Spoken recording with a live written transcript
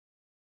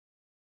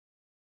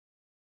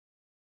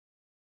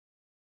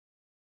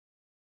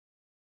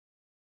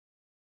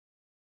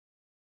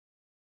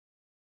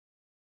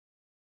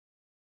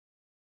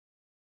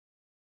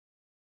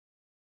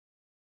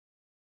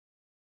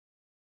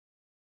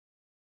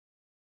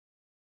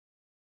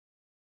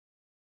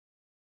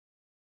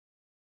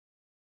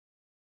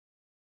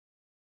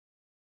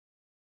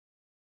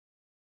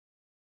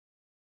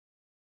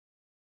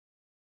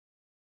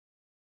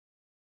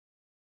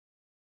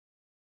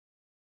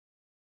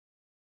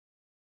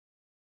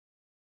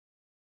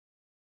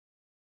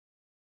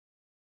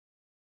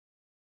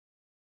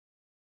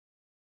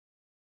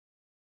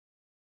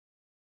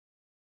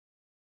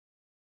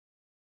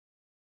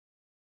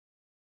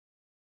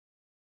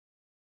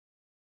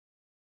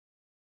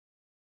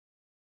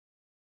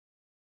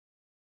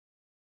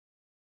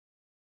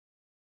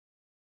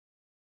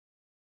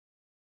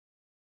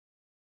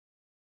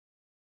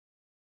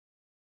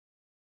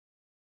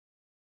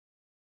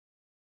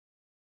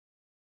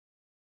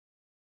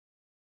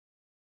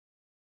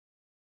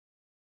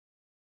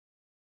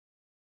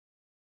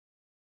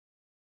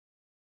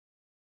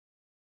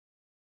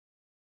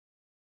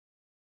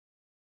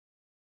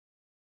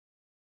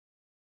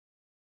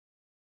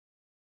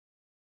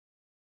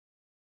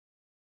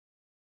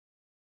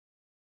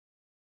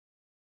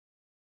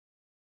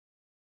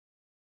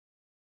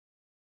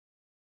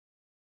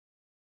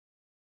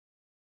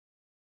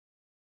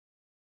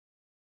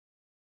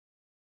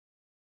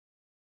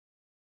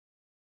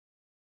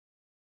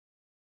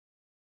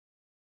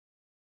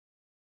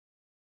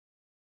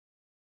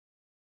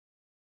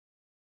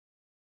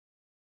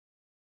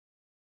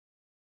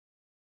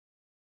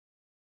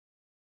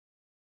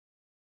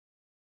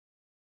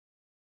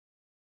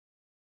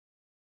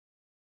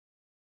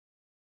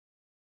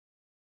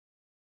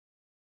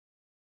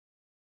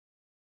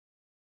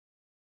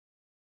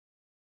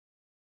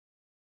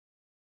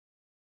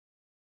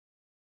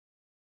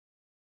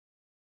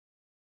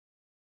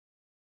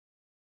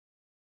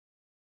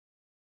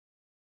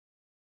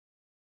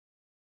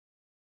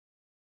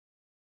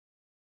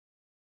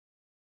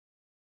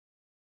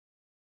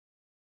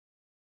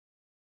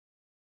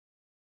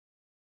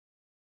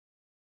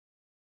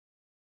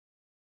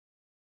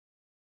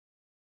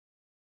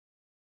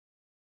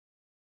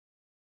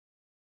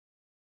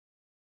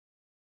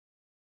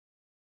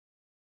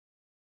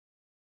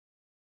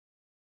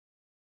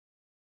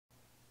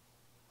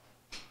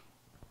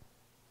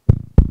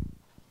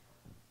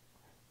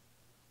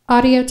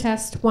Audio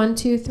test 1,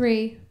 2,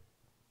 3.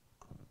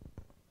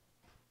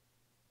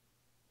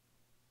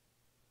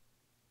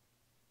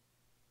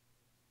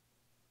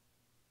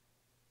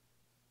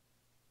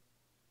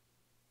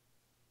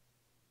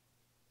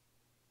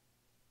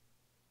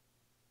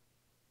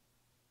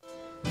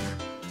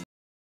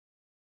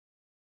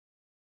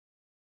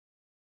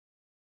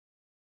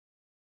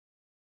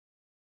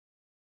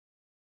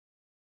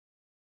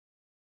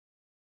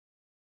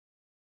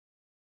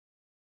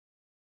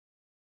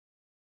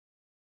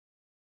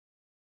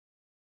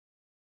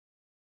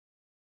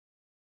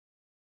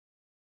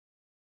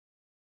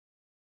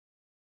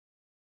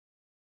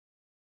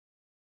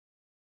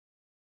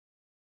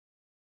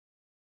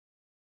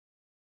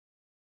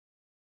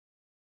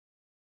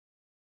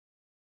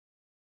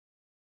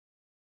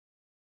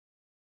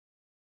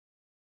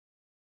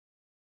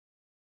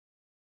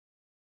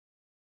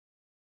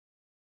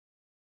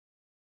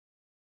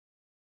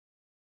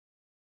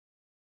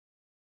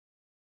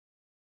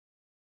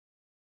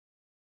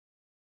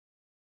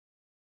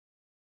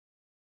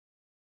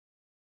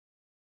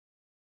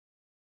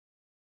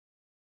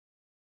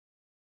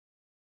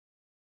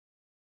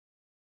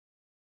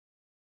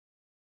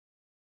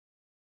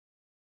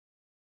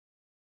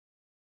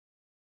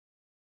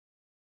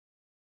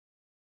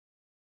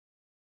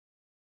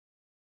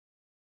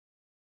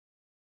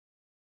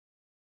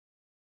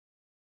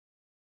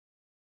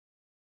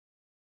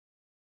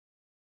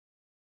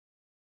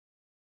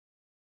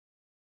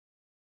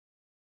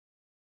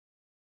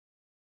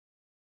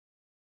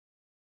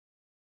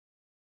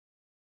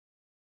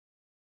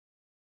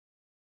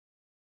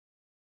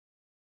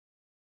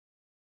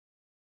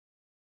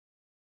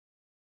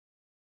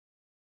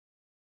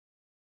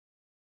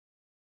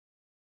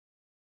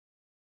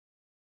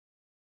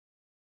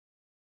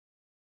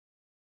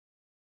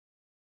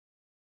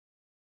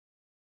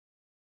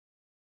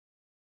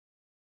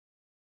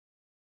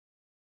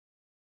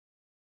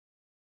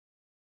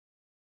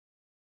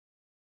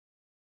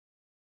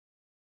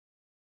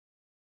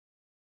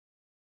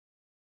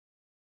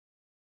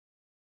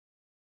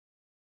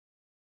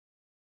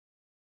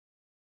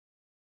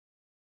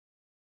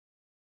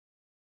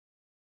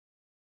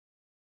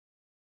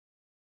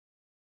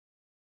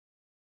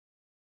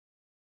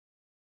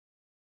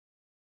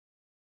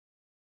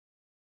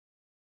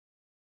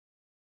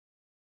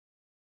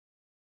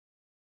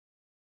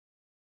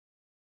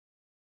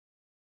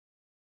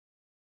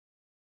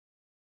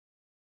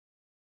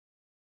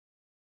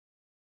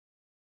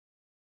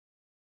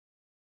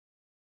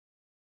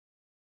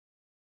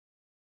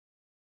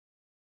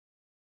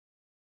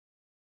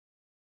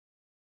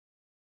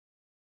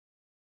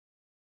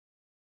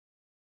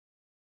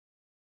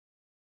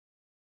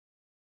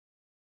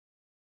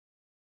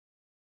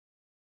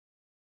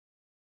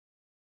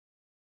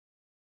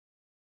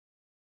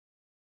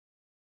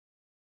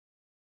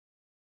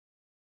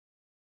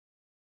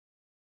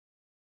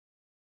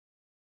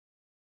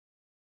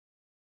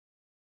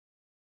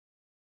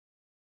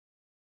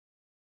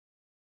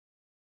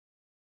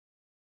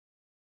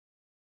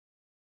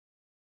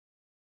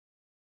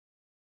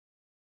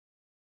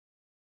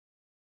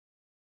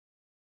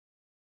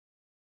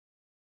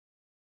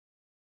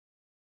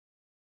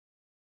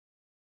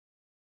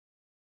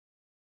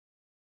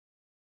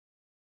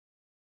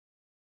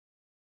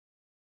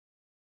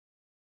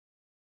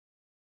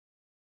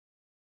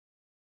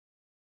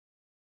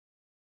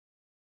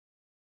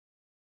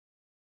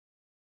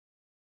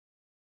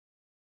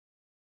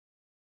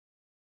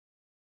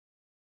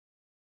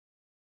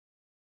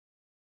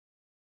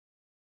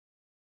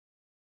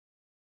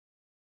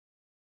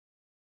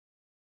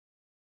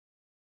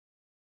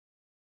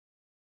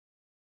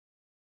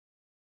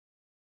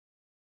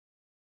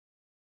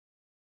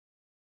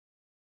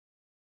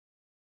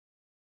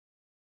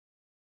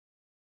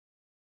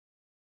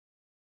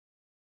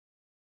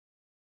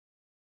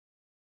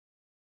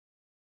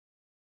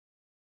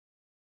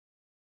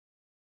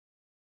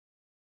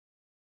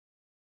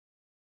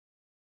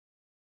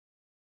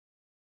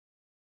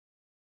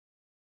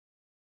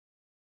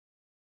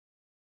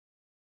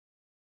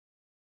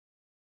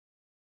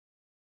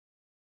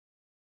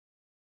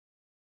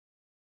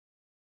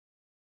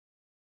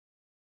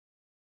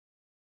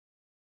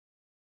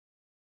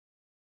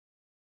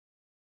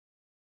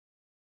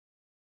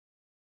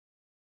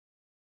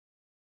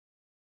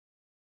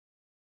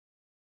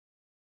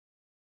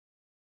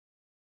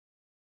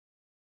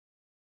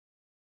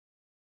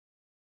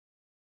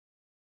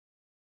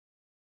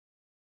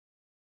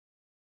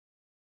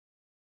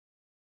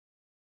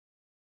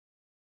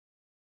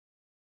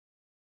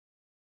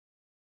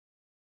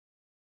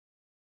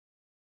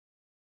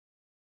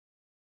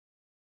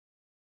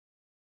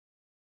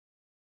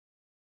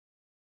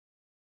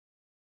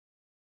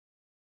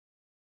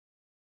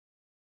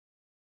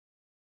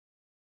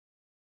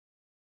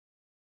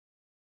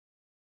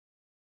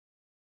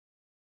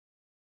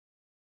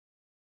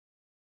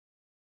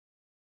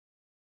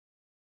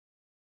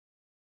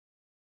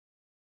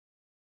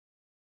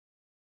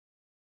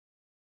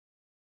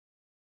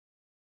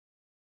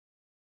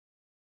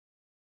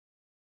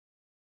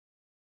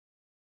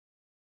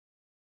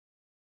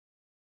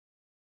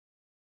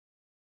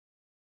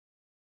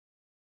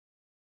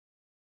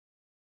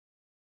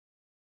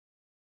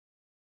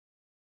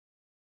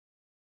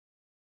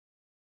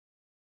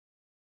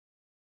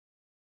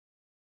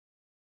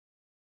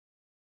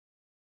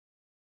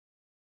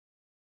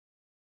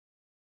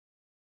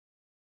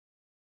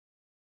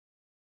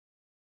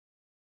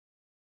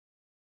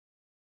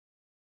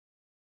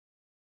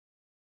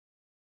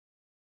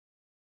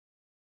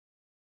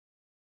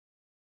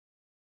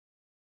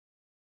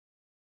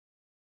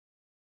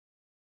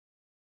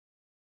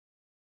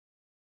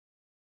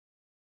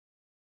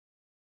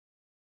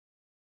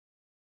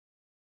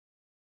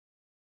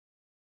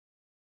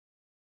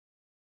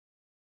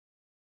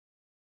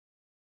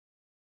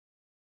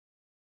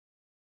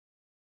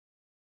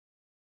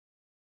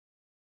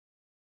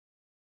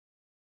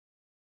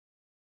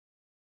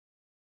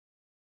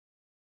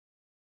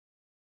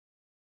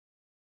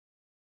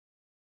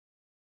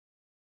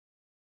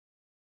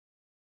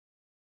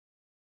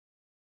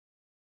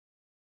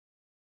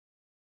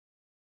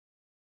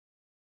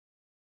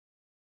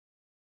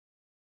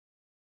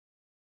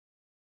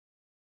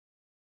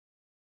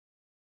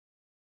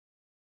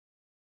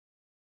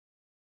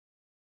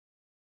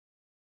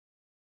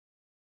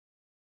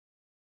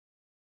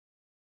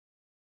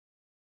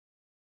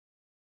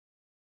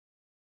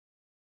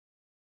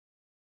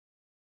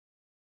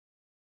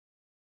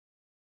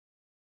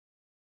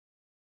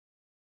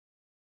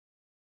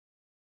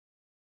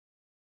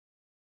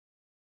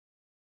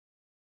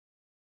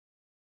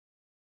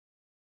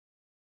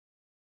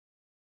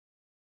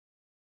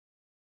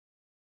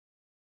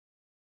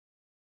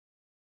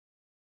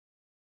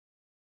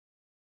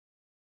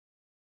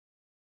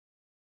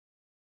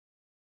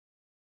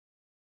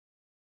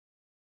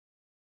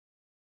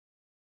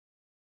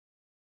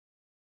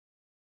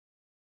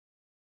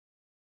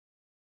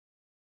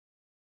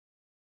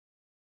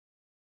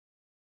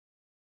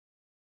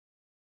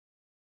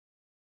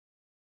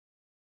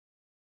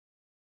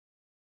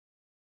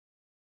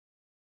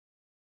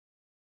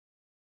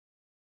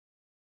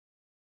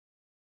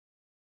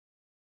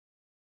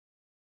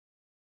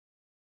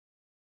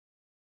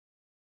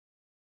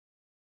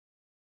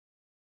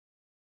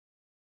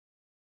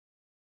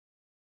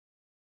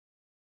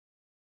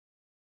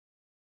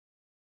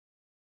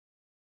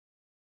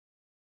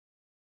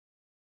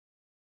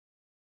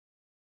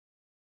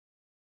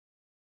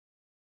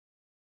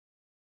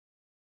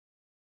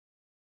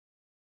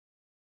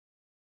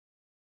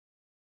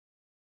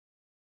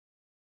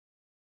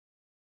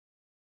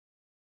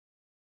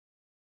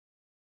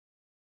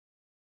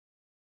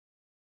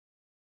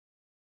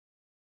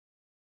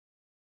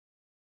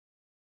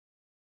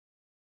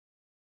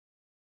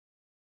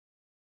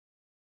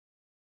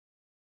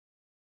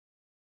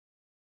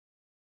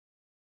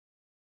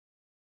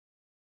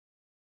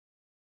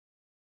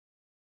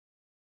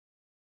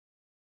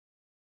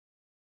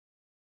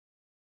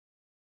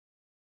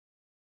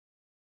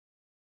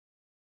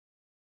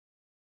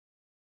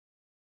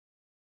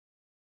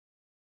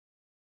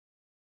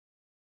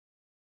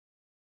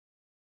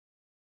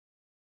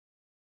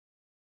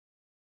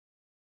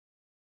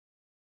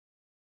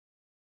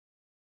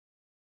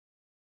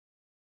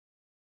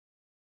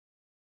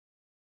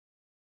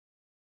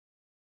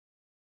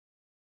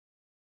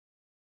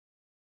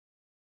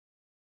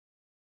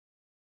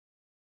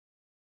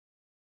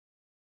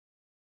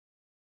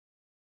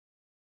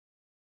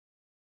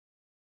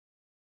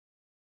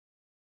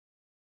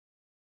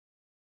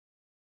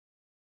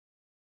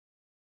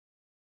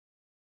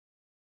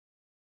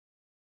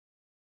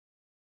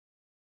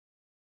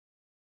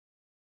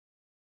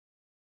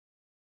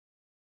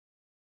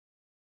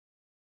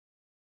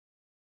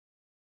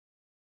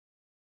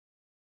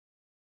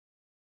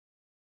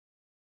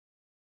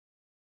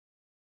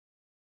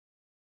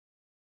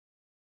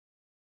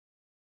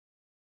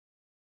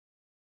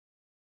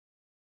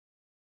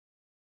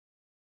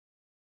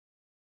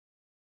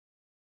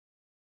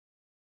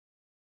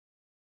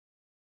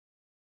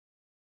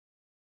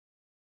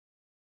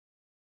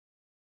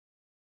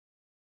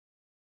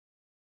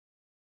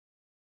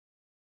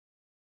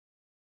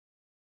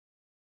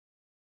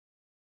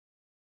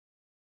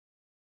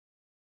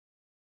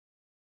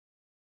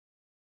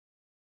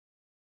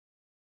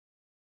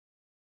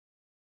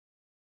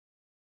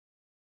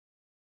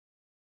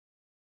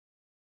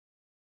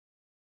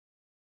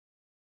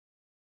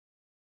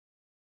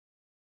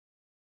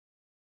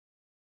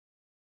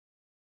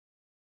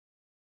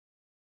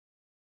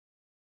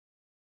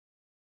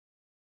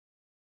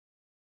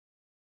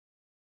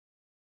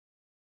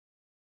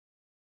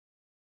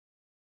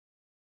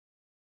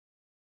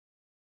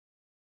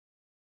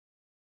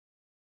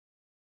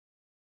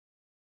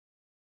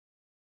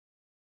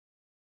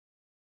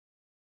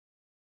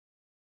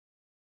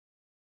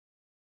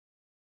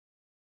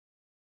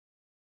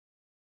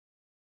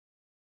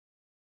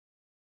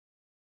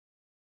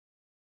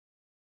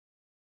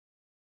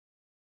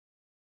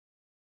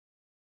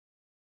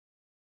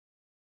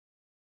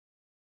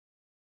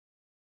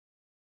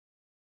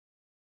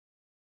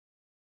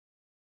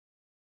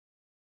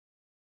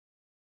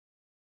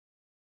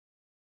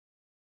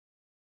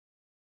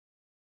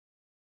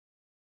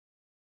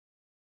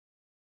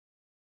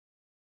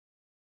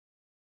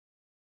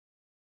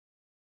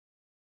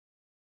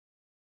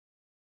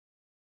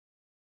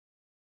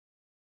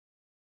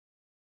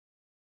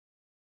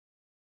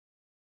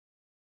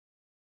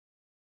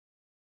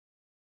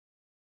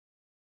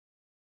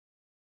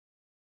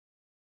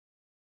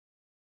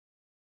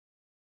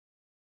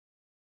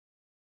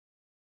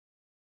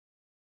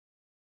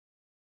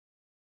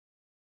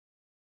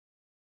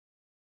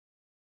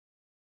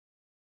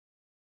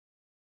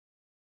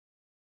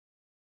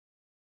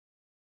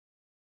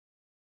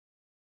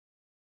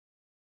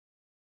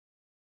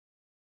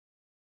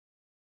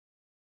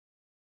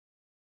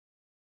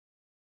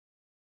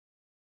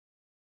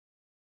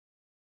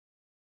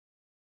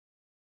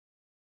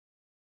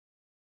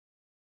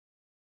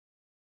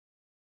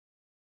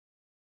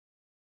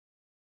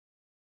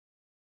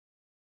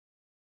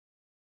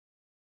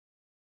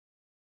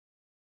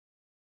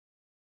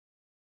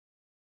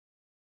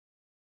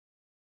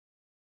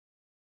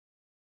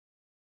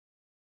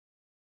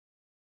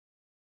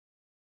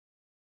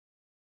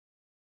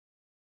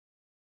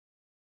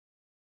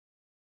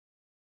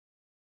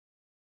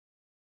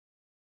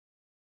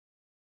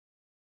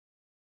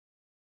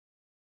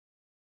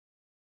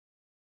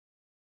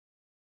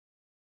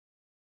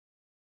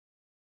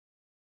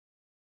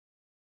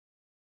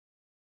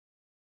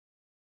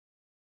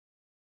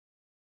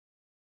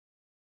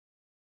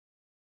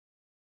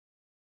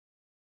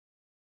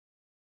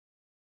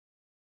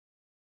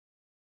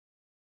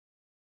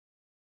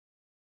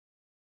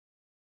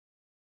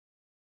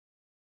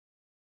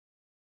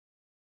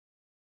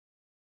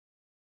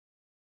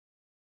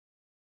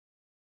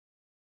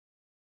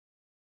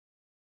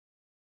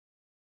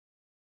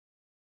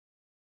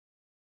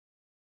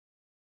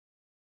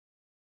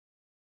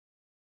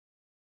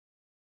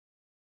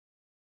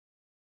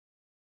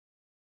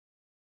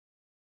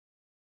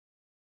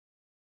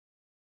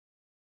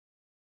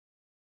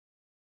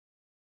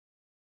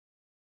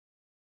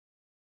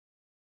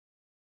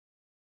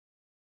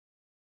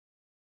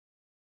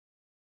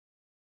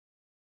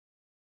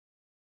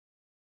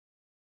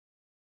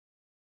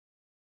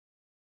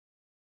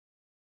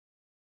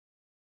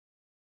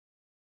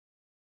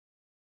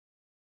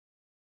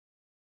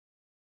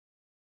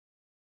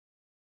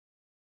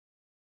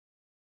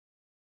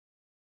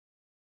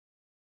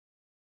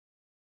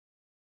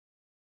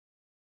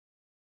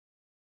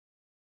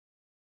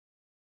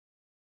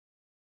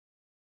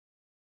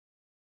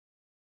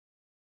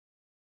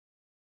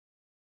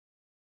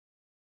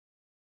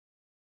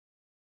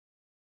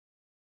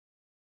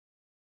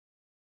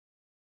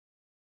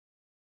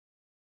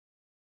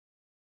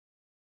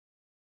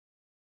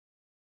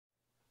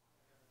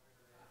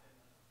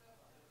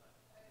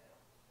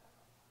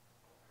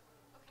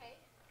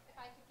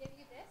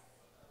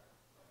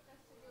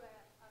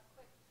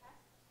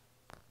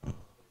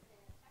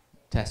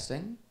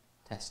 Testing,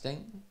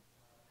 testing,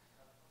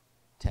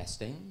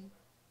 testing.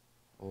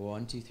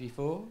 1, 2, 3,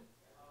 4.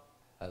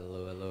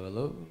 Hello, hello,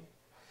 hello.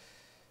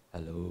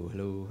 Hello,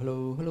 hello,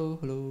 hello, hello,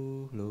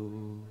 hello,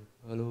 hello,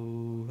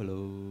 hello, hello.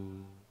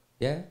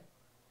 Yeah?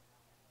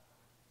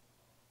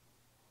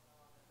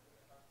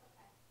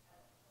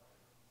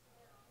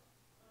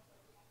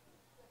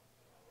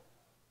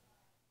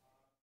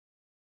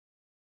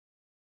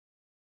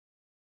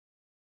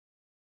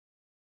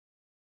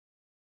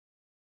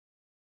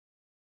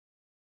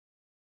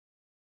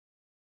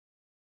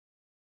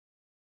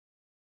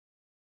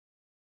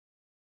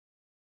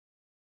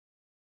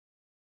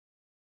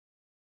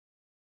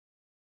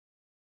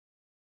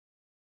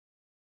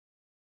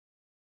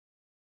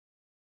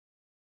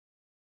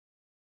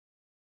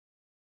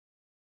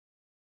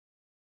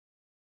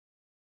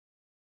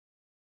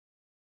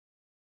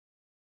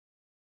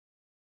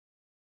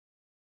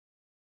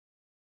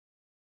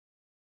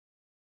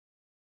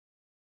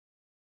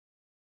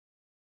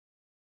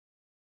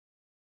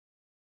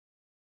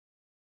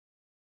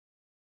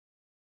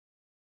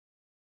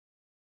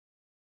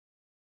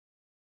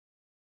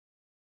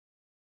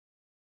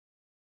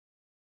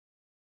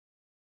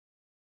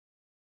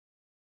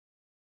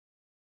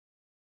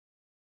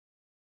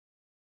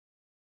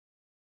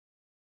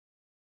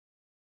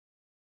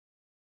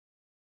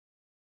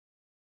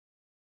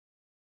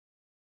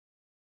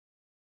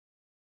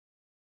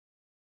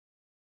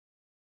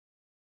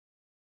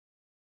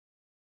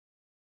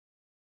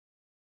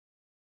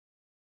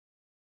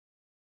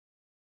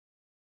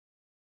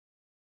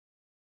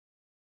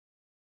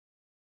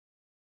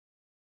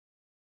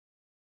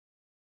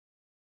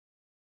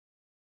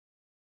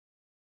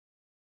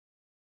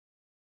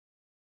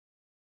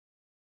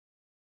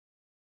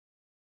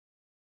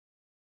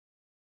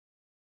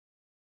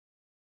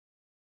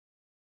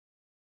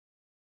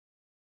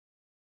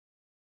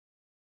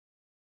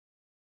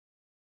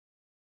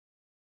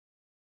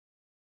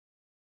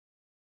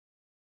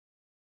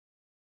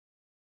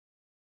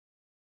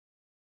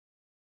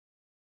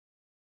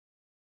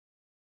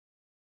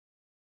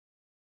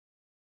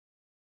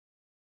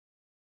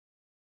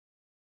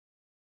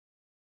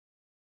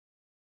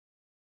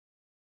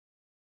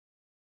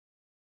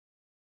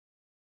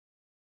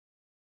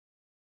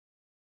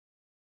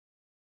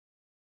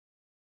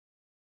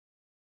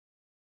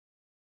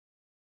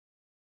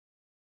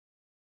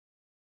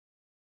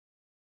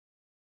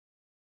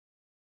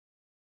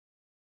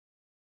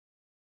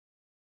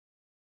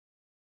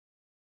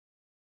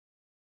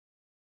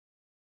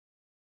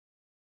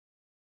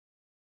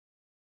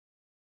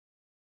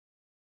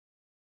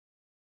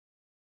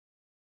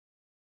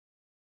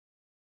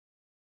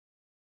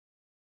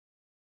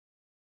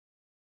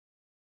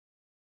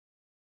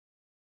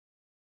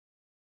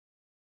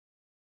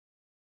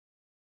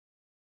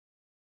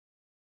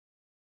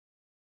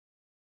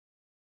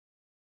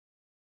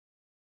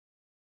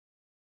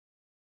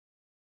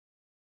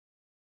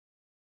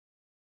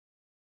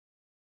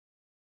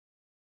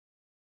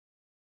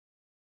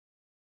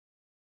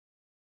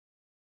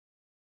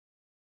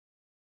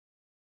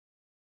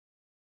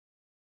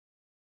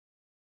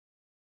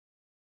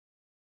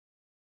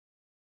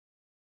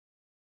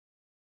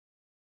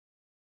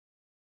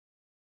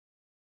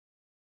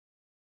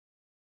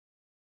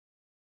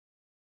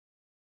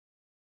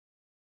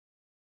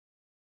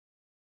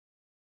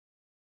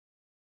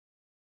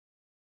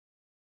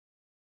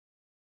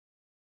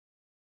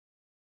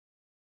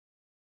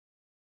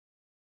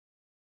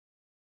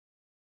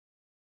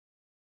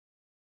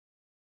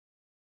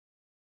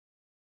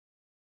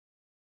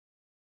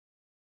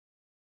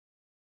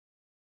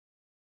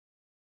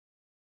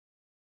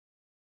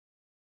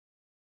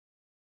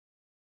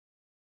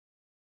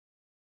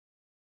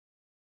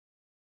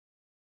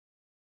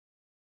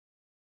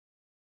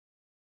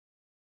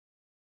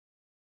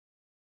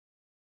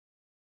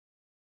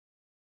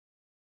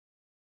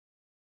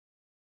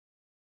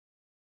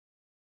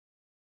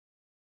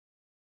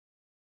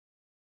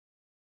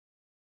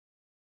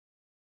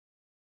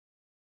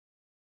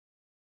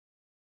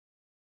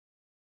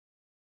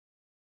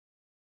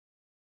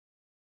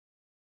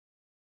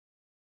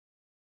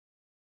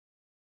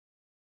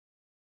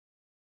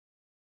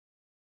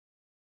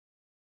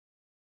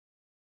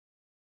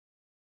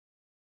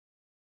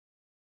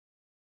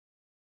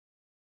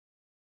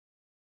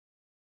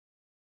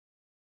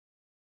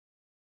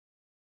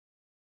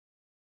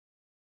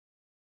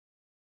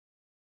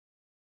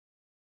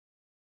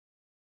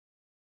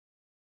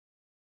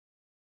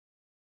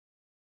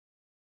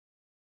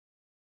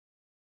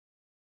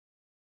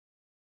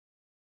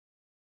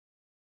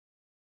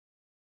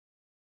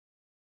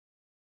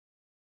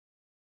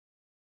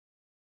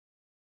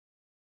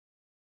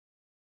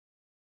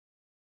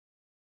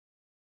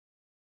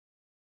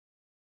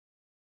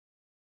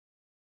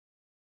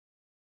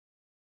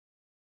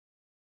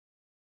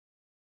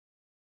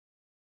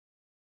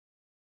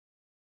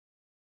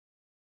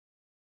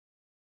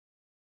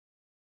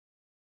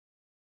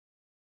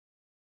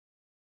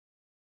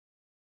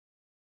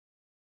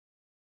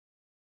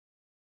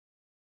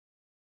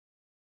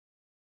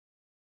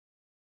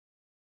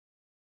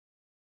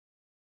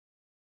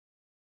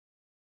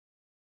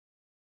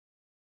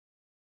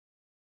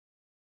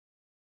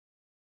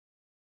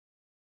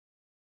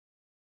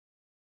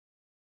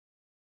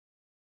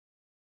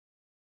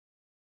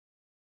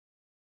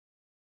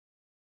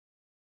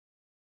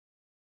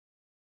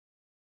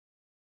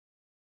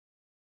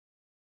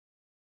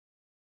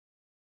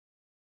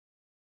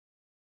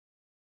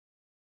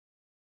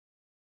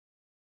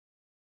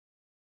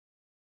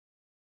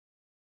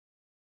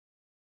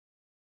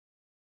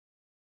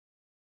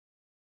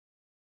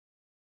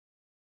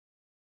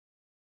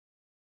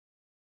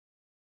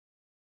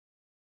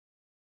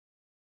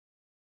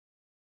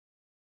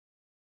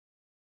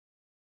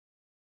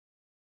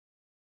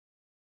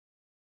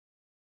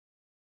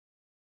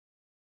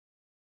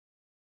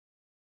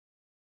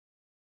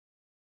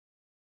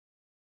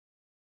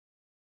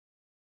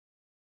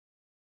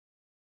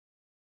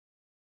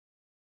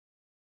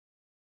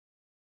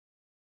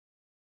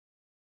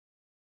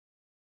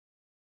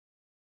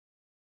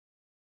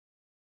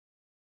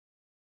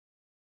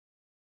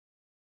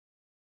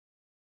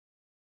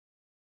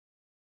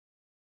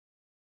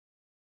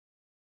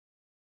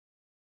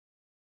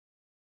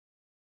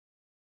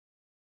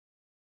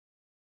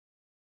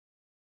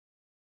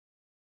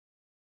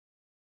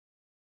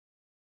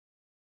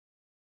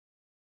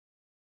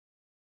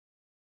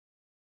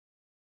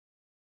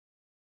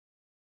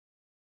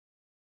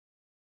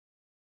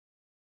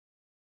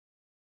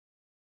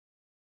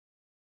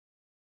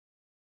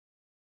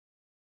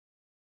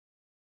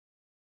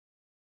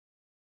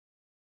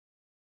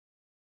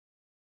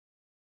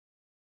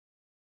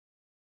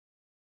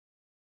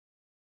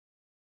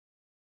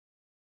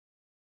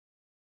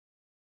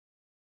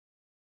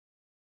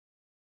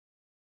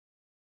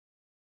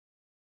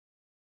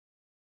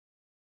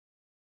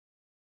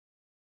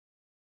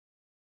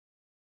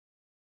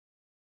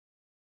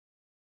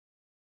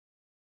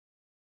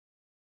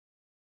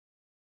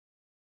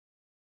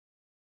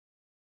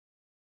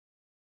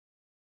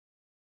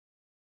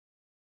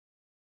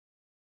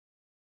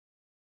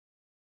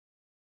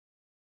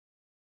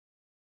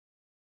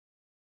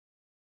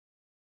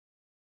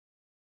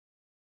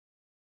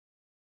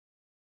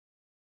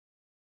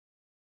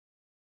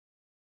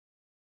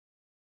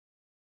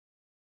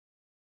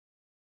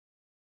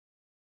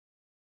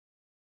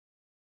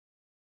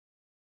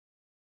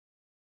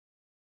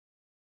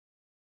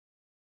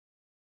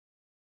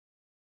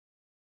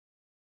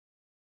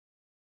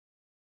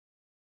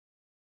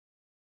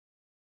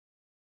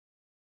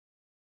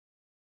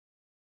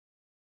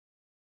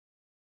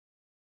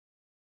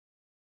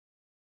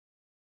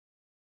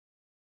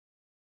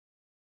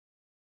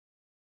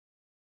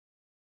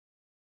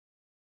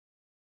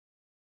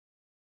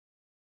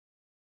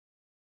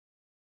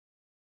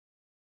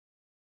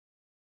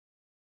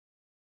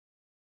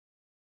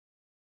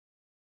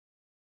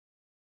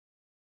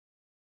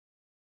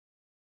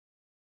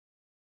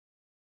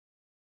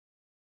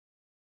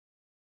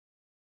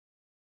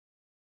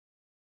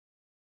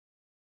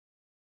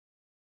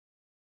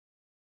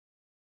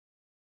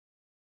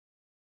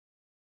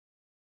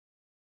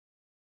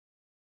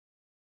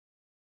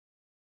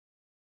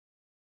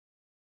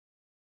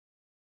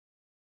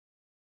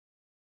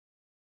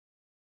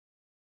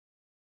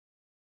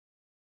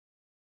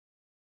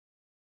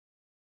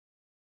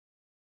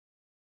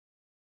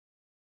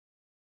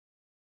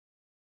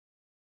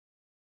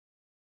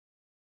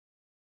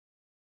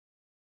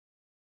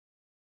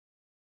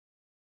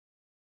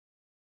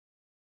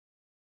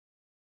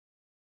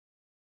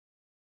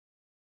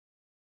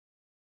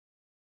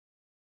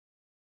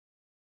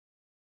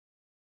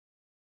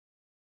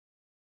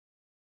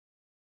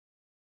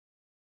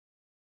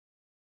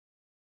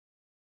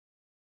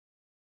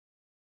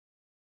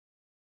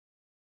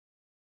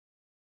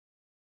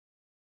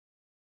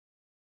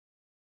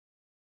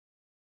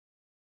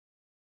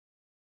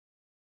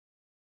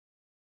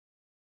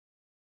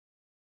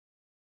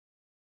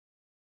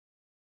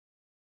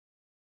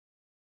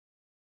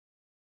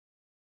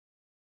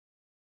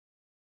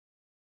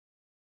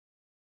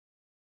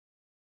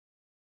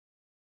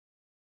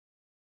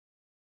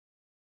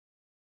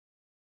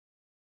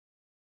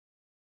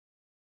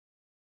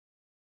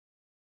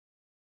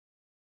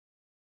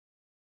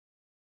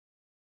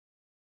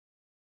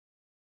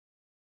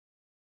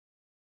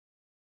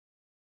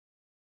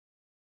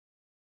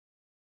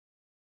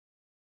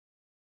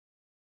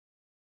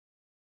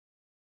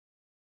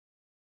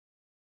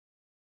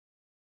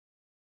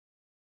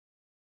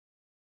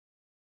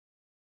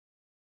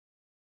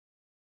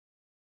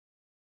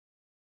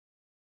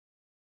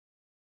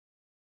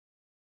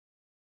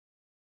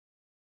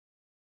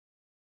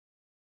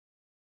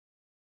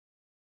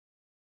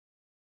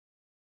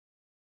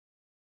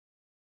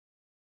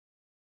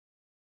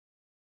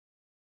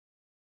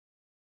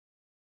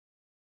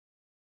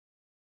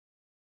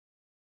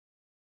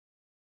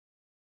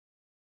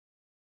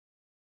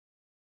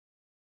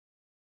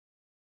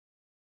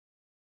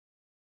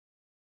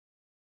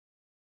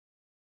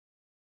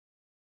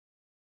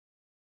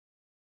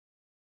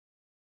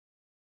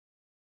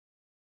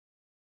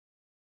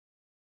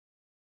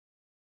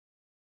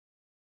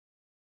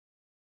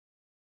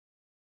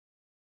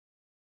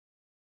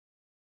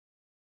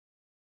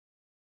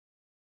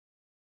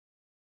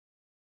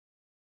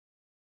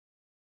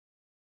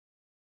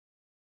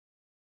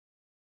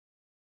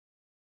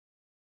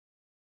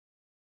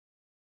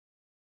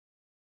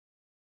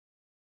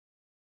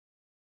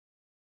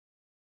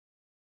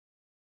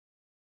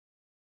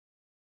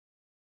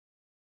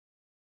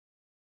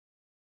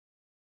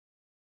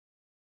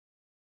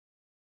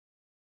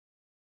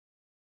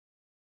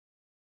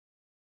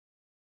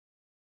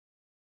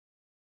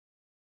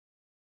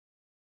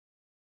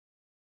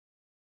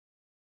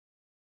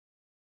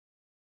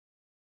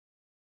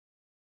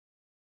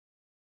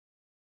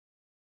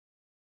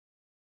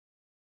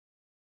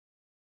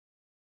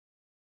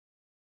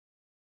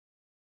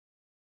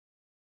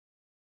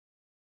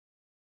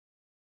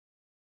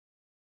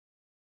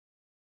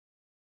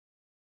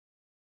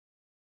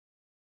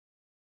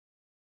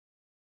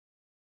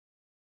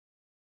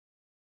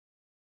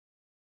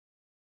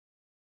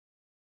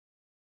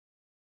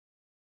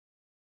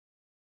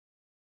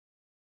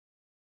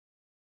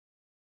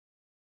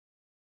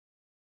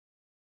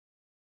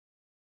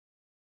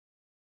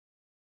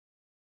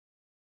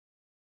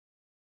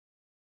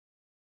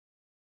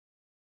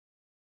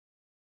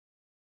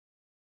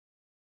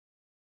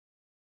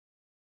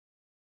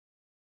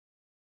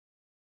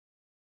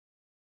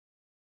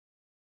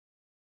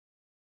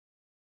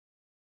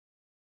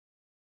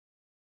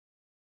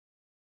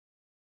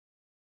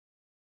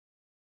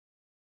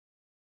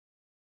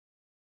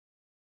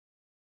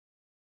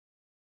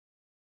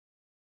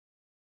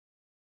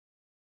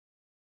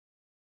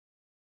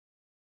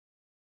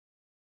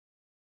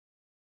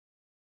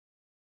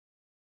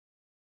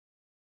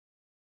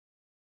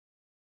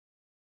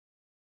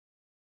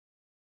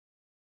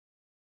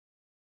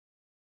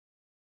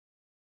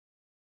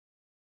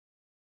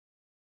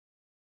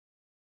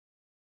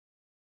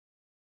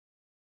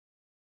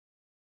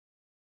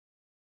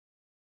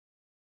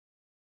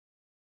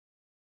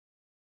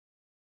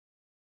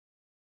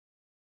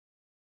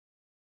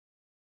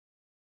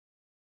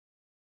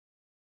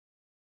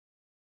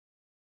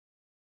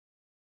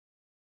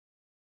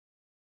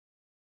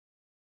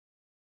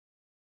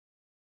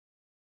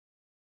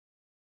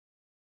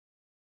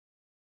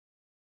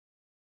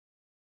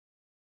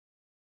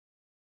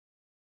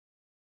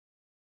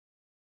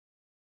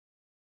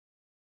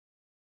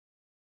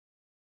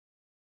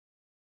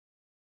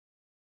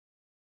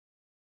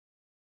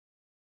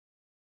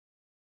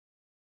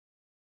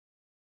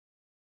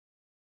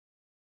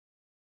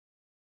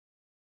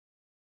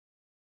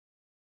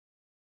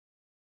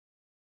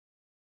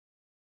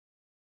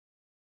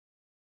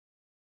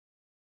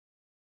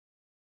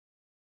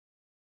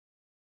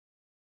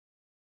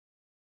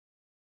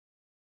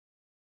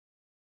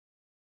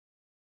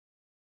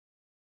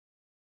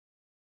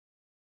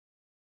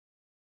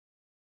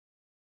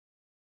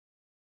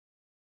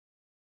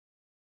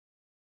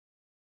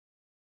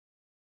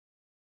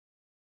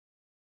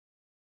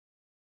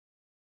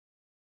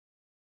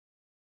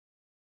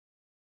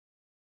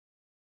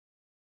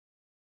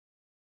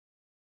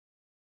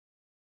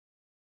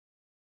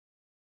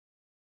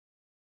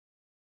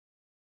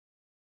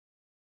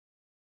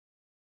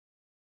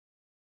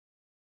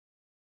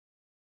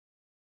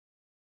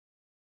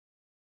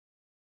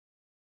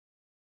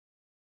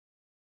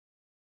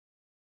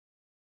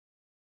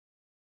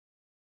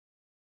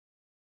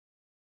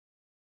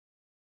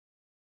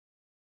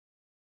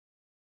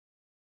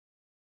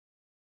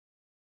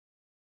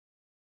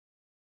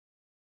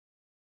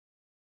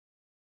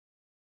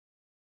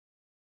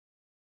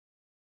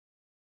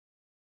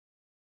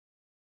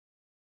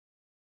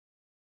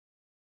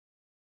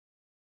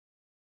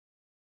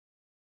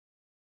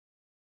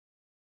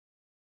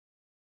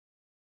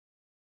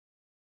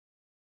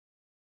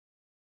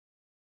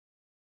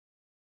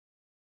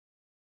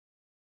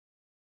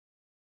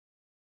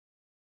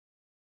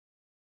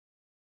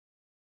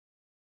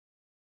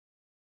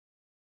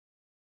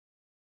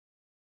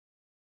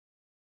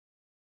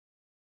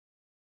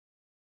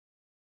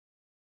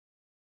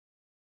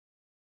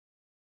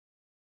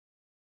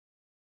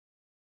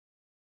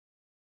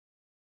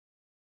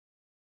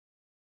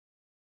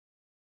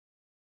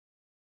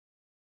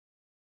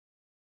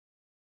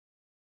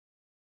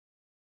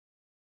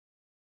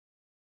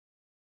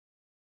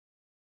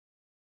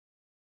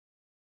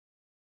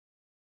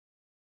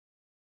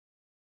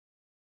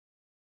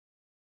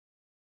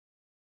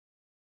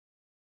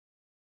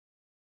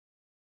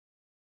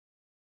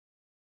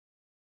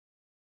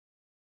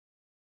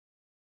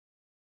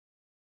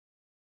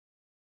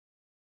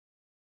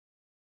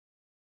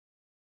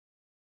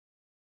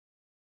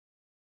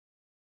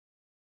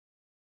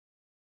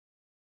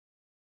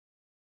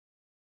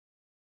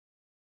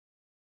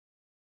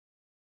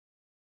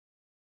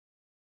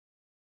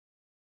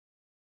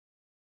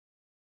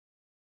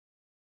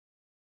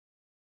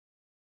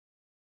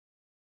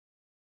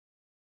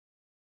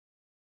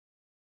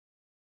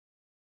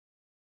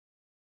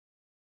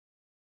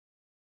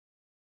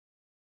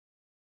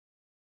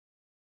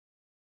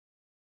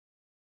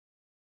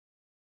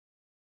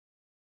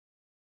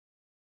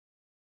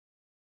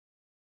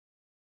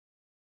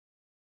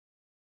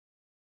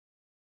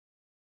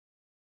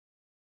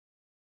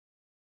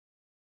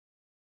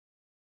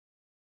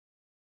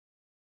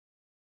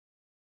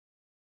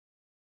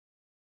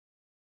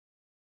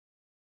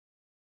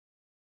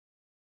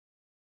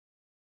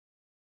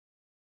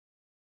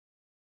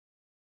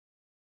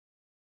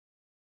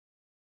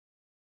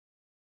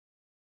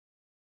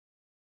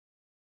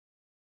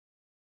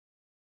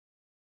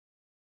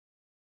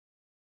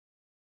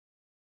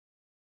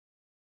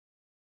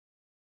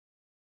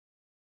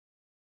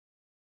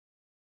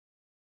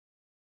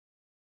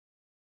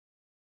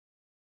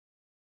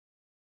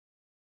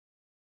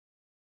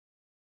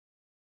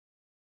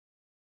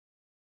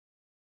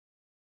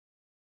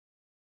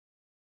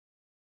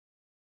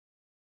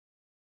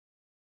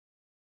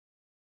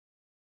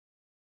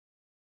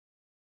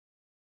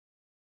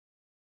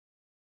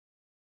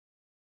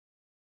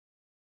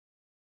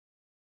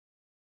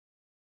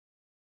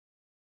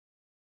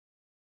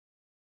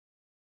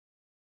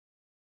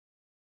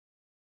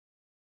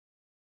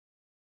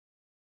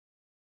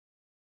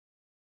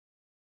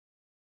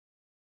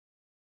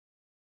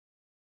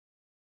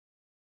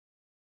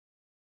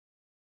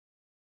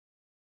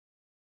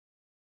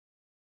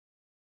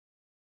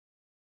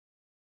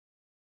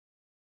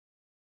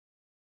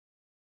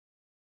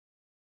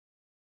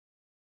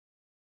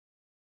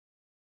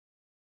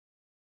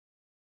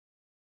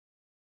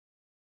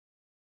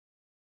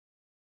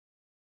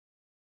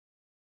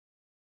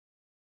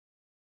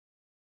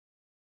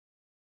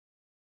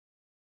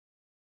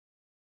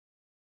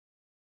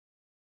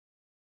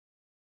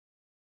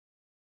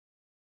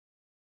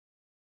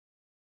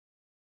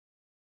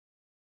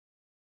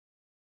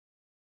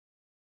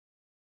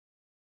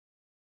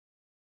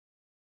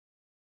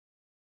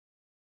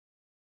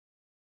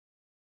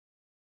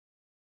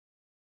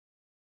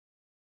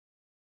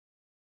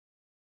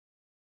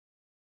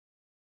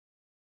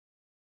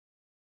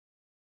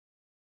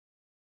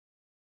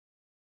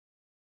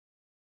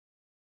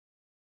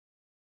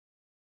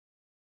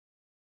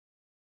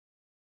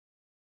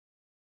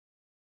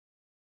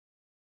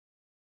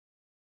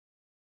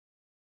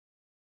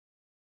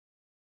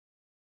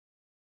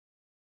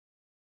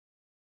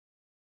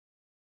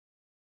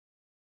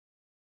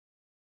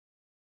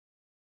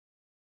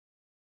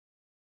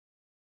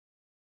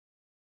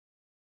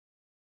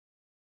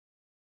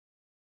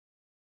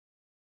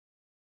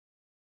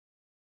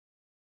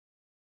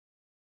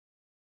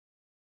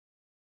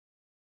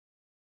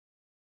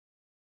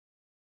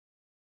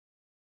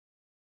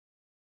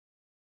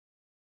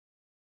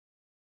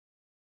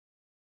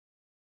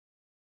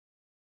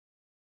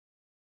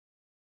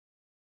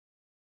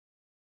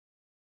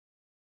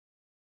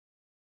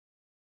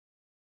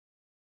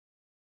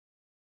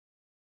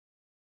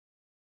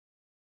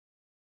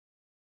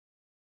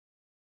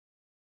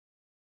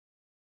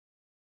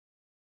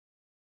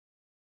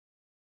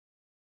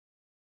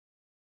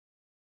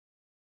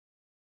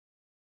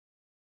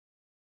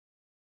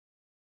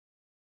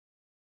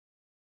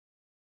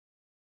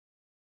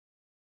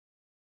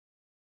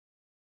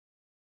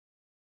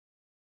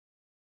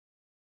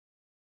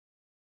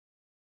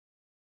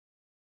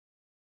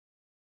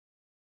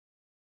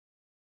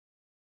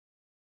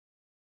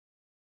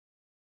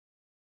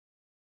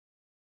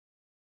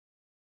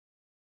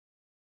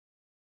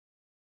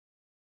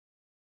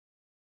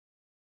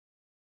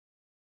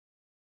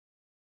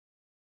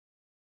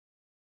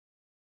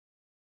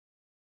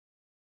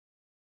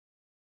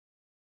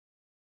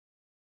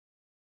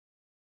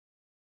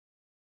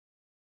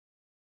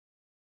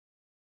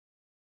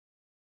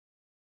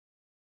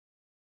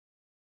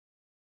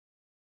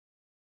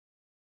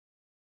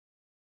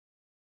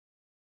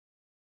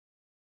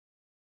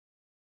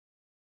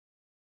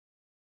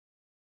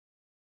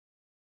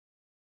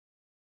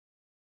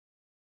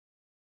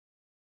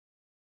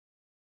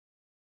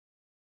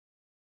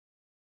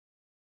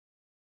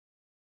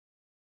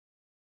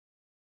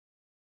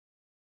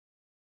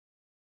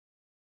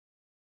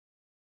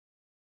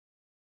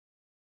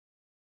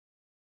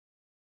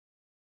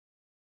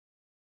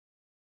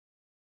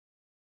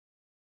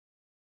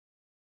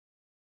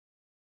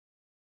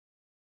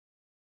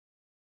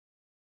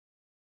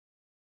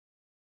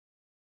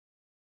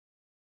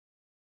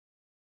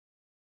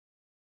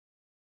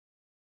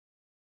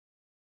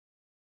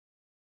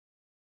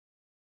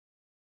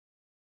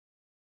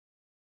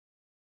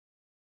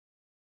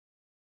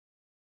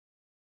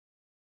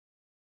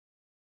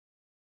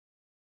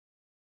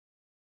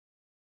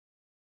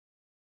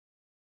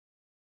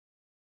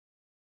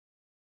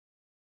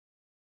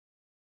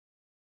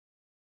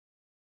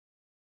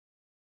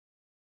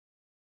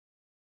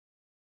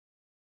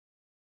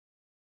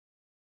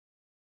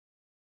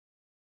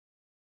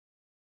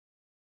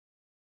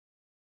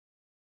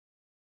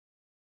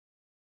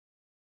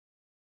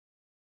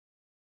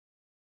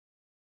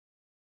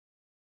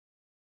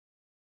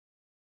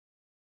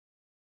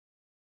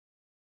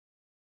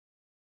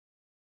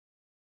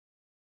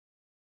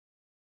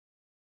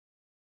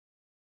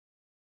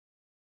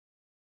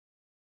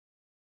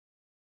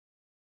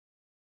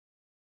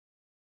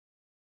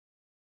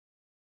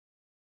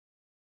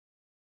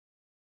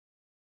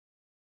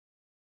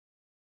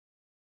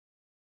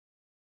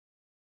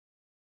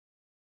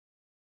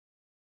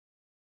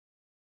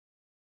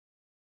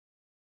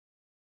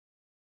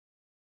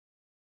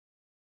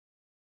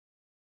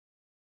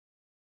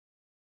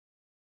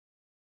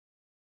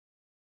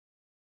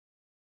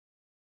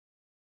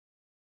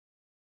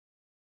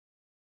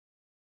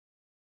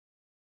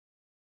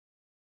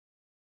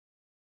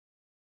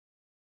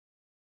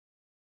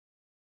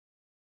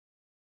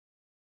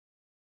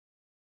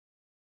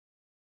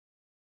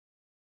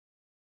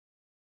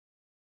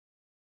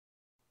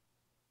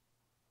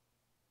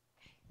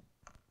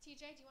 TJ,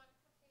 do you want to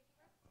say a few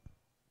words?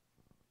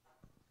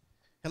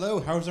 Hello,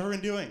 how's everyone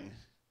doing?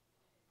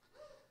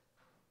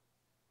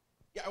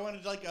 Yeah, I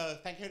wanted to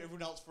thank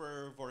everyone else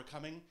for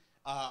coming.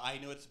 I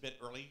know it's a bit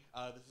early.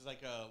 This is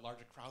like a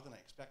larger crowd than I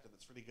expected.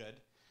 That's really good.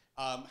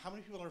 How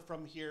many people are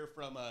from here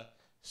from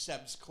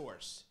Seb's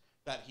course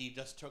that he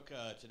just took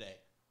today?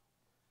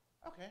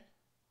 Okay,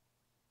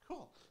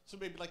 cool. So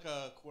maybe like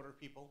a quarter of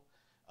people.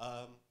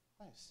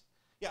 Nice.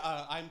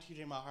 Yeah, I'm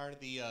TJ Mahar,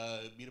 the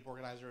meetup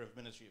organizer of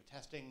Ministry of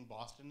Testing,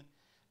 Boston.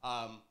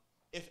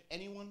 If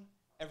anyone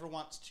ever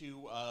wants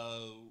to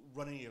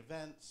run any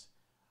events,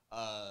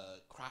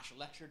 crash a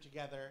lecture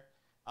together,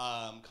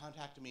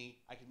 contact me.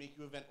 I can make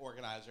you event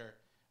organizer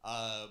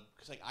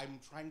because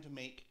I'm trying to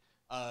make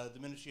the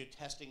Ministry of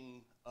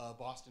Testing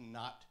Boston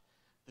not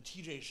the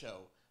TJ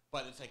show,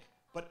 but it's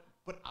but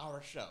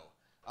our show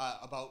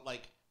about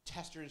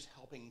testers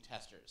helping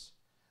testers.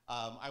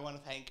 I want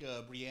to thank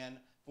Brienne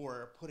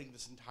for putting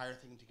this entire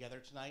thing together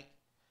tonight.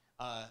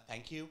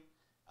 Thank you.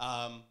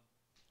 Thank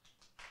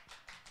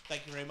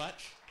you very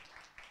much.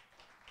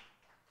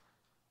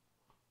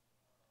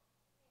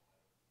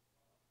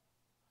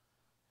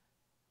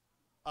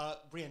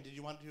 Brienne, did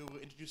you want to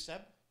introduce Seb?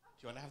 Do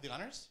you want to have the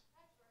honors?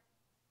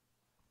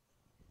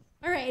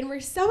 All right, and we're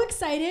so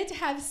excited to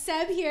have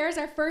Seb here as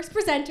our first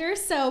presenter,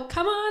 so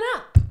come on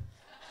up.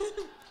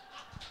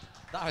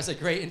 That was a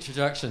great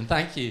introduction,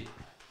 thank you.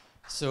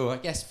 So I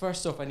guess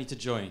first off I need to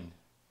join.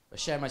 I'll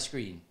share my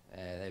screen.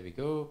 There we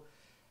go.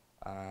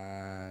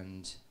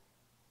 And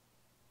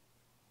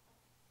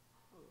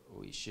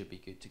we should be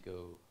good to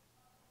go.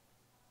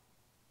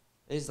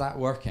 Is that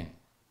working?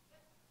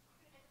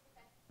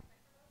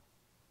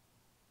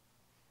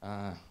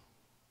 I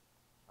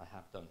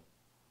have done.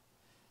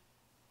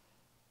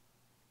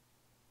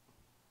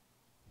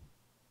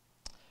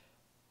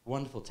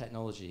 Wonderful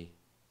technology.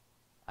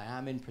 I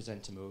am in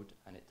presenter mode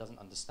and it doesn't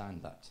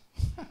understand that.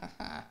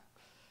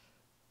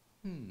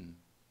 And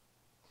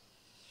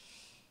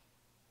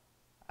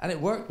it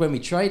worked when we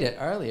tried it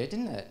earlier,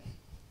 didn't it?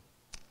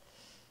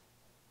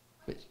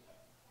 Which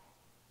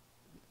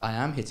I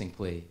am hitting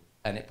play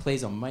and it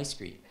plays on my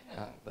screen,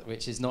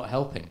 which is not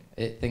helping.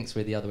 It thinks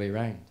we're the other way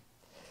around.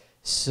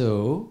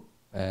 So,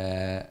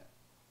 I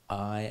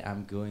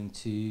am going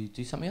to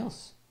do something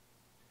else.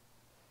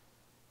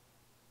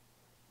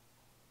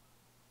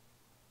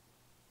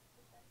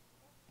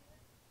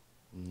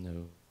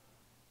 No.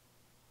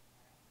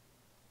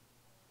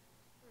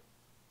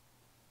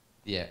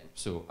 Yeah,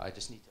 so I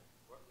just need to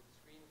work with the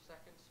screen a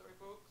second. Sorry,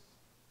 folks.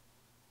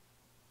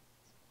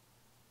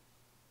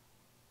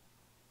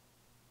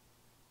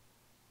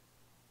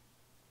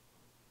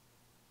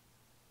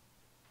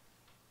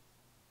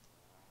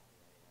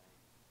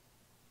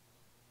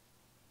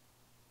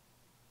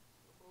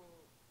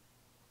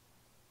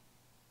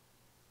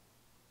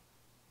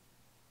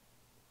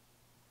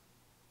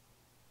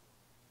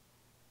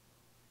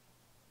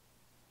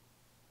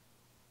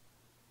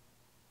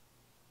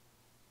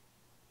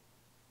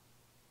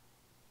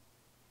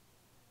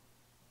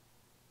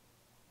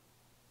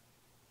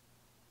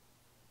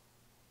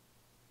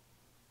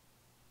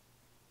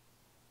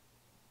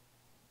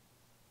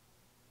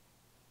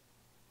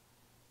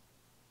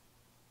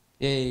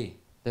 Yay,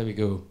 there we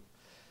go.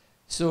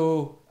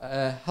 So,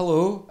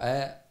 hello.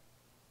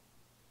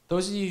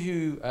 Those of you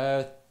who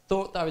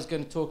thought that I was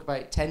going to talk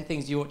about 10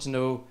 things you ought to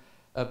know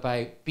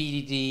about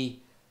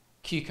BDD,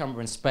 Cucumber,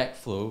 and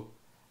Specflow,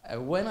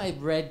 when I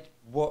read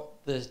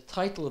what the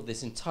title of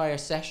this entire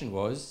session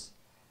was,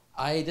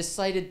 I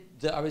decided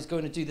that I was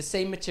going to do the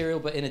same material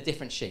but in a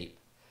different shape.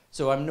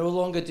 So I'm no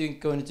longer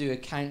going to do a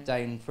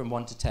countdown from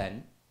 1 to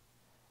 10.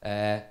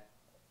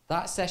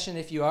 That session,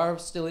 if you are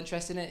still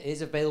interested in it,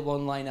 is available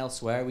online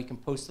elsewhere. We can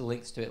post the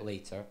links to it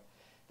later.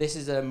 This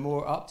is a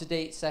more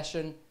up-to-date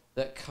session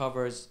that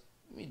covers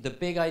the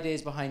big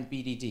ideas behind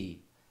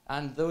BDD.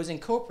 And those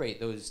incorporate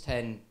those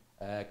 10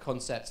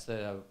 concepts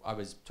that I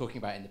was talking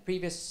about in the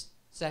previous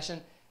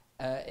session.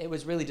 It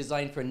was really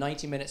designed for a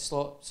 90-minute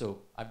slot,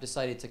 so I've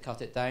decided to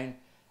cut it down.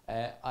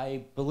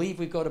 I believe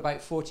we've got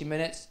about 40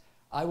 minutes.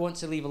 I want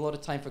to leave a lot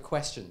of time for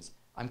questions.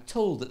 I'm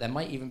told that there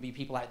might even be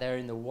people out there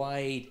in the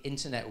wide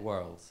internet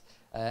world,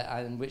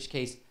 and in which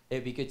case it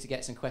would be good to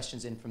get some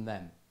questions in from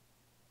them.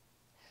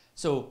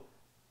 So,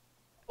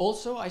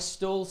 also I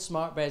stole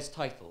SmartBear's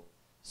title.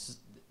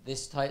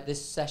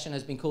 This session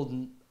has been called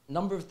a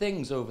number of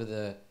things over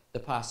the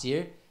past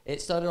year. It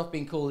started off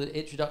being called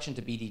Introduction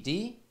to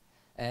BDD,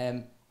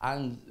 and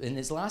in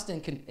its last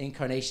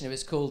incarnation it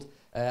was called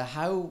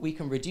How We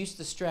Can Reduce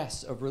the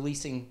Stress of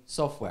Releasing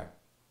Software.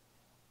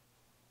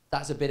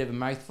 That's a bit of a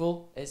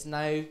mouthful. It's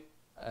now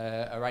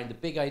around the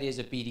big ideas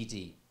of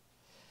BDD.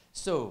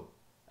 So,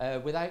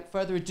 without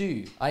further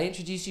ado, I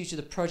introduce you to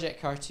the project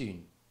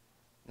cartoon.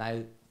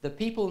 Now, the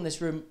people in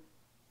this room,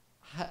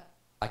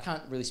 I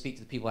can't really speak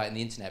to the people out on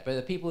the internet, but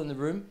the people in the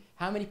room,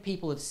 how many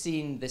people have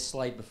seen this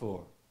slide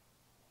before?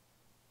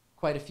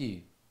 Quite a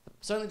few.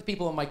 Certainly the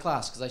people in my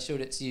class, because I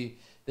showed it to you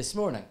this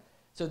morning.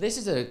 So this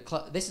is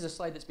a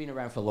slide that's been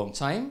around for a long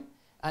time.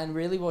 And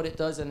really what it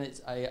does,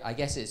 and I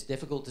guess it's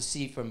difficult to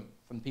see from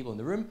people in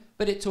the room,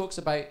 but it talks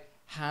about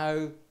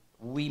how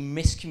we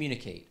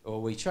miscommunicate,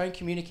 or we try and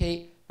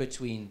communicate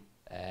between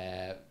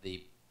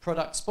the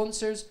product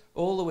sponsors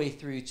all the way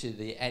through to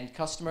the end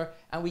customer,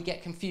 and we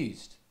get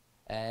confused.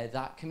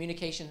 That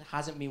communication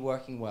hasn't been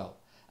working well,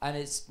 and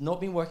it's not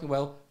been working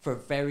well for a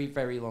very,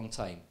 very long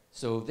time.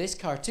 So this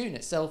cartoon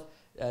itself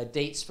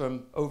dates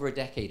from over a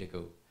decade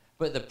ago,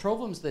 but the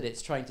problems that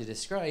it's trying to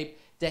describe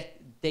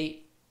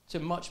date to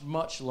much,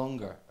 much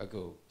longer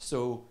ago.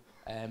 So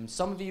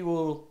some of you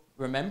will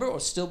remember or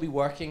still be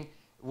working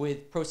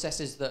with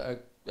processes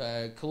that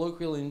are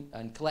colloquially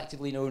and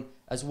collectively known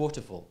as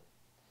waterfall.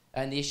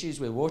 And the issues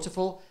with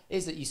waterfall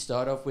is that you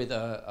start off with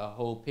a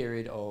whole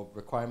period of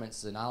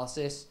requirements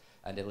analysis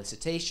and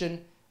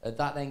elicitation.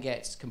 That then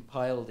gets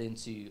compiled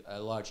into a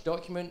large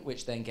document,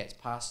 which then gets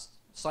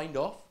signed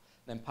off,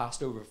 then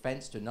passed over a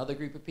fence to another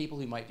group of people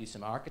who might do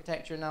some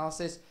architecture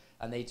analysis,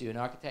 and they do an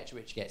architecture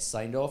which gets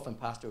signed off and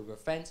passed over a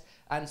fence,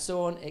 and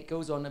so on. It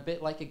goes on a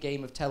bit like a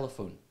game of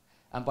telephone.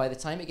 And by the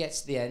time it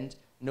gets to the end,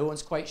 no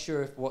one's quite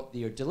sure if what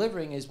you're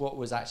delivering is what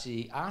was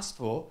actually asked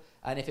for,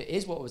 and if it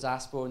is what was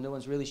asked for, no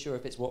one's really sure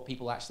if it's what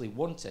people actually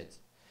wanted.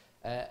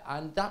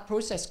 And that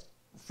process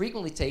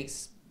frequently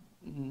takes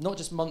not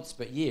just months,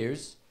 but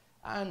years,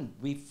 and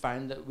we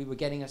found that we were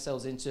getting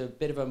ourselves into a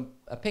bit of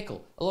a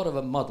pickle, a lot of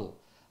a muddle.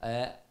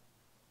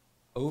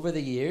 Over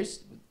the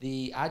years,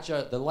 the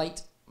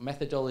light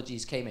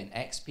methodologies came in,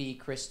 XP,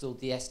 Crystal,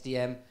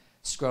 DSDM,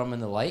 Scrum,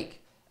 and the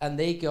like, and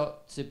they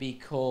got to be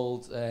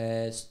called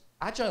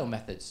agile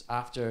methods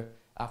after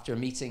a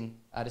meeting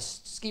at a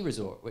ski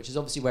resort, which is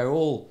obviously where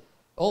all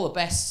the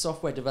best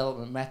software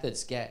development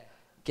methods get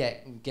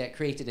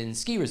created in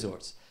ski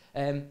resorts.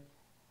 And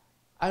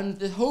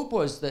the hope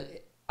was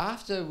that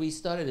after we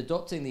started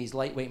adopting these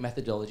lightweight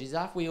methodologies,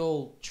 after we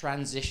all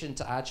transitioned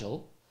to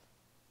agile,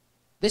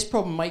 this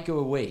problem might go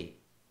away.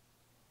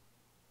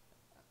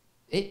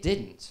 It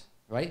didn't,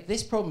 right?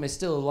 This problem is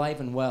still alive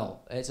and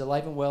well. It's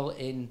alive and well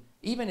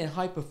even in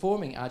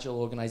high-performing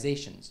agile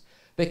organizations,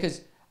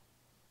 because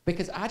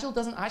agile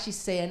doesn't actually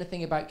say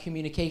anything about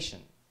communication,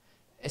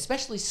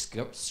 especially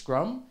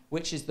Scrum,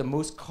 which is the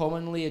most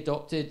commonly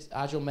adopted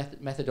agile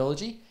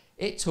methodology.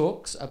 It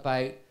talks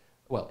about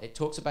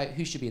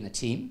who should be in the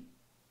team.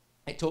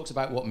 It talks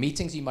about what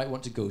meetings you might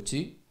want to go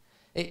to.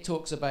 It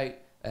talks about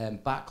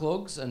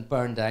backlogs and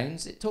burn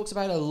downs. It talks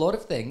about a lot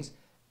of things.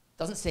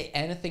 Doesn't say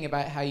anything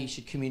about how you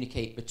should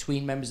communicate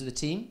between members of the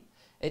team.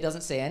 It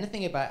doesn't say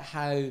anything about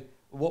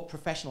what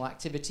professional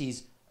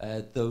activities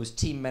those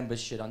team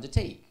members should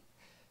undertake.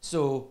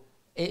 So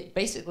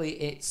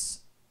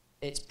it's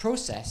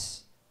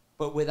process,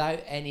 but without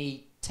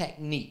any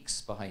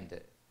techniques behind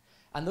it.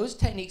 And those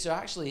techniques are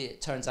actually,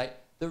 it turns out,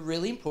 the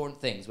really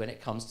important things when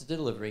it comes to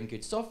delivering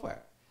good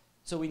software.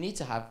 So we need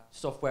to have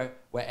software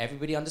where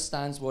everybody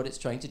understands what it's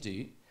trying to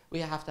do. We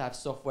have to have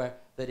software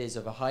that is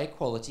of a high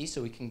quality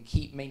so we can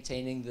keep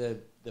maintaining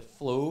the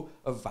flow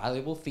of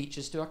valuable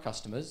features to our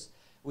customers.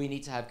 We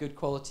need to have good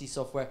quality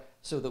software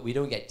so that we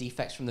don't get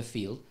defects from the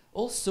field.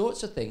 All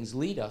sorts of things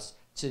lead us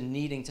to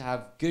needing to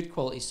have good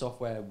quality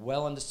software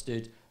well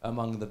understood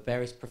among the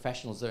various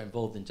professionals that are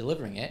involved in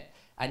delivering it.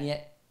 And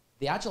yet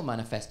the Agile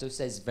Manifesto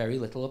says very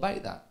little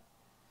about that.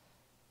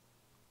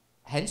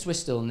 Hence we're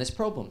still in this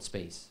problem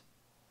space.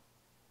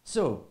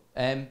 So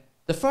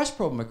the first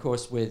problem, of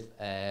course, with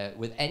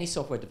any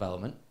software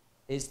development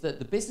is that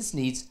the business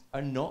needs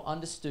are not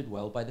understood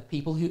well by the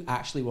people who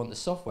actually want the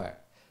software.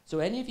 So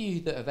any of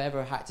you that have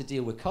ever had to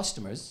deal with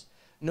customers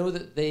know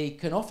that they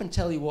can often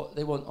tell you what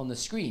they want on the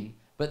screen,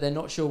 but they're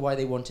not sure why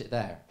they want it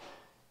there.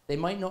 They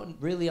might not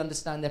really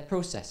understand their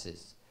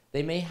processes.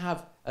 They may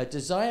have a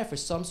desire for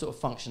some sort of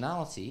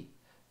functionality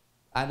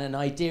and an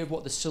idea of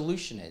what the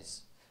solution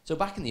is. So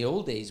back in the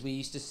old days, we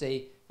used to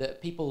say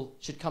that people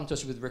should come to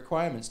us with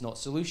requirements, not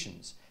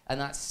solutions.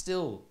 And that's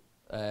still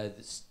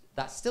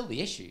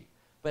the issue.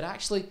 But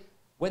actually,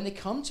 when they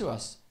come to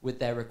us with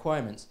their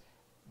requirements,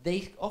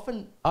 they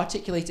often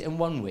articulate it in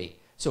one way.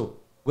 So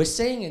we're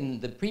saying in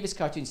the previous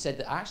cartoon said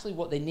that actually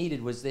what they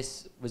needed was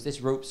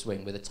this rope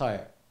swing with a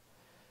tire.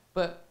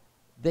 But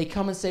they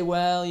come and say,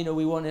 well,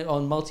 we want it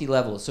on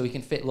multi-level so we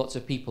can fit lots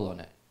of people on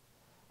it.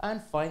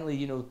 And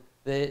finally,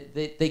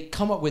 they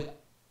come up with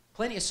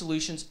plenty of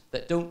solutions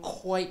that don't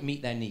quite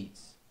meet their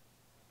needs.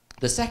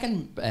 The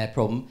second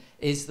problem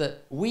is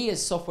that we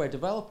as software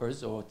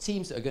developers or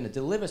teams that are going to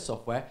deliver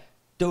software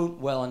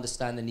don't well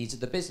understand the needs of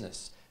the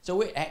business. So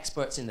we're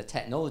experts in the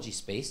technology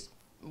space.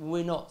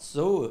 We're not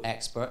so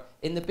expert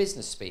in the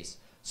business space.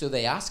 So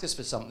they ask us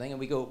for something and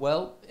we go,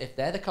 well, if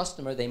they're the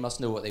customer, they must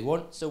know what they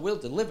want. So we'll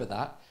deliver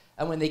that.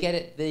 And when they get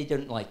it, they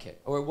don't like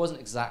it, or it wasn't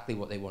exactly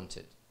what they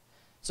wanted.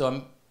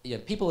 So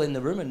people in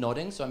the room are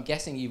nodding, so I'm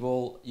guessing you've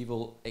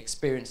all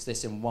experienced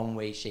this in one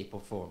way, shape,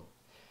 or form.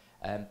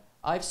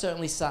 I've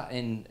certainly sat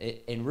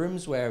in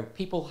rooms where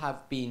people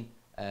have been,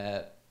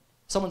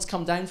 someone's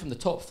come down from the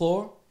top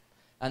floor,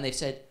 and they've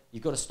said,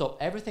 you've got to stop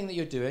everything that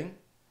you're doing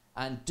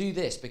and do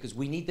this because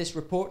we need this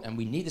report and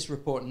we need this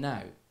report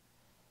now.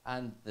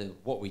 And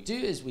what we do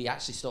is we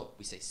actually stop,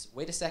 we say,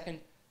 wait a second,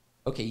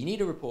 okay, you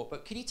need a report,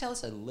 but could you tell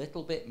us a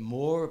little bit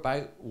more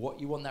about what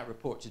you want that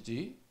report to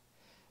do?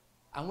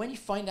 And when you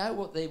find out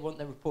what they want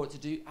the report to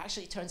do,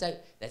 actually it turns out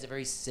there's a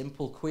very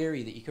simple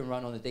query that you can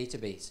run on the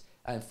database.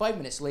 And 5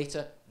 minutes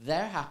later,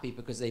 they're happy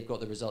because they've got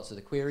the results of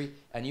the query,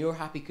 and you're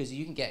happy because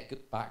you can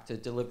get back to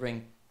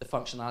delivering the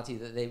functionality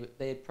that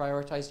they had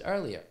prioritized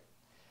earlier.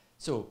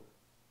 So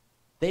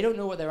they don't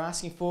know what they're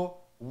asking for.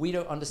 We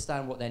don't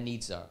understand what their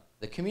needs are.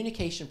 The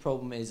communication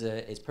problem is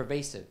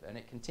pervasive, and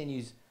it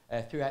continues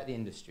throughout the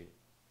industry.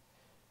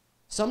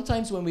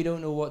 Sometimes when we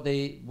don't know what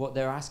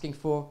they're asking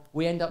for,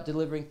 we end up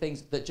delivering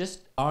things that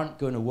just aren't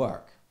going to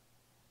work.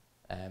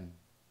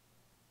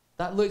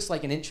 That looks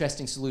like an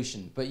interesting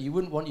solution, but you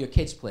wouldn't want your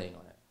kids playing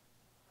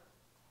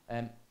on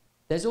it.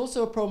 There's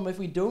also a problem if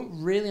we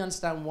don't really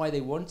understand why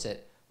they want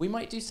it. We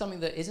might do something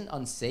that isn't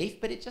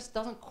unsafe, but it just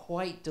doesn't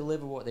quite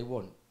deliver what they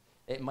want.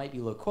 It might be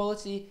low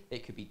quality,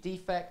 it could be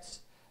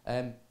defects.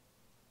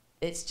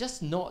 It's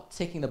just not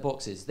ticking the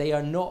boxes. They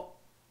are not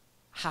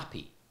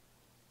happy.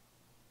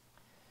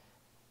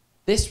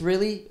 This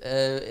really,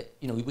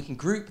 we can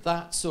group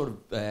that sort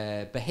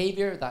of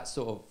behavior, that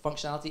sort of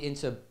functionality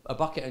into a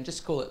bucket and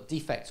just call it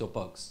defects or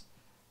bugs.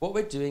 What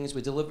we're doing is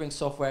we're delivering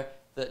software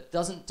that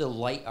doesn't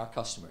delight our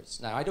customers.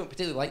 Now, I don't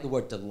particularly like the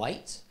word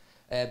delight,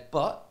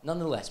 but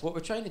nonetheless, what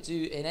we're trying to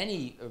do in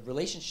any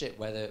relationship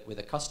with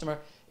a customer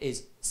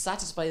is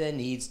satisfy their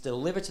needs,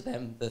 deliver to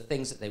them the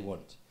things that they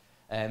want.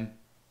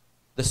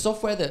 The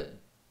software that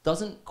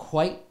doesn't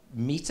quite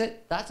meet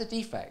it, that's a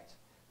defect.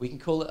 We can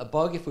call it a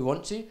bug if we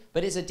want to,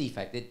 but it's a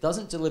defect. It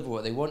doesn't deliver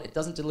what they want. It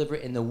doesn't deliver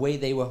it in the way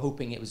they were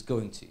hoping it was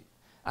going to.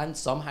 And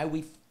somehow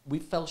we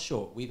fell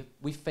short.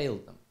 We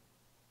failed them.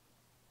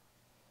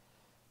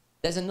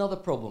 There's another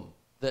problem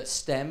that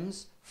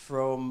stems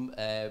from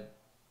the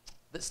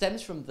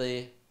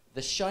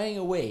shying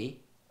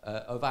away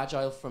of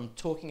Agile from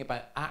talking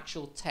about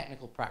actual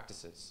technical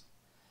practices.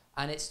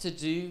 And it's to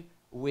do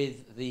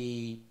with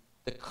the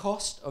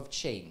cost of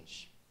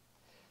change.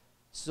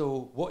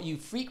 So what you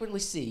frequently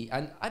see,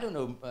 and I don't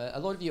know, a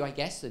lot of you, I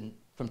guess, and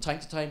from time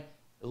to time,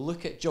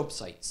 look at job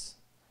sites.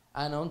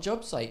 And on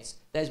job sites,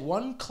 there's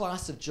one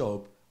class of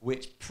job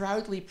which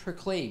proudly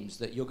proclaims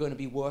that you're going to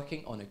be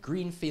working on a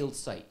greenfield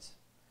site.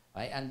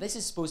 Right? And this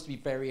is supposed to be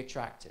very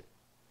attractive.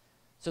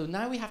 So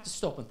now we have to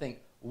stop and think,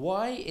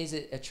 why is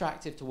it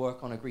attractive to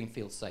work on a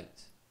greenfield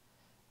site?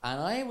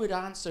 And I would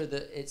answer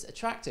that it's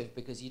attractive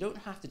because you don't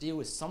have to deal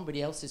with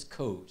somebody else's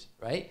code,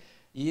 right?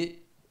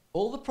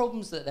 All the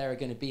problems that there are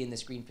going to be in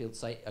this greenfield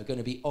site are going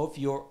to be of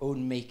your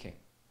own making.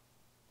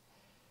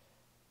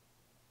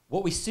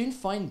 What we soon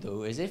find,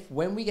 though, is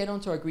when we get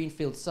onto our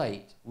greenfield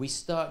site, we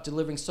start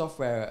delivering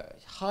software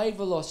at high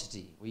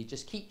velocity. We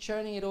just keep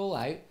churning it all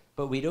out,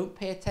 but we don't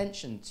pay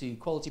attention to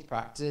quality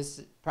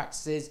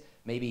practices,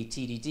 maybe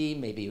TDD,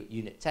 maybe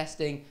unit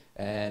testing,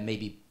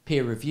 maybe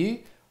peer review.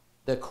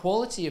 The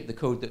quality of the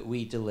code that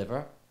we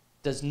deliver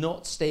does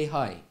not stay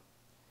high.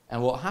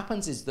 And what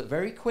happens is that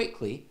very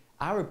quickly,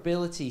 our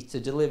ability to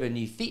deliver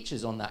new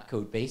features on that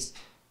code base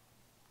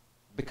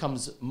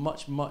becomes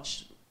much,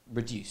 much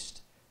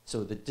reduced.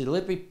 So the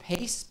delivery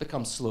pace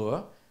becomes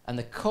slower, and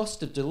the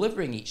cost of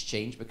delivering each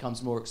change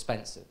becomes more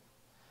expensive.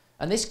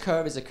 And this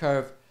curve is a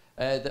curve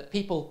that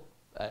people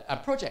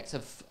and projects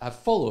have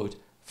followed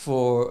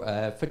for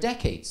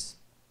decades.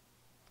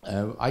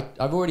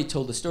 I've already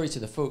told the story to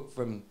the folk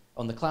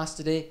on the class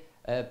today,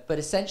 but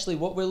essentially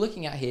what we're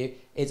looking at here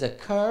is a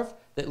curve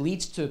that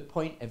leads to a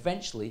point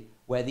eventually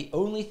where the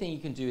only thing you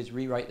can do is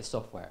rewrite the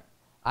software.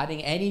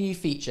 Adding any new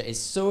feature is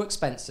so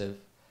expensive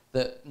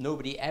that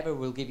nobody ever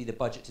will give you the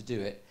budget to do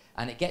it.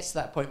 And it gets to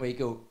that point where you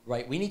go,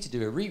 right, we need to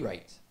do a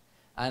rewrite.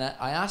 And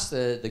I asked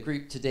the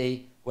group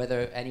today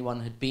whether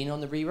anyone had been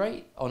on a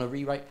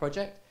rewrite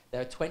project.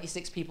 There are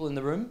 26 people in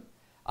the room.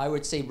 I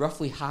would say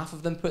roughly half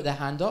of them put their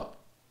hand up.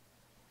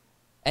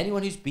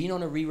 Anyone who's been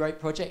on a rewrite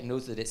project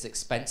knows that it's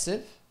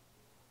expensive.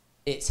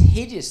 It's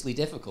hideously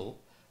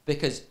difficult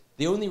because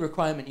the only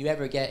requirement you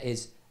ever get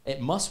is it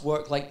must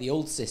work like the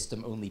old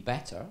system, only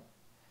better.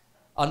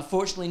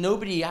 Unfortunately,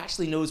 nobody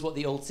actually knows what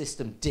the old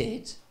system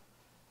did.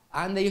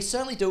 And they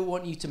certainly don't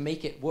want you to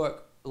make it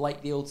work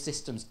like the old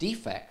system's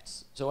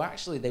defects. So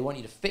actually, they want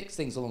you to fix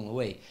things along the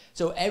way.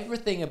 So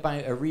everything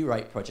about a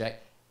rewrite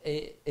project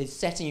is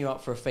setting you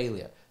up for a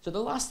failure. So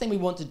the last thing we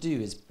want to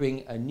do is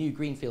bring a new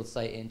greenfield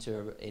site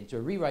into a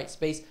rewrite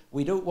space.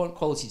 We don't want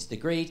quality to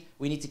degrade.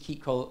 We need to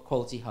keep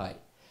quality high.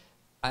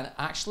 And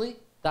actually,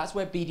 that's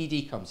where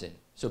BDD comes in.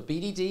 So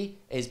BDD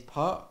is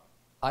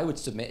I would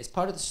submit, is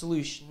part of the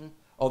solution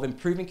of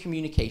improving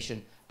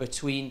communication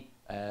between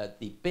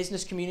the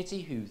business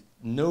community who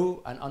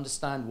know and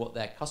understand what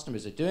their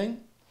customers are doing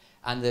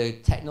and the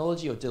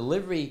technology or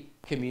delivery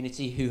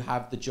community who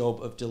have the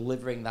job of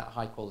delivering that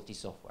high quality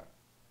software.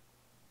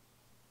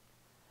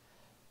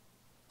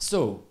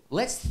 So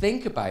let's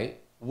think about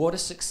what a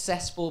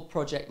successful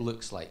project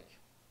looks like.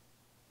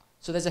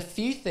 So there's a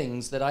few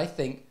things that I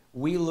think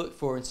we look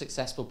for in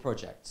successful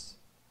projects.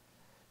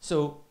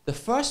 So the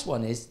first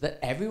one is that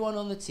everyone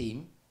on the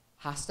team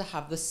has to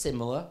have the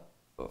similar,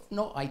 but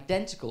not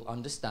identical,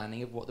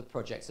 understanding of what the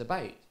project's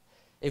about.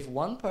 If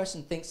one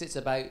person thinks it's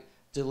about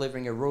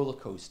delivering a roller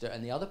coaster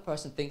and the other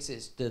person thinks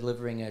it's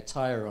delivering a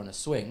tire on a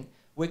swing,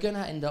 we're going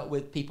to end up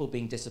with people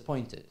being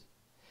disappointed.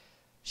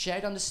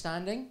 Shared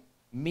understanding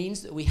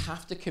means that we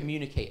have to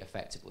communicate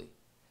effectively.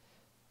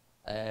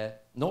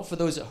 Not for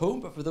those at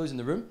home, but for those in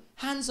the room.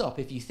 Hands up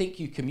if you think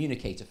you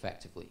communicate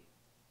effectively.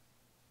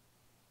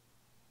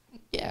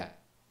 Yeah.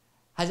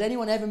 Has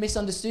anyone ever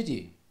misunderstood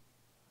you?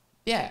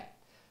 Yeah.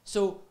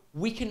 So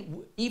we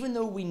can, even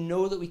though we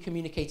know that we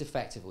communicate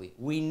effectively,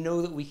 we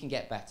know that we can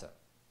get better.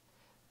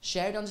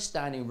 Shared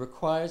understanding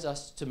requires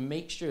us to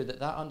make sure that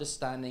that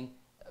understanding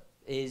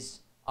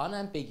is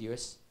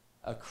unambiguous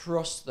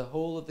across the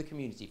whole of the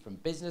community, from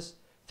business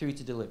through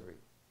to delivery.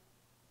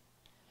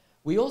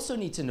 We also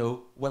need to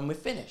know when we're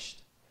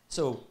finished.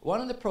 So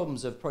one of the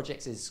problems of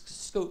projects is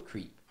scope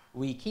creep.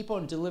 We keep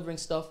on delivering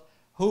stuff,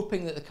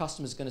 hoping that the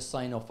customer's going to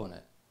sign off on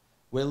it.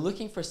 We're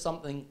looking for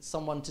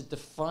someone to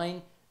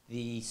define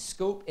the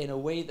scope in a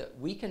way that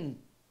we can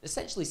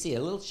essentially see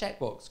a little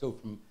checkbox go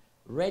from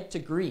red to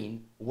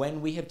green when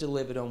we have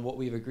delivered on what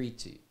we've agreed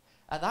to.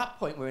 At that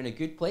point, we're in a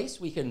good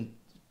place. We can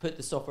put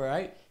the software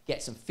out,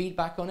 get some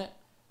feedback on it.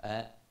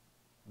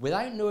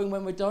 Without knowing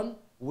when we're done,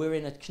 we're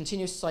in a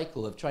continuous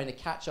cycle of trying to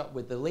catch up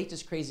with the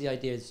latest crazy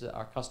ideas that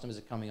our customers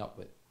are coming up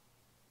with.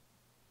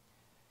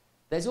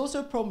 There's also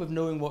a problem of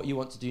knowing what you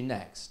want to do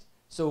next.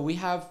 So we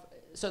have,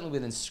 certainly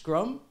within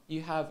Scrum,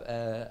 you have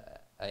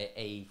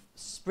a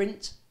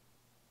sprint,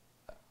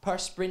 per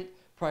sprint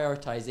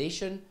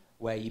prioritization,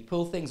 where you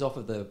pull things off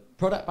of the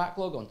product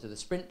backlog onto the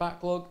sprint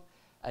backlog,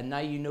 and now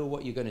you know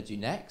what you're going to do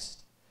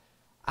next.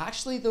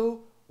 Actually,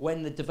 though,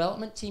 when the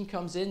development team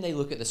comes in, they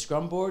look at the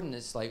Scrum board, and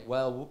it's like,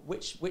 well,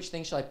 which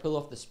thing should I pull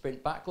off the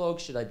sprint backlog?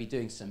 Should I be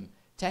doing some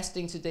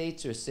testing today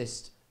to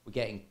assist with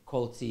getting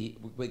quality,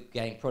 with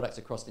getting products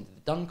across into the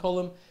done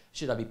column?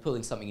 Should I be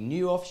pulling something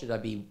new off? Should I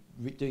be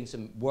doing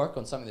some work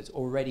on something that's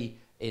already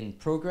in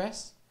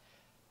progress?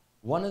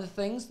 One of the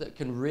things that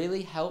can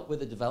really help with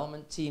the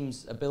development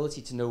team's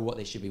ability to know what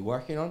they should be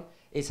working on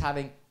is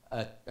having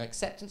an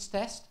acceptance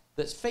test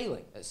that's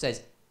failing, that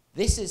says,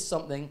 this is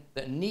something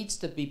that needs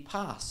to be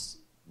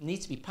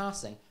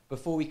passing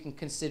before we can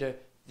consider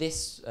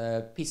this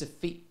piece of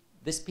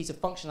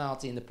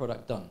functionality in the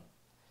product done.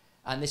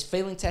 And this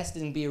failing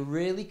testing can be a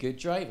really good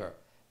driver.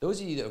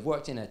 Those of you that have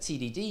worked in a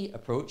TDD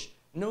approach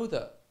know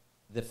that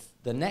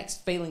the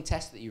next failing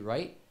test that you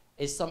write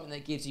is something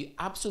that gives you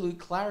absolute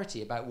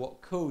clarity about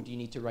what code you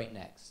need to write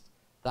next.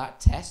 That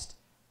test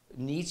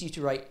needs you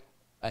to write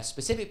a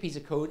specific piece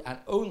of code and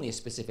only a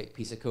specific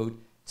piece of code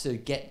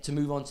to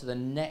move on to the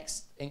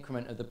next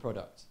increment of the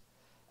product.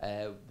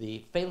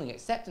 The failing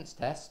acceptance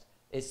test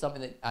is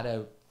something that at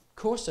a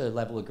coarser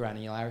level of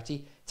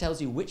granularity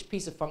tells you which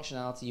piece of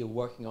functionality you're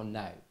working on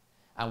now.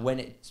 And when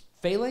it's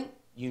failing,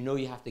 you know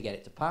you have to get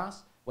it to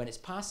pass. When it's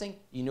passing,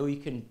 you know you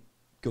can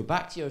go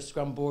back to your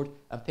Scrum board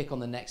and pick on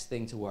the next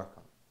thing to work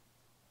on.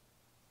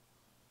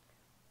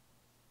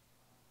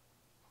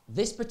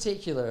 This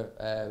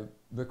particular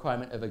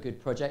requirement of a good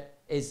project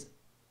is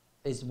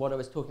what I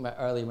was talking about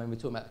earlier when we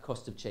were talking about the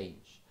cost of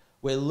change.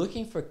 We're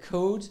looking for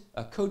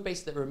a code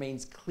base that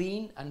remains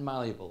clean and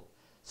malleable,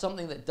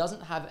 something that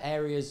doesn't have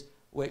areas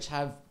which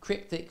have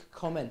cryptic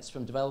comments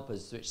from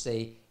developers which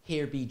say,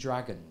 here be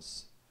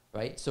dragons,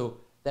 right? So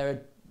there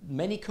are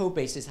many code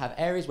bases have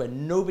areas where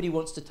nobody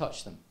wants to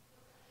touch them.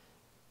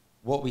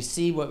 What we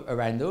see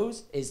around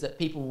those is that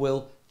people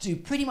will do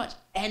pretty much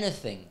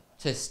anything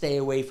to stay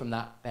away from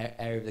that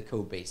area of the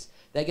code base.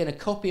 They're going to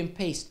copy and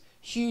paste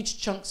huge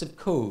chunks of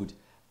code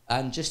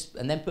and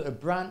then put a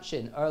branch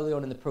in early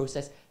on in the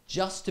process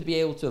just to be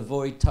able to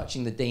avoid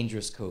touching the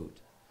dangerous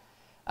code.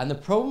 And the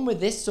problem with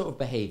this sort of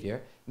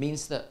behavior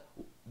means that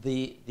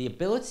the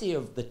ability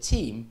of the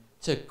team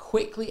to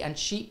quickly and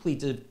cheaply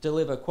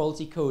deliver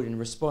quality code in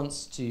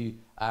response to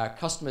our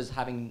customers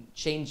having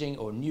changing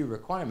or new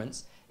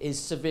requirements is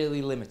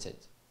severely limited.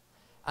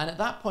 And at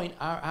that point,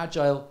 our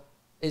agile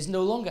is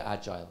no longer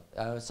agile.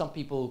 Some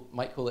people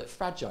might call it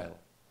fragile.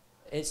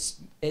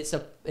 It's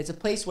a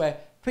place where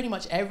pretty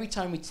much every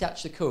time we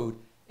touch the code,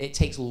 it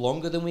takes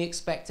longer than we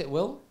expect it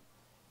will.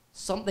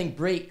 Something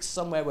breaks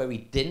somewhere where we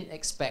didn't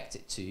expect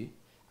it to.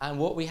 And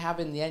what we have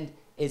in the end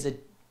is an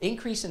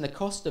increase in the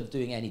cost of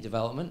doing any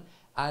development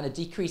and a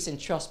decrease in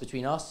trust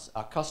between us,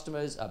 our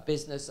customers, our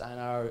business, and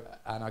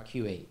our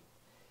QA.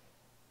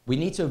 We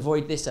need to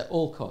avoid this at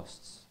all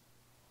costs.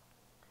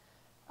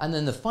 And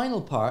then the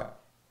final part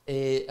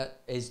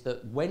is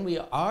that when we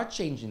are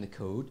changing the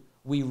code,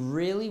 we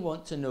really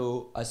want to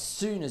know as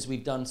soon as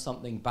we've done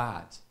something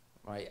bad,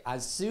 right?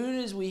 As soon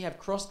as we have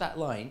crossed that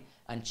line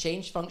and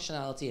changed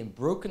functionality and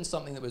broken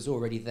something that was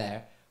already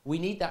there, we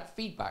need that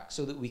feedback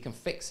so that we can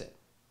fix it.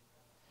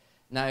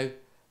 Now,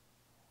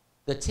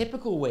 the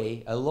typical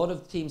way a lot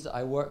of teams that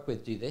I work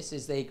with do this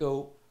is they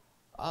go,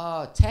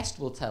 test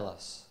will tell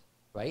us,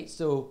 right?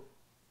 So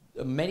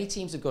many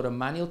teams have got a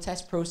manual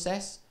test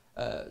process.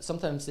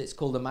 Sometimes it's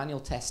called a manual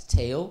test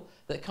tail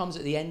that comes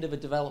at the end of a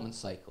development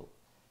cycle.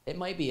 It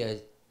might be a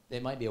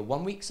It might be a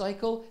 1 week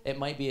cycle. It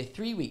might be a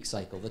 3 week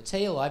cycle. The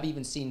tail, I've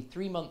even seen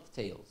 3-month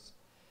tails.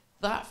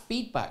 That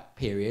feedback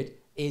period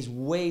is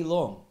way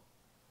long.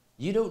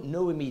 You don't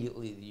know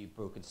immediately that you've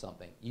broken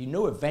something. You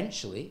know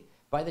eventually.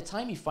 By the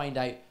time you find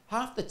out,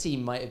 half the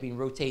team might have been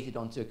rotated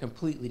onto a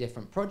completely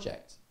different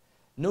project.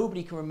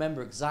 Nobody can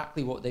remember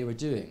exactly what they were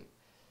doing.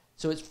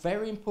 So it's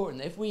very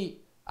important if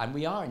and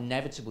we are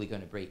inevitably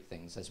going to break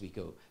things as we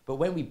go, but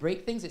when we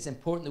break things, it's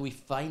important that we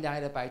find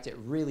out about it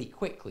really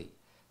quickly.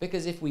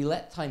 Because if we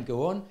let time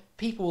go on,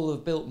 people will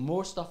have built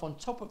more stuff on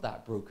top of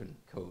that broken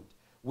code.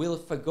 We'll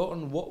have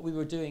forgotten what we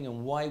were doing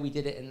and why we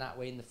did it in that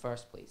way in the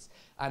first place.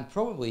 And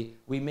probably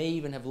we may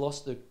even have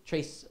lost the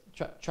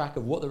track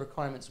of what the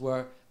requirements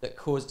were that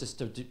caused us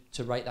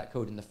to write that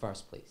code in the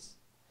first place.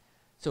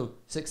 So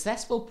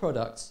successful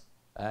products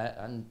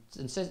and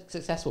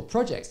successful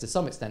projects to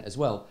some extent as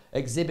well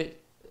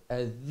exhibit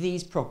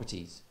these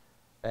properties.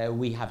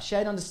 We have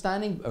shared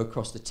understanding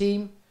across the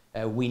team.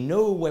 We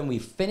know when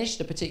we've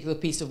finished a particular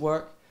piece of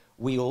work.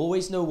 We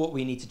always know what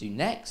we need to do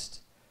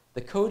next.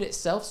 The code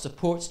itself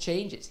supports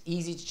change. It's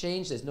easy to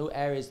change. There's no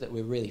areas that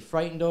we're really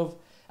frightened of.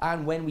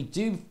 And when we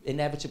do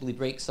inevitably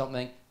break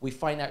something, we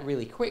find out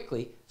really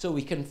quickly so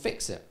we can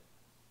fix it.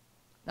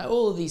 Now,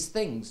 all of these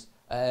things,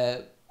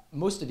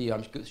 most of you,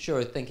 I'm sure,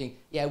 are thinking,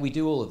 yeah, we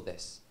do all of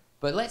this.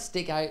 But let's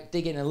dig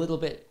in a little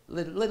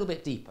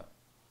bit deeper.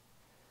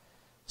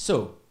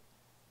 So,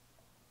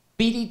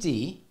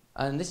 BDD,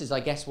 and this is, I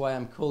guess, why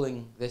I'm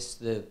calling this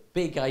the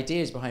big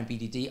ideas behind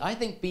BDD. I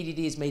think BDD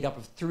is made up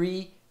of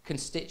 3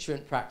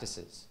 constituent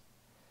practices.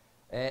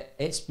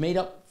 It's made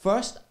up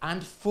first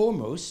and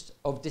foremost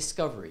of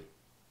discovery.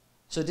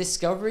 So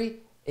discovery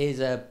is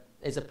a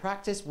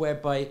practice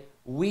whereby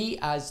we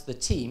as the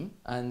team,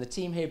 and the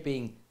team here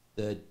being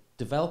the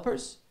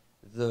developers,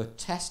 the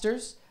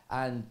testers,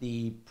 and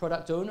the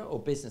product owner or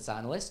business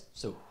analyst,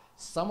 so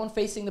someone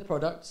facing the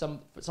product,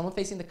 someone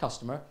facing the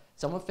customer,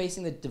 someone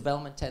facing the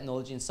development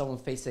technology, and someone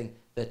facing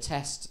the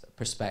test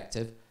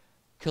perspective,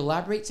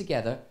 collaborate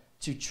together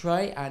to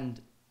try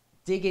and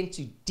dig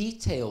into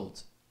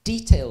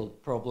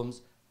detailed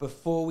problems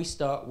before we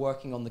start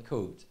working on the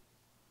code.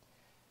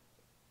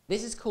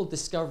 This is called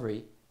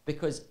discovery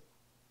because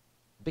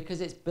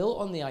it's built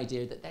on the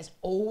idea that there's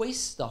always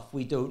stuff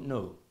we don't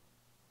know.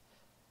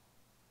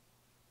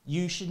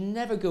 You should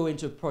never go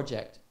into a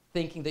project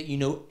thinking that you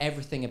know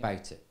everything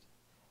about it.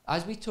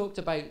 As we talked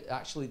about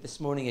actually this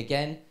morning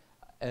again,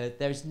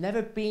 there's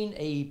never been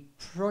a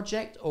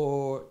project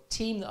or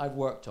team that I've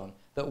worked on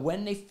that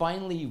when they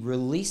finally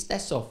released their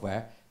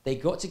software, they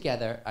got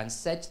together and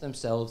said to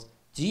themselves,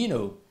 do you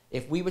know,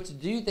 if we were to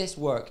do this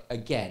work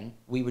again,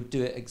 we would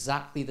do it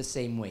exactly the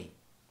same way.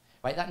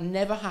 Right? That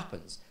never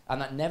happens.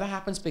 And that never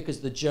happens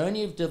because the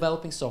journey of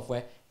developing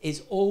software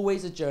is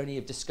always a journey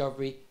of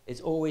discovery.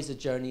 It's always a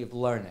journey of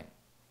learning.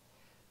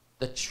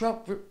 The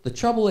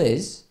trouble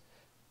is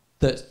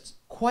that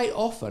quite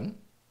often,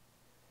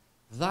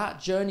 that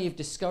journey of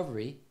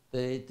discovery,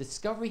 the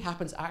discovery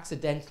happens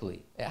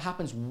accidentally. It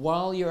happens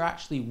while you're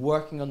actually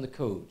working on the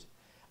code.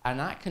 And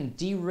that can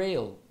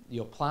derail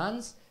your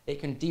plans.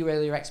 It can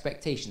derail your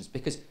expectations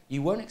because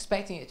you weren't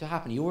expecting it to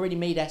happen. You already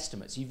made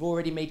estimates. You've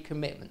already made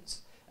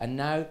commitments. And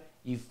now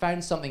you've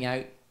found something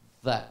out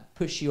that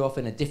pushes you off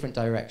in a different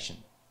direction.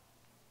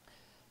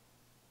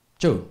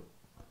 Joe?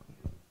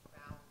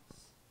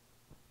 Balance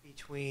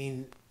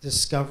between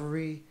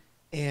discovery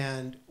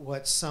and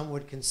what some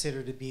would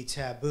consider to be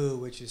taboo,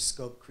 which is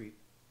scope creep.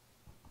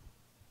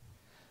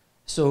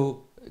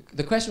 So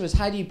the question was,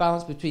 how do you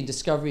balance between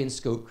discovery and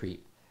scope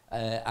creep?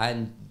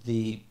 And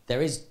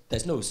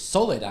there's no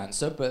solid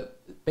answer,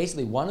 but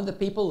basically one of the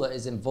people that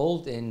is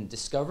involved in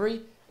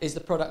discovery is the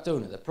product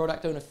owner. The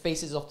product owner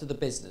faces off to the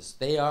business.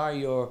 They are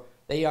your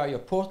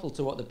portal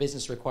to what the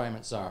business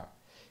requirements are.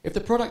 If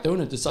the product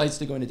owner decides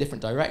to go in a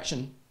different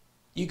direction,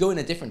 you go in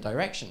a different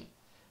direction.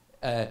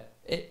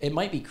 It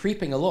might be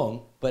creeping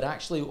along, but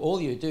actually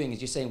all you're doing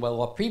is you're saying, well,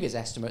 our previous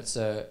estimates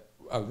are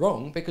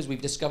wrong because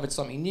we've discovered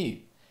something new.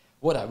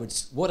 What I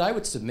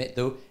would submit,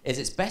 though, is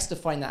it's best to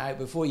find that out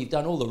before you've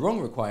done all the wrong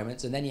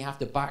requirements, and then you have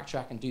to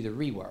backtrack and do the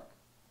rework.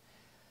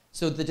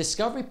 So the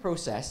discovery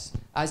process,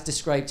 as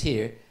described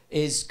here,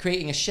 is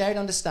creating a shared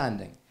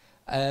understanding.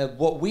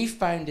 What we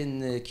found in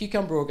the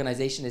Cucumber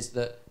organization is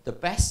that the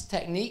best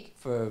technique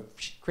for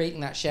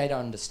creating that shared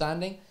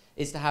understanding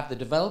is to have the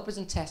developers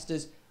and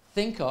testers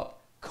think up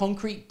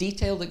concrete,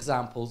 detailed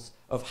examples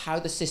of how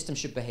the system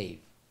should behave.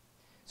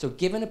 So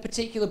given a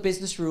particular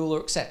business rule or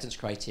acceptance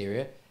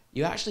criteria,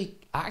 you actually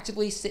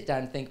actively sit down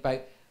and think about,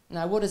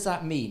 now what does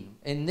that mean?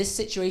 In this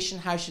situation,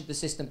 how should the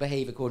system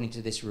behave according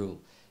to this rule?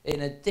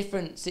 In a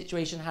different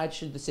situation, how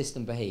should the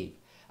system behave?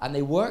 And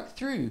they work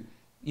through,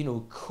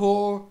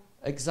 core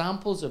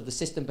examples of the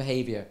system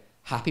behavior,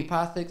 happy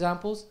path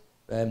examples,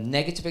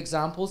 negative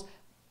examples,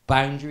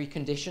 boundary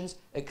conditions,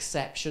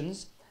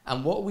 exceptions.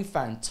 And what we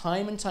found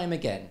time and time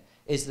again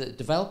is that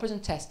developers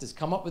and testers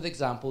come up with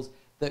examples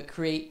that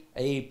create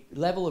a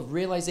level of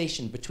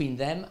realization between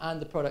them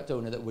and the product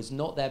owner that was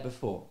not there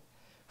before.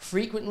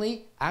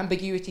 Frequently,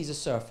 ambiguities are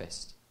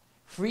surfaced.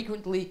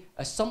 Frequently,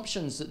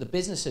 assumptions that the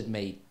business had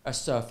made are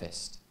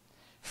surfaced.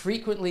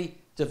 Frequently,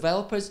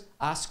 developers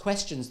ask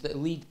questions that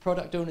lead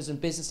product owners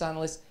and business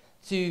analysts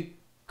to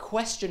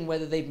question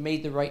whether they've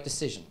made the right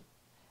decision.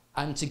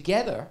 And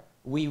together,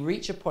 we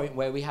reach a point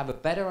where we have a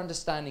better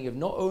understanding of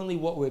not only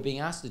what we're being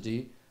asked to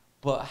do,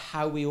 but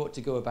how we ought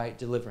to go about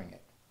delivering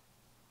it.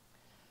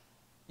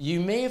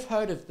 You may have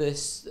heard of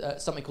this,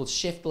 something called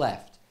shift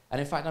left. And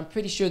in fact, I'm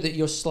pretty sure that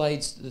your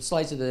slides, the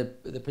slides of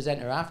the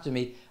presenter after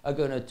me, are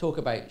going to talk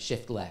about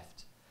shift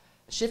left.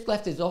 Shift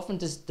left is often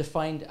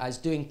defined as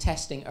doing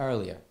testing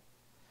earlier.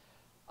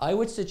 I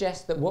would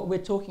suggest that what we're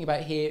talking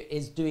about here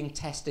is doing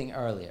testing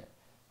earlier.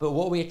 But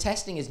what we're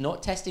testing is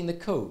not testing the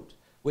code.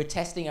 We're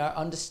testing our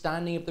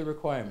understanding of the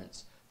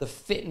requirements, the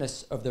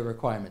fitness of the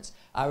requirements,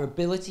 our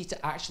ability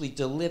to actually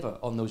deliver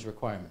on those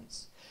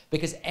requirements.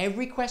 Because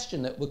every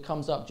question that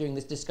comes up during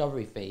this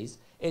discovery phase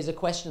is a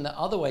question that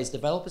otherwise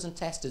developers and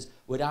testers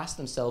would ask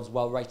themselves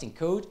while writing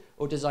code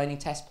or designing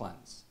test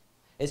plans.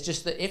 It's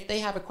just that if they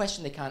have a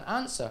question they can't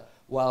answer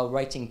while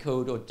writing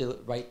code or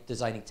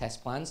designing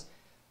test plans,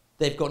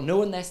 they've got no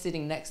one there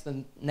sitting next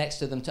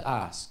to them to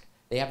ask.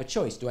 They have a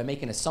choice. Do I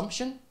make an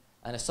assumption?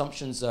 And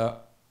assumptions are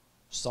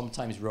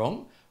sometimes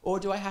wrong. Or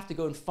do I have to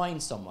go and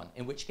find someone?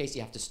 In which case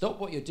you have to stop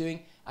what you're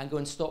doing and go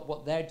and stop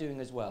what they're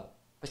doing as well.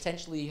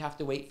 Potentially you have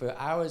to wait for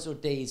hours or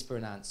days for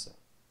an answer.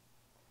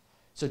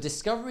 So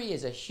discovery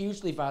is a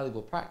hugely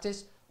valuable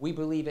practice. We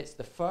believe it's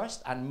the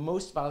first and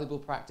most valuable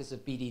practice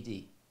of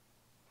BDD.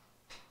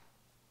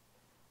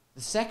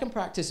 The second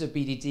practice of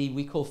BDD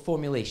we call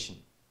formulation.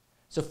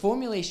 So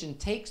formulation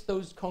takes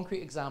those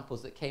concrete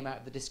examples that came out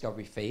of the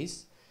discovery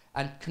phase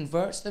and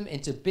converts them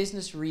into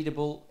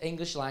business-readable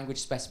English language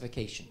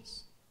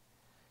specifications.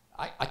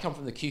 I come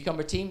from the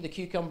Cucumber team. The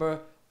Cucumber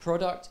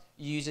product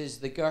uses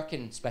the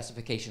Gherkin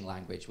specification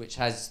language, which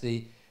has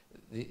the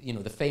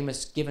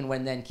famous given,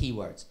 when, then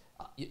keywords.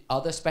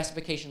 Other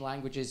specification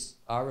languages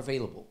are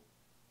available.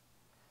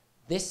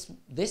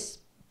 This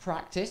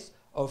practice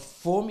of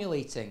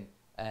formulating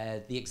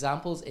the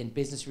examples in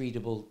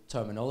business-readable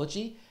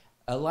terminology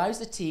allows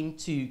the team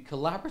to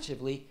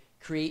collaboratively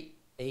create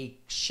a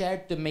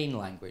shared domain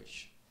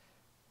language.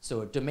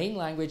 So a domain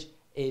language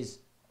is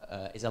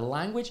a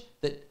language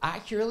that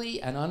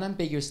accurately and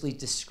unambiguously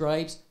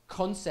describes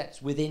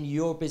concepts within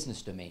your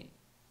business domain.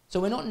 So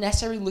we're not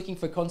necessarily looking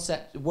for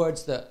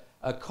words that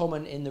are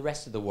common in the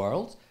rest of the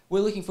world.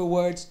 We're looking for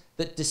words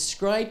that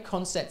describe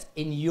concepts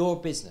in your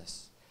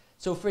business.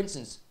 So for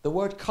instance, the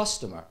word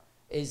customer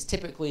is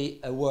typically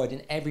a word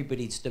in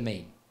everybody's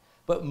domain.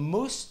 But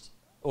most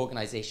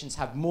organizations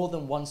have more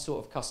than one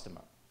sort of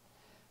customer.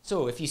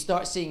 So if you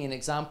start seeing an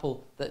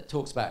example that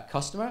talks about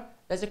customer,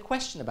 there's a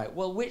question about,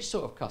 well, which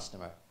sort of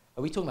customer?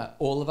 Are we talking about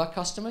all of our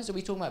customers? Are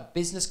we talking about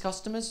business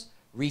customers,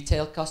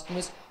 retail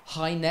customers,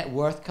 high net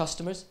worth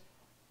customers?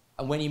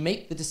 And when you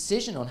make the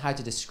decision on how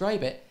to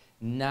describe it,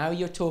 now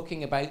you're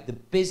talking about the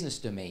business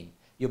domain.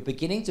 You're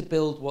beginning to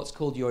build what's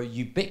called your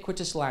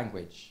ubiquitous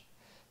language.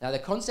 Now the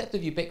concept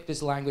of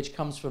ubiquitous language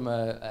comes from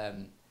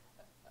a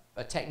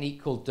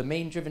technique called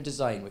domain-driven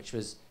design, which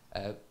was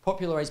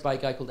popularized by a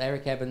guy called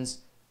Eric Evans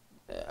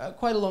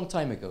quite a long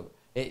time ago.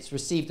 It's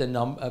received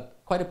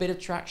quite a bit of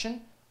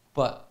traction,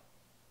 but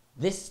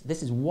this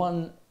is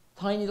one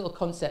tiny little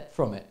concept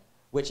from it,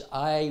 which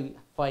I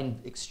find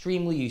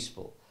extremely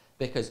useful,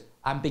 because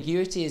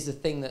ambiguity is the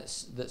thing that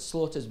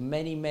slaughters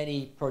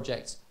many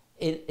projects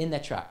in their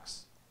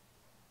tracks.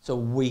 So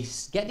we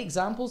get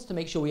examples to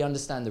make sure we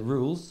understand the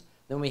rules.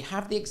 Then we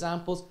have the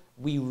examples,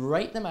 we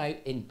write them out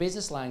in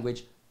business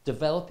language,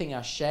 developing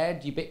our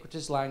shared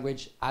ubiquitous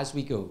language as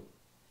we go.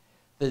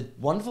 The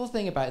wonderful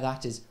thing about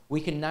that is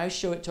we can now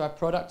show it to our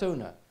product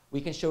owner. We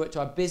can show it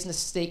to our business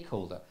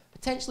stakeholder.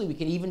 Potentially we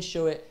can even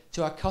show it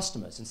to our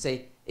customers and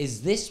say,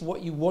 is this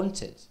what you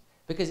wanted?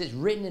 Because it's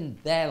written in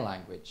their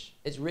language.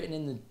 It's written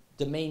in the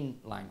domain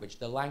language,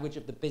 the language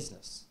of the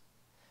business.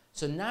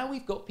 So now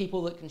we've got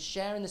people that can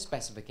share in the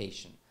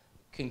specification,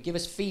 can give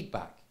us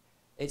feedback.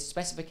 It's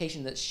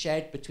specification that's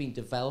shared between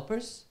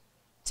developers,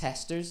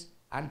 testers,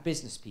 and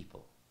business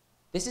people.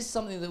 This is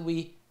something that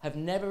we have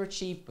never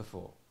achieved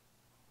before.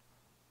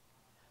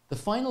 The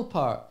final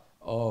part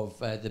of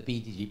the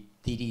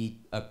BDD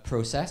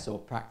process or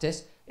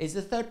practice is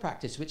the third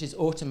practice, which is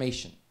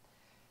automation.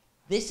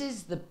 This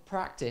is the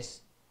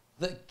practice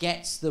that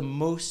gets the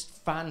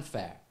most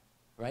fanfare,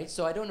 right?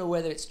 So I don't know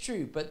whether it's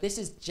true, but this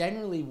is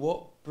generally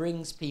what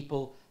brings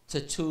people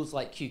to tools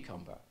like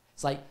Cucumber.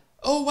 It's like,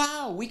 oh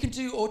wow, we can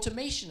do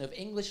automation of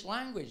English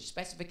language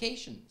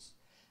specifications.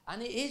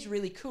 And it is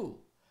really cool,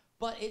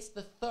 but it's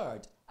the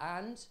third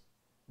and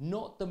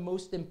not the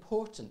most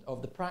important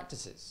of the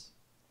practices.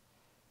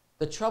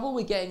 The trouble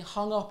with getting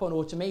hung up on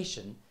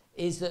automation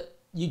is that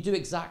you do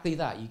exactly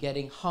that. You're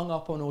getting hung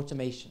up on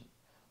automation.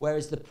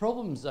 Whereas the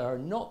problems are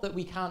not that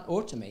we can't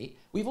automate.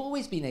 We've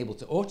always been able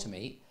to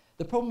automate.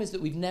 The problem is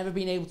that we've never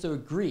been able to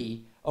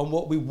agree on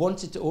what we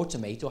wanted to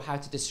automate or how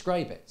to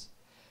describe it.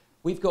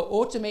 We've got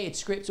automated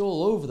scripts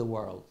all over the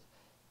world.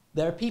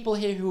 There are people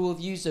here who have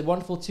used a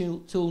wonderful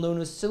tool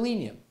known as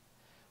Selenium.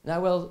 Now,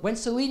 well, when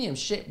Selenium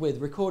shipped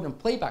with record and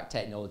playback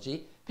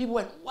technology, people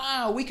went,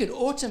 wow, we could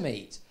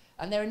automate.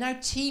 And there are now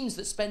teams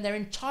that spend their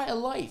entire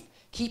life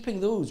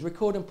keeping those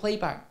record and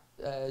playback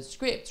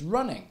scripts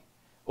running.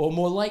 Or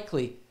more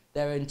likely,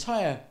 there are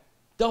entire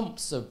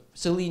dumps of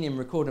Selenium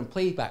record and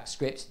playback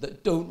scripts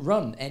that don't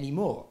run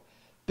anymore.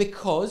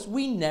 Because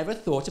we never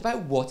thought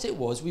about what it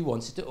was we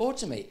wanted to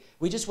automate.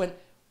 We just went,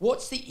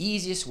 what's the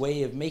easiest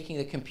way of making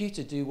a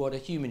computer do what a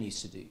human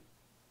used to do?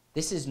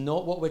 This is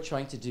not what we're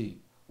trying to do.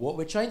 What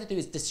we're trying to do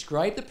is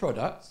describe the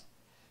product,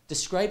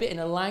 describe it in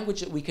a language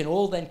that we can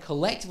all then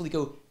collectively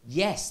go,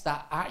 yes,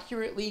 that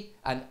accurately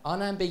and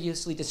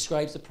unambiguously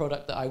describes the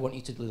product that I want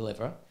you to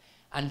deliver.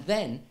 And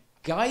then,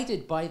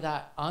 guided by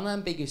that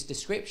unambiguous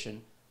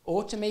description,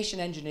 automation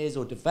engineers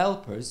or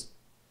developers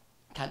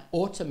can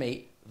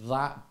automate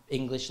that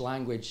English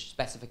language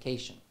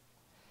specification.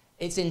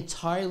 It's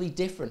entirely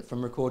different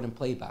from record and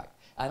playback.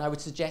 And I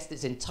would suggest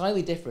it's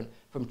entirely different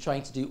from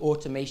trying to do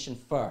automation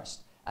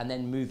first and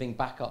then moving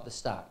back up the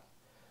stack.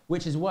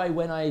 Which is why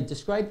when I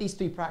describe these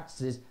three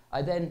practices,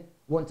 I then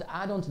want to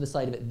add on to the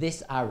side of it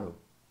this arrow.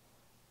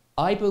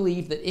 I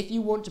believe that if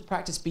you want to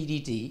practice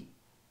BDD,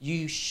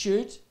 you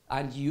should,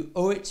 and you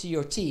owe it to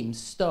your team,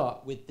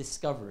 start with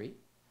discovery,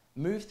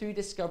 move through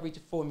discovery to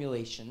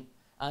formulation,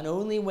 and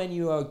only when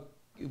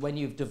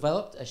you've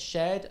developed a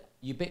shared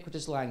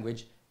ubiquitous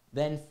language,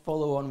 then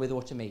follow on with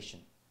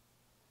automation.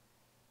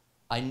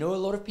 I know a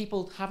lot of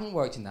people haven't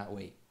worked in that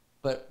way,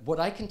 but what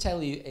I can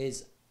tell you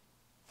is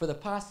for the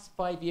past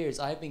 5 years,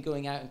 I've been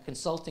going out and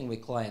consulting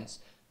with clients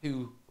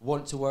who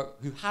want to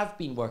work, who have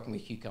been working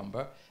with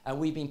Cucumber, and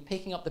we've been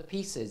picking up the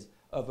pieces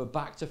of a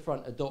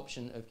back-to-front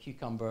adoption of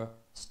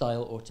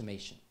Cucumber-style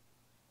automation.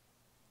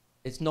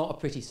 It's not a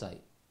pretty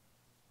sight.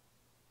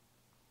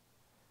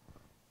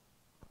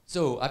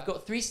 So I've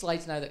got 3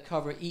 slides now that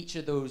cover each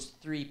of those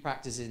 3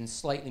 practices in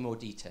slightly more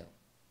detail.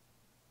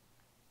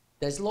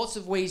 There's lots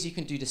of ways you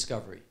can do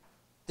discovery.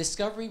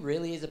 Discovery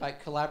really is about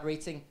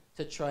collaborating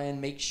to try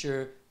and make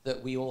sure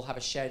that we all have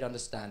a shared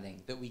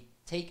understanding, that we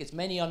take as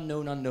many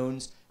unknown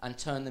unknowns and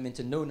turn them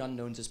into known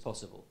unknowns as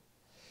possible.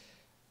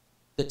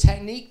 The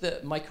technique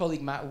that my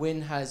colleague Matt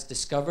Wynn has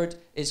discovered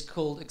is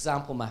called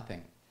example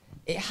mapping.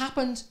 It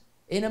happened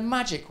in a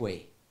magic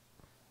way.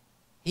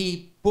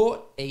 He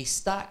bought a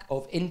stack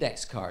of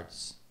index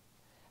cards,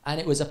 and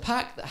it was a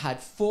pack that had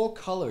 4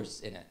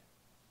 colors in it.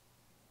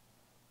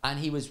 And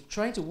he was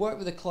trying to work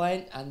with a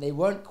client, and they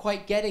weren't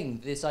quite getting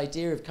this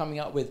idea of coming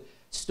up with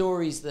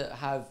stories that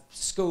have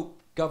scope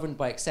governed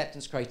by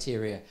acceptance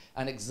criteria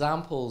and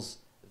examples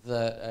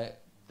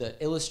that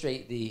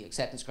illustrate the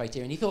acceptance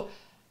criteria. And he thought,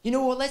 you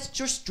know what, let's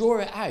just draw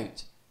it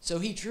out. So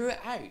he drew it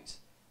out.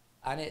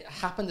 And it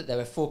happened that there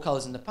were 4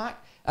 colors in the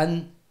pack,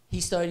 and he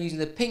started using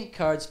the pink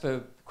cards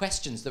for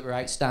questions that were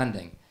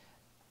outstanding.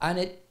 And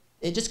it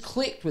just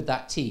clicked with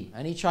that team.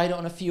 And he tried it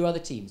on a few other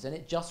teams, and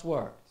it just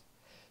worked.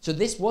 So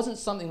this wasn't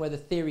something where the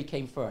theory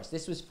came first.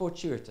 This was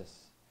fortuitous.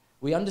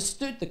 We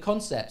understood the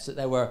concepts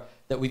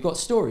that we've got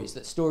stories,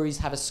 that stories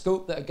have a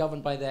scope that are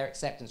governed by their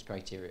acceptance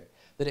criteria,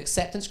 that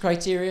acceptance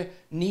criteria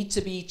need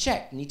to be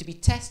checked, need to be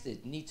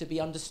tested, need to be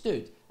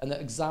understood, and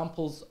that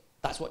examples,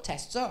 that's what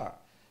tests are.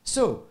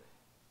 So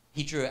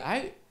he drew it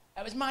out.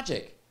 It was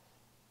magic.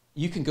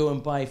 You can go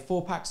and buy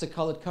 4 packs of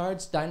colored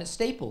cards down at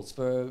Staples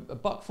for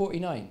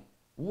 $1.49,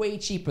 way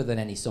cheaper than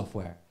any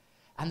software.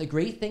 And the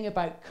great thing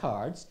about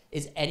cards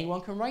is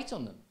anyone can write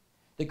on them.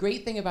 The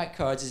great thing about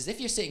cards is if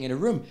you're sitting in a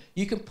room,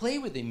 you can play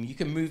with them, you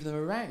can move them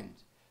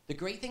around. The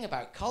great thing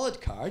about colored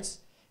cards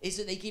is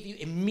that they give you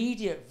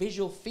immediate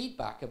visual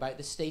feedback about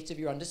the state of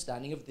your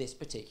understanding of this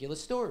particular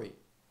story.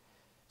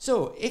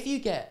 So if you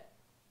get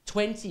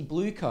 20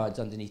 blue cards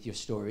underneath your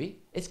story,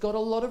 it's got a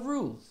lot of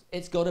rules.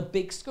 It's got a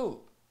big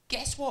scope.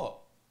 Guess what?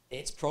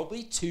 It's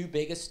probably too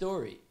big a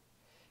story.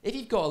 If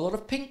you've got a lot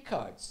of pink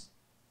cards,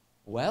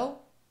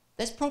 well,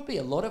 there's probably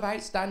a lot of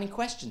outstanding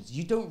questions.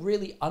 You don't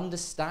really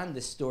understand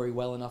this story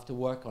well enough to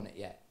work on it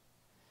yet.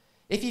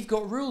 If you've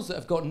got rules that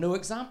have got no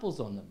examples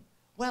on them,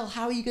 well,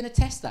 how are you going to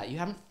test that? You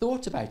haven't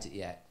thought about it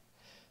yet.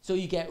 So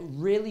you get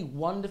really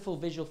wonderful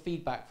visual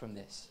feedback from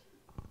this.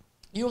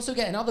 You also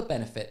get another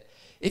benefit.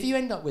 If you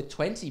end up with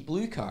 20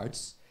 blue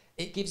cards,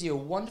 it gives you a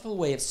wonderful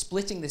way of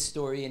splitting this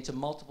story into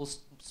multiple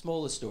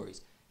smaller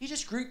stories. You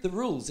just group the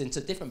rules into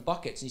different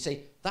buckets and you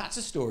say, that's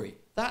a story,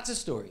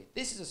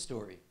 this is a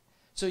story.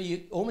 So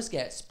you almost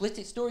get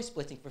story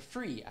splitting for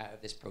free out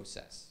of this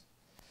process.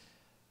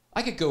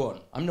 I could go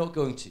on. I'm not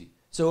going to.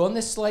 So on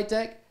this slide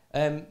deck,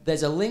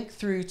 there's a link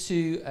through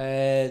to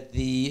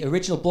the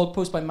original blog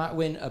post by Matt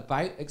Wynn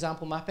about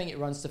example mapping. It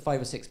runs to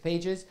 5 or 6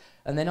 pages.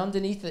 And then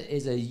underneath it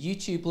is a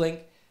YouTube link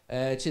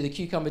to the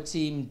Cucumber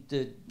team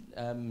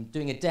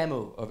doing a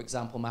demo of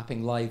example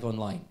mapping live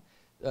online.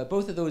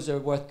 Both of those are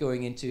worth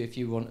going into if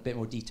you want a bit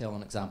more detail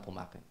on example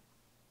mapping.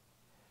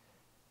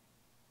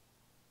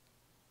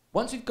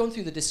 Once we've gone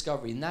through the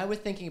discovery, now we're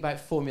thinking about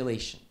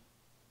formulation.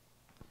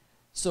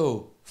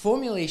 So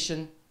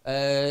formulation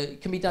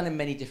can be done in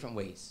many different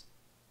ways.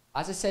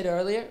 As I said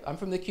earlier, I'm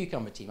from the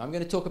Cucumber team. I'm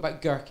going to talk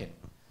about gherkin.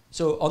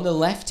 So on the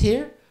left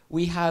here,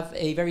 we have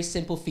a very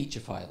simple feature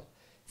file.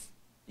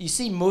 You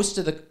see most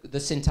of the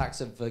syntax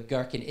of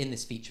Gherkin in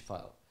this feature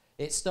file.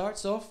 It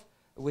starts off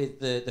with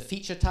the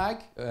feature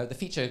tag, the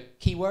feature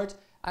keyword,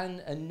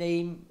 and a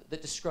name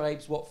that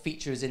describes what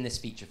feature is in this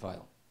feature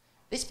file.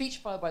 This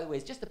feature file, by the way,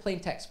 is just a plain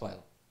text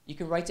file. You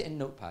can write it in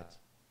Notepad.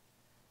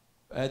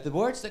 The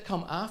words that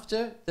come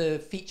after the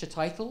feature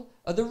title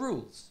are the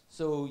rules.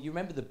 So you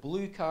remember the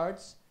blue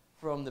cards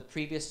from the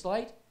previous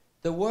slide?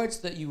 The words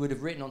that you would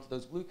have written onto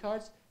those blue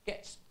cards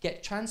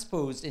get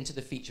transposed into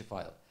the feature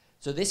file.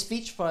 So this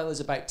feature file is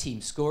about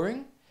team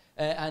scoring,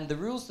 and the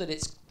rules that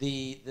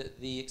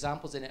the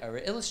examples in it are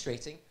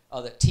illustrating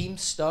are that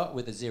teams start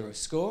with a 0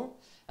 score,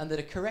 and that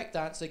a correct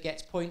answer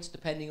gets points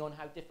depending on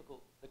how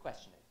difficult the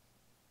question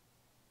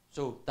is.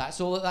 So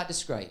that's all that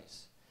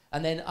describes.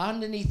 And then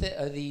underneath it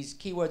are these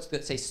keywords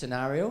that say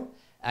scenario,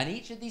 and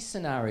each of these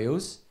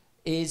scenarios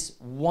is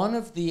one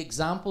of the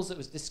examples that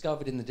was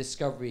discovered in the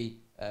discovery,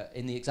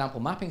 in the example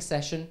mapping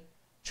session,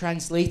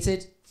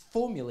 translated,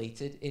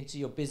 formulated into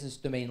your business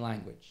domain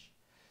language.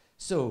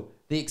 So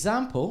the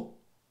example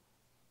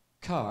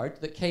card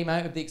that came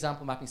out of the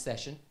example mapping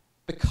session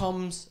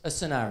becomes a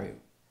scenario.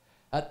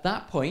 At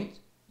that point,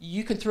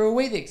 you can throw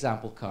away the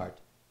example card.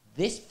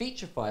 This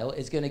feature file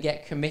is going to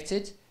get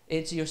committed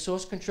into your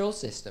source control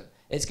system.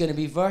 It's going to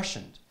be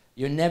versioned.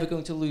 You're never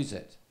going to lose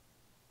it.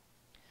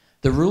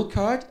 The rule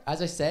card,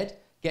 as I said,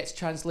 gets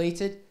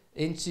translated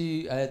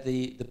into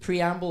the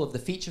preamble of the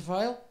feature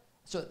file.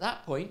 So at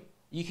that point,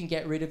 you can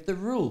get rid of the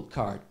rule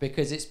card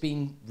because it's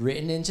been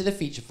written into the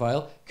feature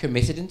file,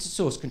 committed into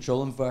source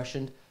control, and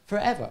versioned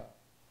forever.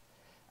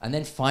 And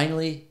then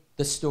finally,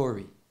 the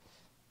story.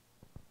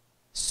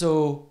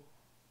 So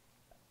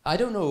I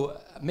don't know,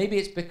 maybe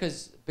it's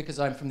because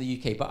I'm from the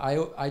UK, but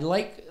I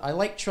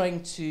like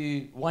trying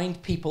to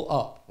wind people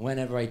up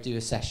whenever I do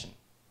a session.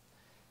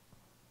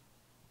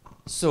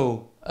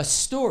 So a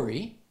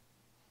story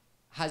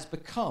has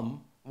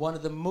become one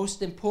of the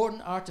most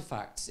important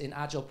artifacts in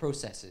agile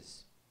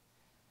processes.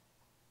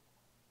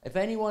 If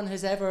anyone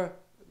has ever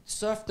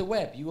surfed the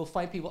web, you will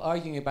find people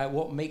arguing about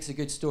what makes a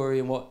good story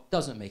and what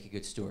doesn't make a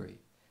good story.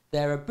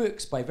 There are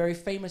books by very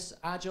famous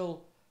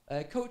agile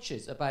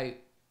coaches about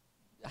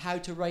how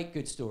to write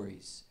good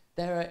stories.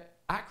 There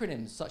are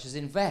acronyms such as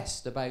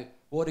INVEST about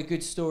what a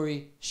good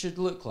story should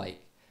look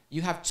like.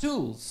 You have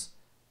tools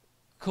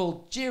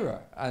called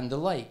Jira and the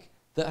like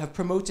that have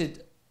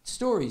promoted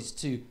stories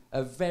to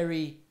a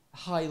very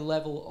high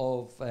level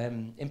of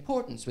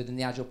importance within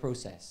the agile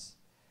process.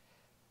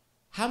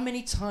 How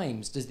many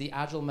times does the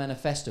Agile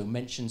Manifesto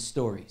mention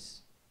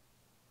stories?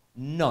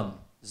 None.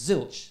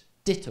 Zilch.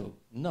 Ditto.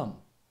 None.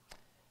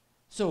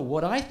 So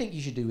what I think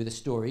you should do with a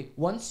story,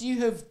 once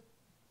you've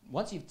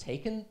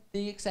taken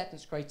the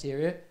acceptance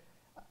criteria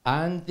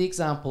and the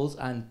examples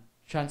and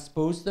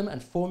transposed them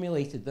and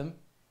formulated them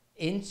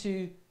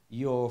into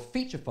your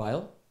feature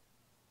file,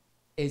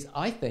 is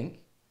I think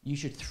you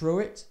should throw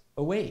it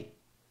away.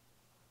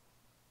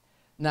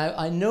 Now,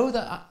 I know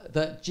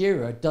that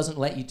Jira doesn't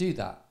let you do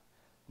that.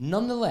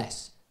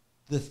 Nonetheless,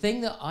 the thing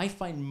that I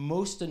find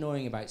most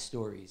annoying about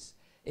stories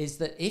is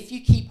that if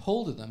you keep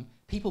hold of them,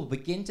 people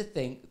begin to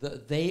think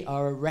that they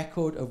are a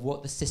record of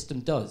what the system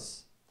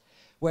does.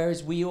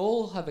 Whereas we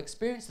all have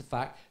experienced the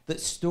fact that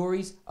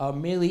stories are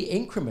merely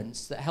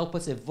increments that help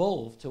us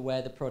evolve to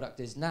where the product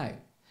is now.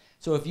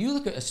 So if you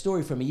look at a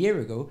story from a year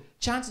ago,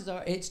 chances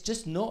are it's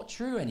just not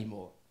true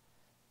anymore.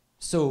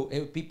 So it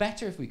would be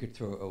better if we could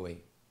throw it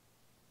away.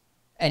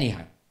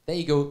 Anyhow, there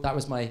you go. That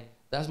was my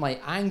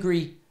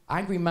angry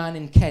man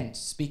in Kent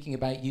speaking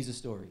about user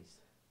stories.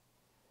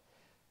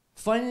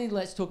 Finally,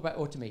 let's talk about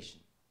automation.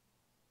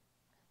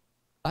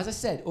 As I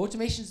said,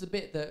 automation is the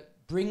bit that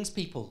brings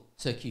people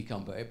to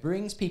Cucumber. It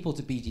brings people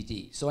to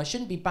BDD. So I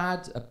shouldn't be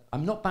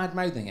I'm not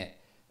bad-mouthing it.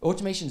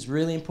 Automation is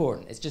really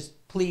important. It's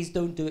just, please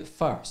don't do it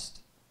first.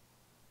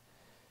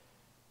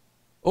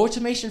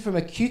 Automation from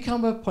a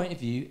Cucumber point of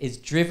view is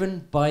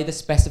driven by the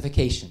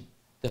specification.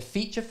 The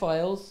feature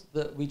files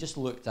that we just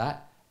looked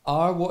at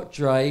are what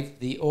drive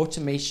the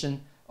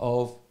automation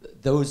of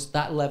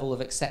that level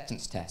of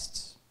acceptance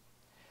tests.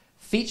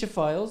 Feature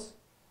files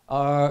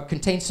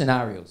contain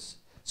scenarios.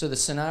 So the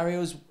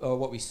scenarios are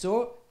what we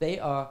saw. They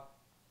are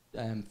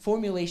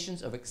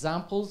formulations of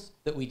examples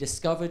that we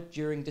discovered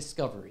during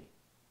discovery.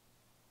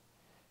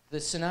 The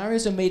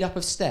scenarios are made up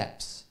of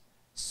steps.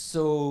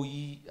 So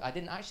I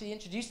didn't actually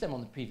introduce them on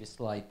the previous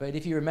slide, but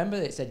if you remember,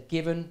 it said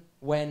given,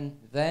 when,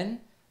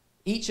 then.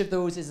 Each of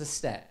those is a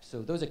step.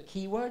 So those are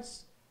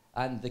keywords,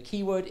 and the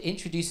keyword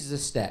introduces a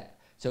step.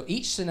 So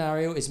each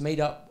scenario is made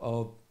up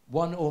of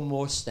one or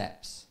more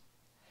steps.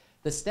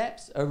 The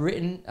steps are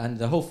written, and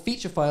the whole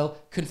feature file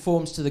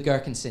conforms to the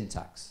Gherkin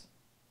syntax.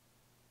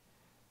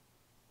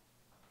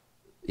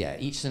 Yeah,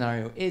 each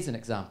scenario is an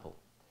example.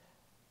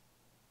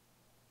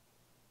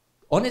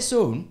 On its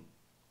own,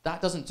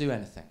 that doesn't do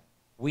anything.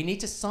 We need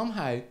to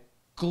somehow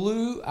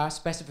glue our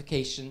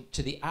specification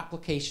to the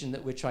application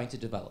that we're trying to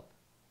develop.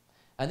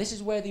 And this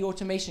is where the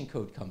automation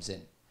code comes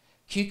in.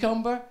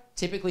 Cucumber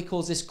typically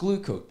calls this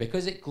glue code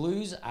because it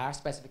glues our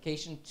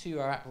specification to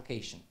our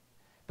application.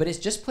 but it's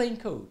just plain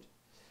code.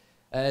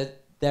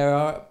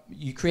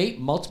 You create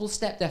multiple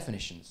step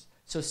definitions.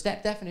 So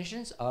step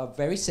definitions are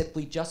very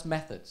simply just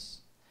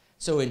methods.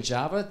 So in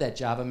Java, they're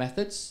Java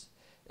methods.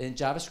 In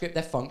JavaScript,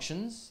 they're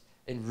functions.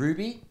 In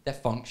Ruby, they're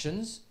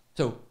functions.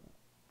 So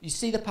you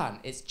see the pattern.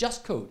 It's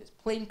just code. It's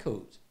plain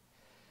code.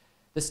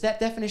 The step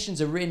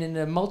definitions are written in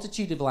a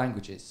multitude of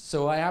languages.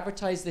 So I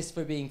advertise this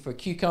for being for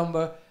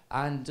Cucumber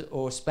and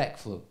or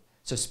Specflow.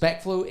 So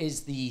Specflow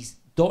is the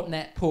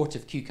 .NET port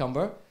of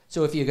Cucumber.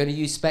 So if you're going to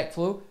use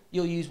Specflow,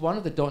 you'll use one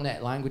of the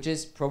 .NET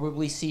languages,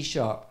 probably C#,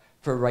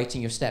 for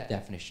writing your step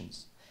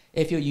definitions.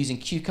 If you're using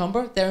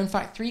Cucumber, there are in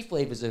fact 3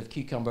 flavors of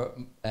Cucumber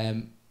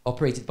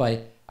operated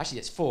by, actually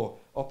it's 4,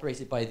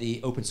 operated by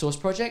the open source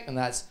project, and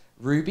that's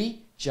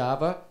Ruby,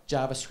 Java,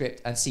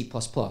 JavaScript, and C++.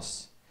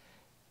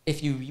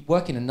 If you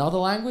work in another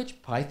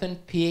language, Python,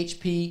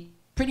 PHP,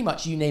 pretty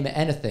much you name it,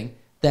 anything,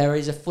 there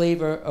is a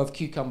flavor of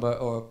Cucumber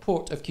or a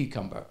port of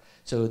Cucumber.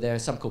 So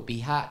there's some called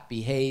Behat,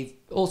 Behave,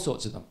 all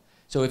sorts of them.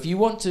 So if you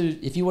want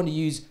to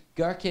use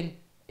Gherkin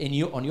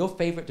on your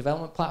favorite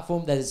development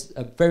platform, there's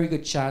a very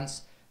good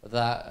chance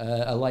that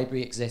a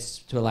library exists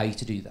to allow you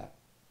to do that.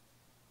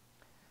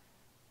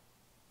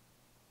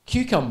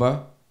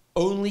 Cucumber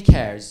only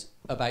cares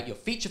about your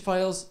feature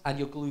files and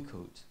your glue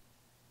code.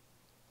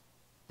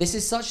 This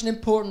is such an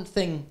important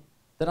thing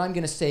that I'm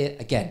going to say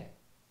it again.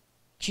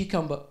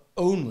 Cucumber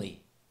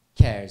only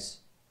cares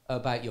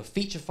about your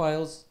feature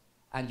files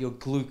and your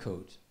glue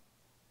code.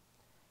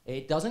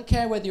 It doesn't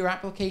care whether your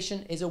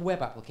application is a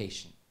web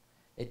application.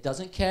 It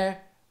doesn't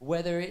care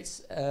whether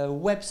it's a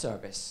web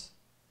service.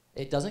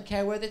 It doesn't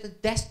care whether it's a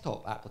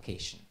desktop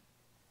application.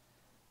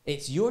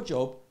 It's your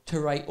job to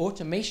write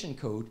automation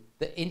code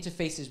that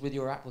interfaces with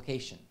your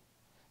application.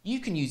 You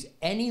can use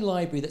any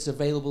library that's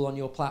available on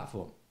your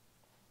platform.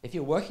 If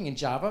you're working in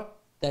Java,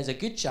 there's a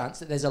good chance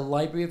that there's a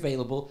library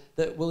available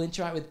that will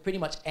interact with pretty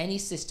much any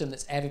system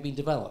that's ever been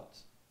developed.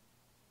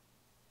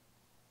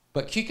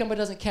 But Cucumber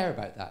doesn't care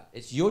about that.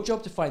 It's your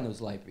job to find those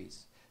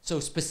libraries. So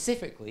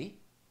specifically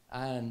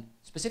I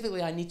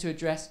need to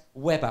address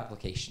web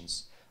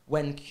applications.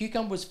 When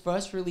Cucumber was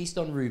first released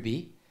on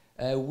Ruby,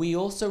 we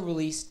also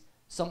released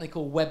something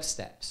called web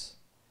steps,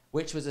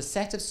 which was a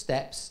set of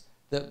steps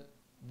that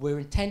were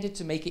intended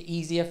to make it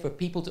easier for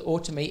people to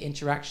automate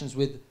interactions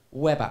with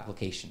web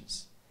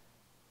applications.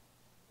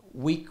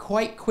 We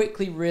quite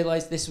quickly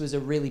realized this was a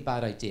really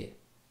bad idea,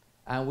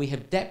 and we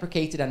have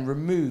deprecated and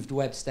removed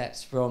web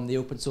steps from the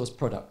open source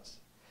product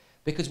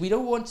because we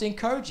don't want to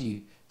encourage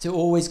you to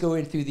always go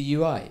in through the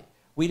UI.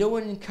 We don't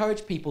want to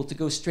encourage people to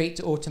go straight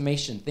to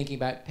automation, thinking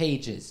about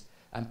pages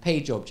and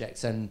page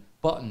objects and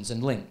buttons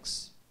and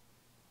links.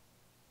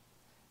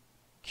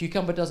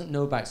 Cucumber doesn't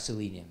know about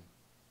Selenium.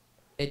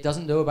 It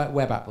doesn't know about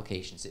web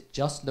applications. It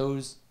just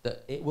knows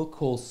that it will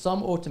call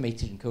some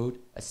automation code,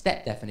 a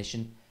step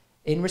definition,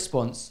 in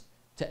response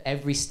to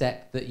every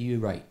step that you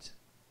write.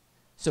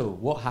 So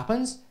what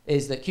happens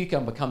is that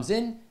Cucumber comes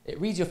in,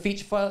 it reads your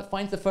feature file, it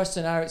finds the first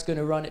scenario it's going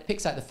to run, it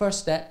picks out the first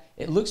step,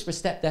 it looks for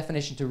step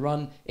definition to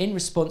run in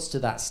response to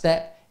that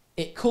step,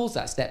 it calls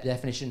that step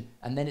definition,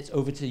 and then it's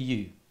over to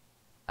you.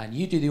 And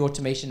you do the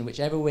automation in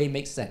whichever way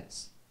makes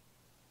sense.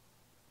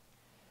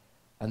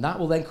 And that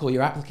will then call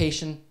your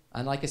application,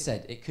 and like I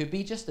said, it could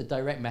be just a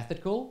direct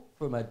method call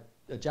from a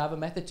Java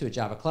method to a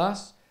Java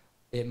class.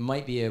 It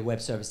might be a web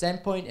service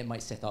endpoint, it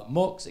might set up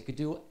mocks, it could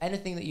do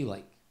anything that you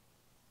like.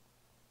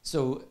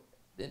 So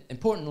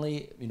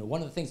importantly,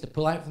 one of the things to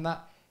pull out from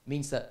that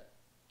means that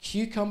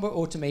Cucumber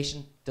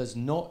automation does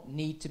not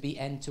need to be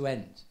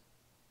end-to-end.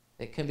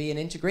 It can be an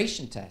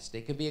integration test,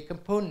 it can be a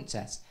component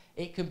test,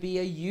 it can be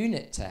a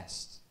unit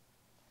test.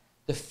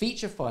 The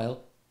feature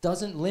file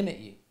doesn't limit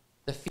you.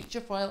 The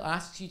feature file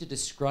asks you to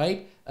describe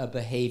a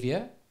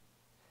behavior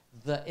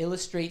that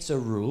illustrates a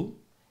rule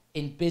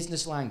in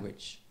business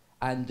language.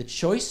 And the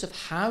choice of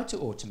how to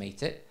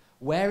automate it,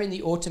 where in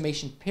the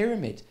automation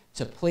pyramid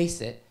to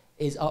place it,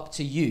 is up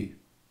to you.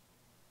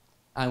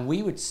 And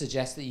we would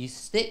suggest that you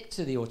stick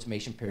to the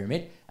automation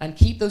pyramid and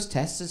keep those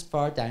tests as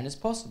far down as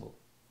possible.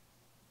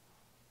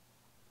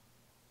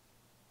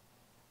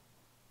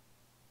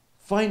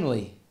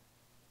 Finally,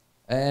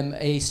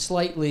 a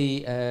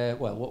slightly,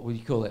 what would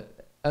you call it?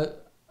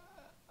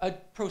 A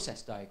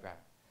process diagram.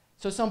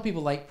 So some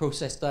people like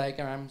process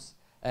diagrams.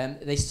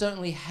 They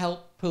certainly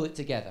help pull it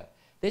together.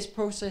 This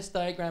process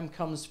diagram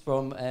comes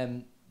from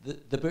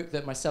the book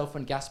that myself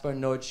and Gaspar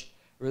Nodge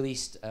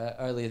released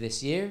earlier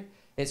this year.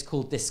 It's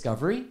called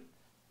Discovery.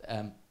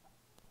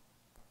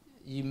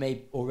 You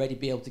may already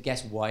be able to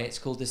guess why it's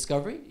called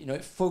Discovery.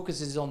 It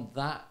focuses on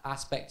that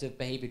aspect of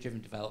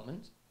behavior-driven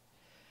development.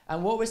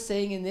 And what we're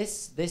saying in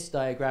this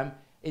diagram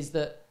is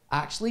that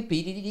actually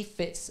BDD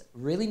fits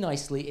really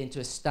nicely into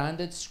a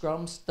standard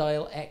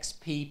Scrum-style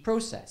XP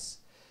process.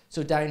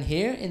 So down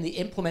here in the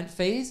implement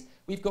phase,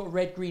 we've got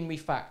red, green,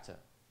 refactor.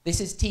 This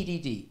is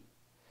TDD.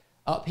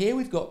 Up here,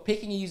 we've got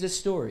picking a user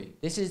story.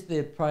 This is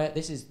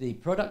the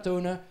product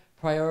owner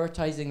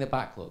prioritizing the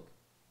backlog.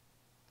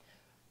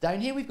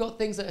 Down here, we've got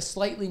things that are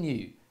slightly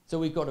new. So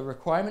we've got a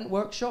requirement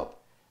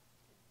workshop.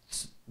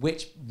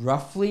 which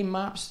roughly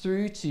maps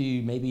through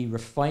to maybe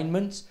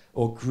refinement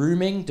or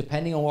grooming,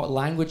 depending on what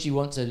language you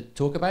want to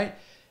talk about.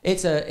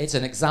 It's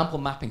an example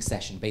mapping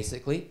session,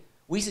 basically.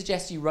 We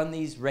suggest you run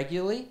these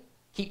regularly,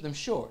 keep them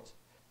short,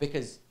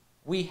 because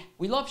we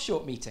love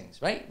short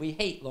meetings, right? We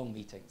hate long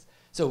meetings.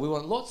 So we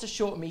want lots of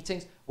short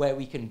meetings where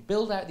we can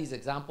build out these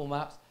example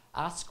maps,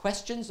 ask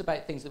questions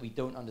about things that we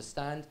don't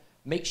understand,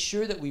 make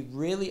sure that we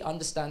really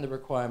understand the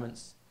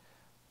requirements.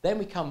 Then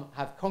we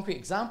have concrete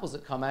examples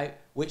that come out,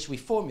 which we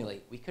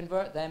formulate. We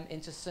convert them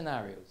into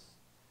scenarios.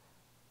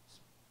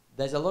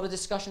 There's a lot of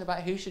discussion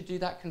about who should do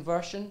that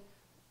conversion.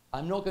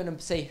 I'm not going to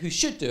say who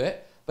should do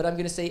it, but I'm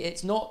going to say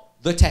it's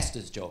not the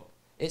tester's job.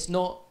 It's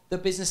not the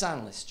business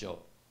analyst's job.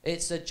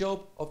 It's a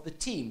job of the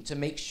team to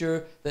make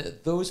sure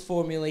that those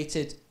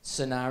formulated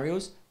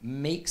scenarios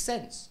make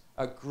sense,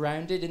 are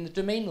grounded in the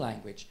domain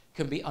language,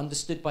 can be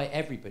understood by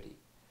everybody.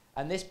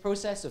 And this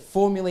process of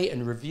formulate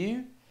and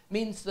review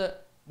means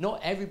that not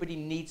everybody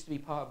needs to be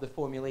part of the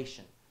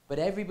formulation, but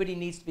everybody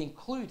needs to be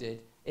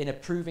included in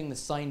approving the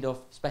signed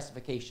off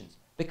specifications,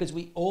 because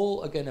we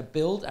all are going to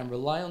build and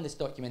rely on this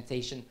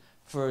documentation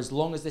for as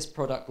long as this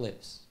product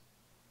lives.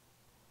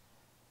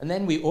 And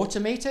then we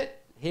automate it.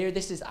 Here,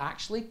 this is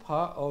actually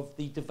part of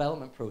the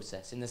development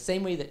process. In the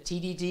same way that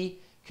TDD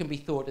can be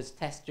thought as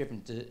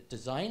test-driven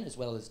design as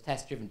well as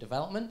test-driven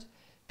development,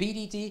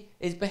 BDD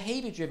is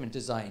behavior-driven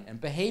design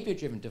and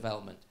behavior-driven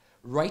development.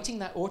 Writing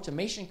that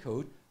automation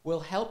code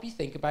will help you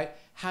think about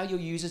how your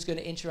user is going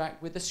to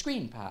interact with the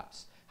screen,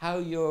 perhaps, how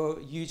your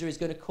user is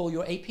going to call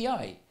your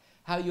API,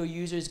 how your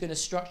user is going to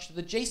structure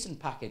the JSON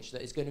package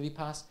that is going to be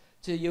passed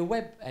to your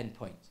web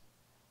endpoint.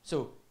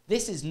 So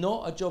this is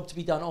not a job to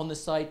be done on the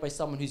side by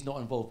someone who's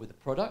not involved with the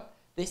product.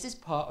 This is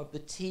part of the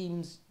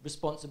team's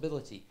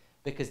responsibility,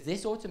 because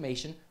this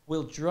automation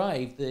will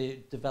drive the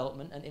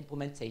development and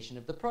implementation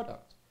of the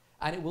product,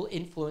 and it will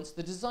influence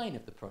the design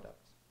of the product.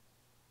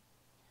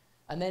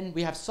 And then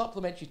we have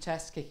supplementary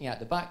tests kicking out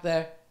the back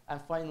there, and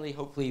finally,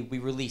 hopefully, we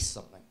release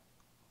something.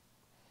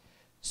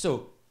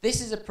 So this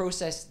is a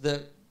process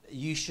that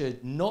you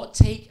should not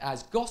take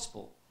as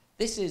gospel.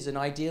 This is an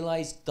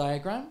idealized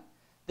diagram.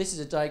 This is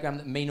a diagram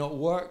that may not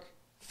work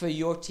for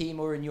your team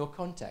or in your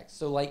context.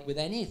 So like with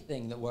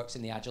anything that works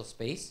in the Agile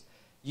space,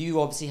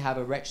 you obviously have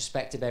a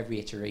retrospective every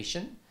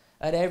iteration.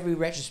 At every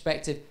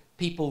retrospective,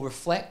 people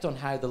reflect on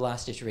how the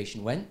last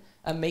iteration went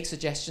and make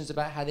suggestions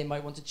about how they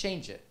might want to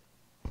change it.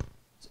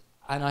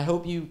 And I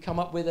hope you come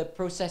up with a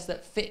process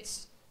that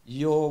fits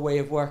your way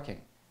of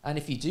working. And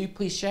if you do,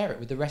 please share it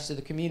with the rest of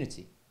the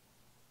community.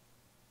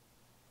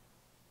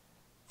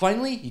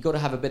 Finally, you've got to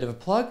have a bit of a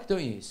plug,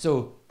 don't you?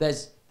 So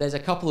there's a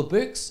couple of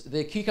books.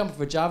 The Cucumber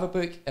for Java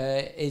book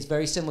is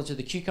very similar to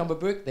the Cucumber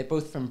book. They're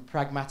both from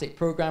pragmatic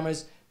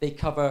programmers. They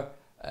cover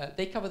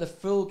the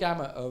full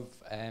gamut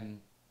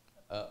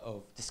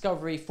of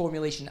discovery,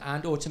 formulation,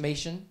 and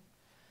automation.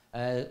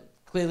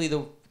 Clearly,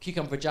 the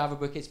Cucumber for Java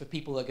book is for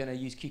people that are going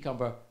to use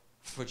Cucumber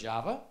for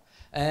Java.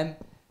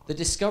 The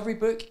Discovery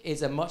book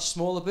is a much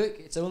smaller book.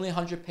 It's only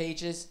 100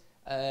 pages.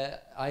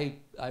 I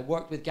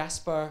worked with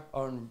Gaspar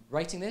on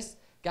writing this.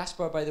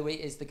 Gaspar, by the way,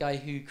 is the guy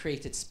who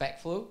created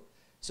Specflow.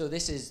 So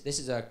this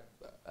is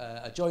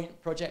a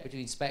joint project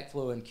between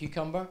Specflow and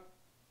Cucumber.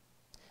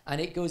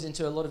 And it goes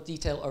into a lot of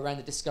detail around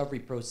the discovery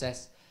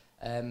process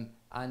and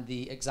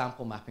the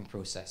example mapping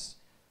process.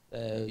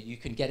 You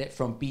can get it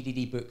from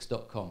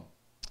bddbooks.com.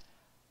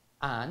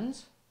 And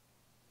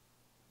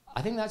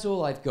I think that's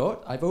all I've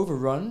got. I've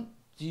overrun.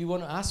 Do you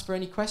want to ask for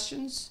any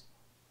questions?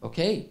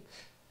 Okay.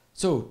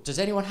 So does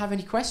anyone have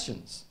any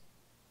questions?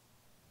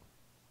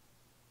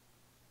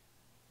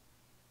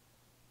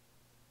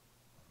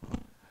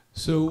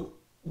 So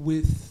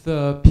with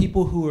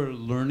people who are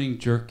learning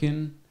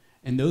Jerkin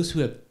and those who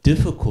have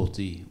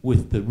difficulty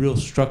with the real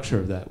structure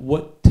of that,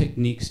 what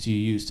techniques do you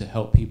use to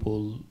help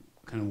people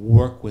kind of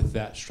work with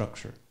that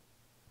structure?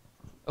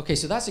 Okay,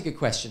 so that's a good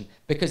question,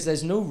 because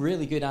there's no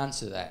really good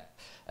answer to that.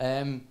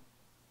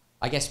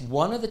 I guess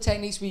one of the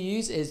techniques we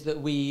use is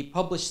that we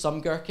publish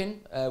some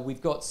Gherkin.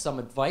 We've got some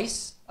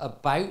advice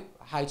about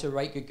how to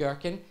write good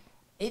Gherkin.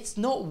 It's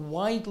not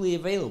widely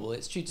available,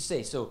 it's true to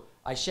say. So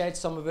I shared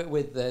some of it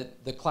with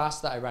the class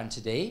that I ran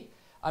today.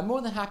 I'm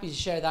more than happy to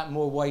share that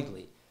more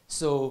widely.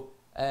 So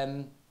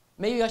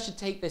maybe I should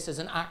take this as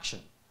an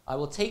action. I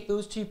will take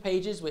those 2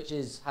 pages, which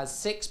has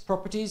 6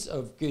 properties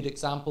of good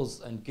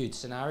examples and good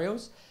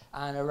scenarios,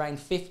 and around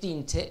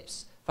 15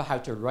 tips for how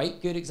to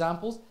write good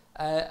examples,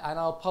 and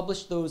I'll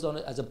publish those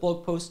as a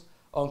blog post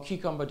on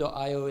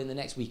cucumber.io in the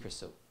next week or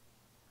so.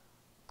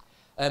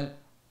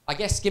 I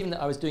guess given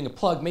that I was doing a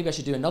plug, maybe I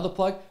should do another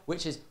plug,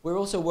 which is we're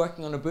also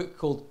working on a book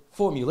called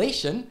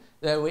Formulation,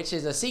 which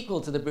is a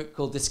sequel to the book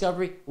called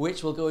Discovery,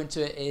 which will go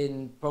into it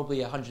in probably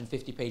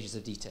 150 pages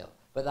of detail.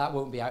 But that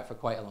won't be out for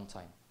quite a long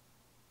time.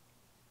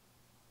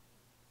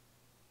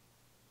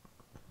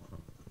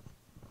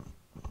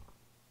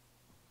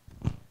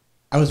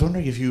 I was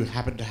wondering if you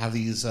happen to have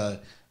these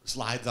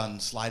slides on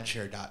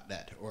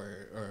slideshare.net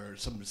or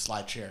some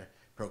SlideShare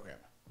program.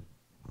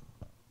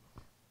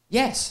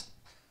 Yes.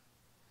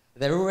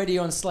 They're already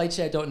on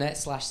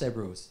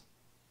slideshare.net/SebRose.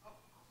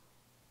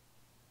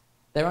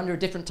 They're under a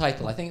different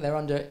title. I think they're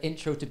under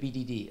Intro to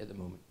BDD at the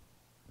moment.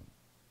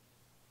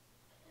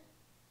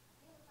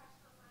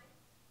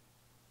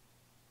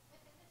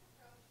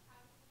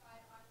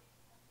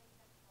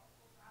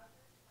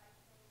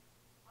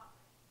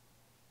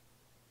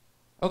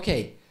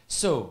 Okay,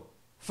 so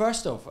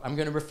first off, I'm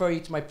going to refer you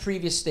to my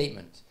previous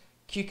statement.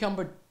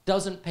 Cucumber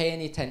doesn't pay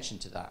any attention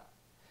to that.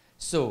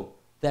 So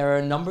there are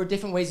a number of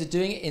different ways of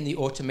doing it in the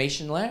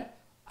automation layer,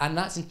 and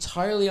that's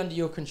entirely under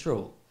your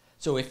control.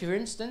 So if, for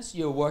instance,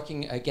 you're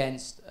working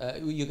against,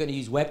 you're going to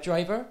use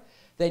WebDriver,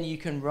 then you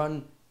can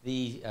run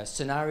the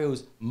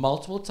scenarios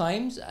multiple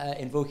times,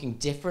 invoking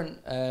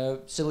different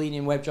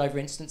Selenium WebDriver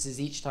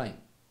instances each time.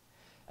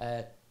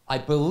 I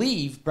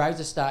believe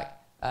BrowserStack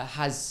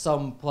has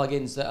some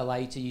plugins that allow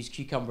you to use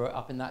Cucumber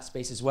up in that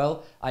space as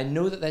well. I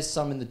know that there's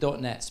some in the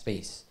 .NET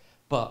space,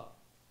 but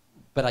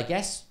I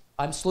guess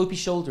I'm slopey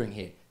shouldering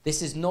here.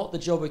 This is not the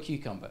job of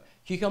Cucumber.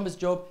 Cucumber's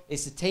job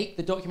is to take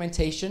the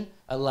documentation,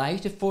 allow you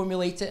to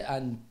formulate it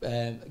and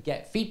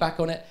get feedback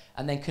on it,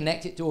 and then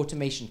connect it to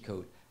automation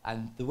code.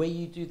 And the way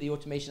you do the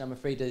automation, I'm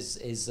afraid,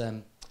 is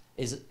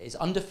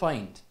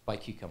undefined by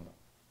Cucumber.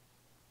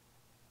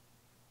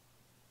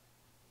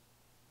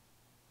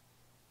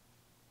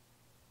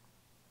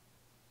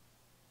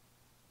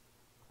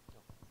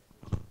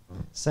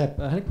 Seb,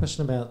 I had a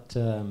question about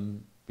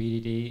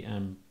BDD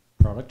and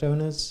product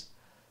owners.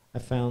 I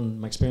found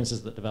my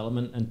experiences that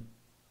development and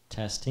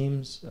test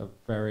teams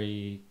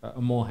are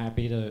more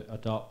happy to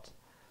adopt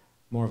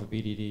more of a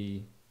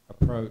BDD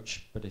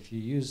approach. But if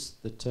you use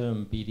the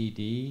term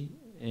BDD,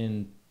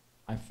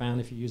 I found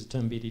if you use the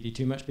term BDD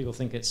too much, people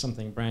think it's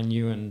something brand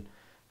new and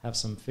have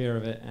some fear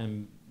of it.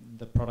 And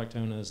the product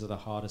owners are the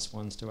hardest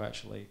ones to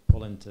actually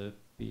pull into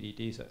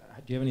BDD. So do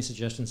you have any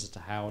suggestions as to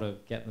how to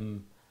get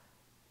them,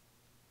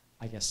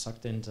 I guess,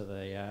 sucked into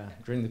the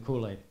drink the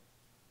Kool-Aid?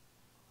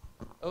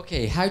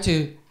 Okay, how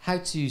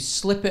to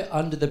slip it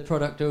under the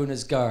product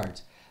owner's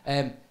guard.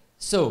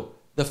 So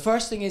the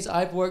first thing is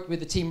I've worked with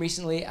the team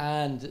recently,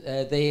 and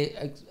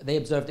they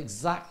observed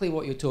exactly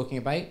what you're talking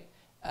about.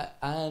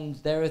 And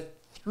there are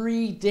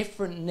 3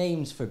 different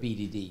names for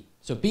BDD.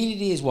 So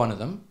BDD is one of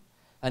them.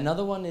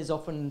 Another one is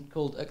often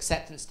called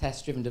acceptance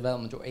test driven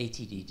development, or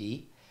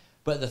ATDD.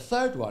 But the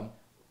third one,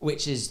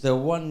 which is the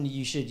one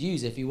you should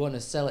use if you want to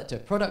sell it to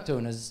product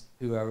owners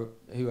who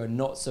are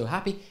not so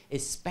happy,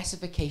 is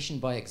specification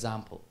by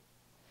example.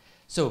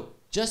 So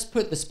just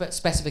put the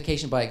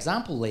specification by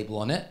example label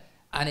on it,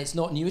 and it's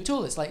not new at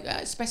all. It's like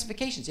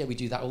specifications. Yeah, we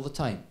do that all the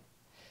time.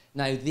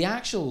 Now the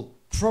actual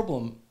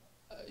problem,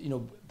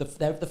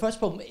 the first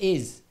problem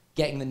is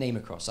getting the name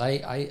across.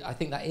 I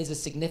think that is a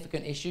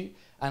significant issue,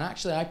 and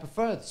actually I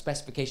prefer the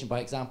specification by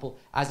example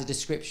as a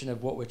description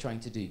of what we're trying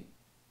to do.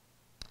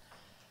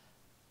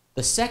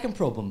 The second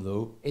problem,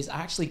 though, is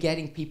actually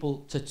getting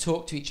people to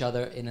talk to each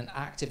other in an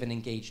active and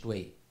engaged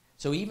way.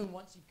 So even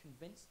once you've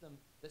convinced them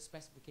that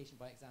specification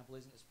by example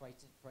isn't as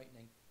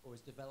frightening or as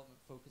development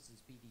focused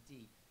as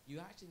BDD, you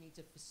actually need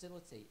to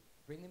facilitate,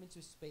 bring them into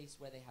a space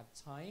where they have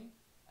time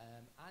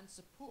and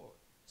support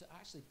to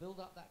actually build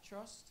up that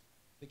trust,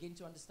 begin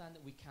to understand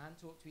that we can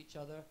talk to each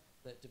other,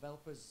 that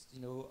developers,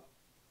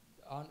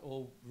 aren't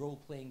all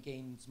role-playing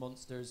games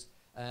monsters,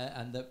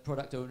 and that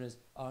product owners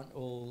aren't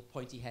all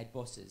pointy head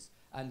bosses,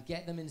 and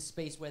get them in a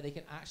space where they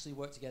can actually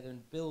work together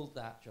and build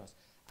that trust.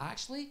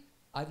 Actually,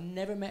 I've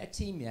never met a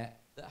team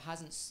yet that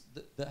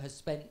has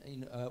spent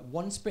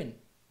one sprint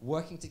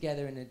working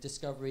together in a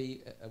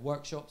discovery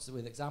workshops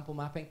with example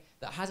mapping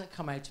that hasn't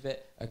come out of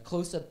it a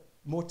closer,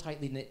 more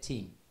tightly knit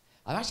team.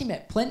 I've actually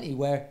met plenty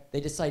where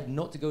they decide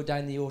not to go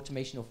down the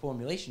automation or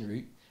formulation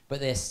route, but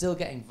they're still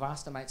getting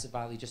vast amounts of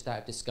value just out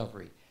of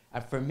discovery.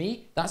 And for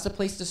me, that's the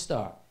place to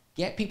start.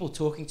 Get people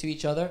talking to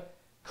each other,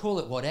 call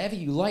it whatever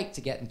you like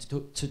to get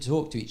them to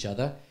talk to each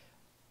other.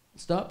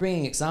 Start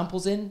bringing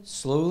examples in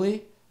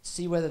slowly,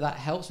 see whether that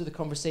helps with the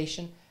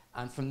conversation,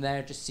 and from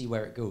there just see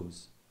where it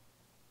goes.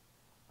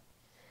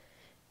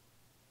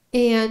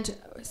 And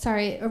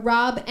sorry,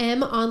 Rob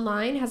M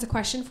online has a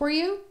question for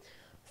you.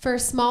 For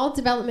small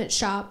development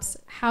shops,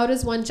 how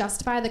does one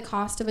justify the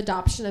cost of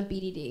adoption of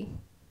BDD?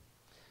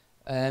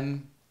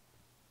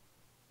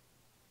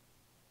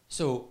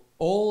 So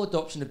all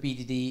adoption of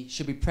BDD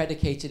should be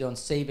predicated on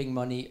saving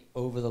money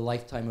over the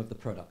lifetime of the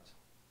product.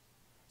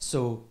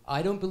 So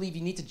I don't believe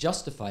you need to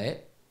justify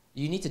it,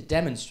 you need to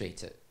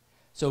demonstrate it.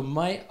 So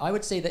I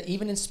would say that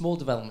even in small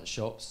development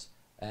shops,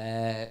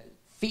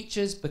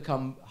 features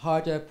become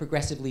harder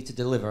progressively to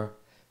deliver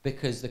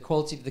because the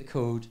quality of the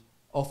code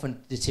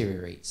often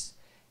deteriorates.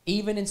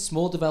 Even in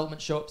small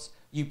development shops,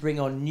 you bring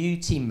on new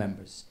team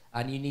members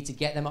and you need to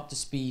get them up to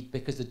speed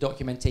because the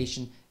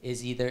documentation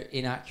is either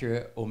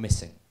inaccurate or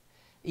missing.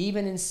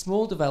 Even in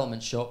small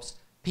development shops,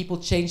 people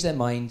change their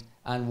mind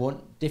and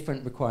want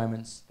different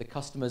requirements. The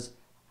customers,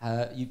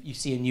 you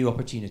see a new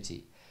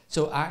opportunity.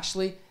 So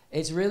actually,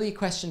 it's really a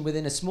question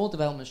within a small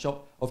development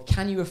shop of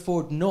can you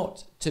afford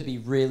not to be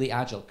really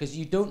agile? Because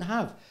you don't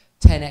have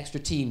 10 extra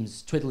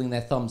teams twiddling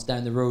their thumbs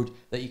down the road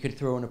that you can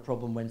throw in a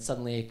problem when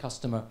suddenly a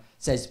customer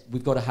says,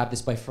 we've got to have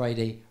this by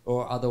Friday,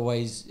 or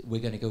otherwise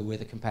we're going to go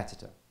with a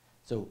competitor.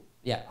 So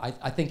yeah,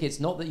 I think it's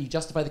not that you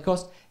justify the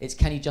cost, it's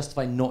can you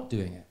justify not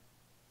doing it?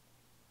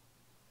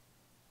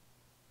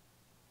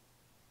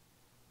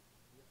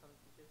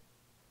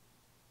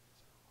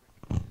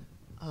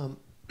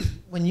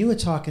 When you were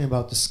talking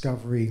about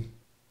discovery,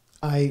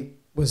 I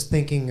was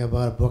thinking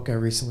about a book I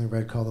recently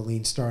read called The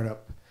Lean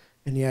Startup,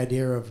 and the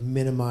idea of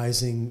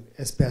minimizing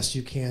as best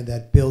you can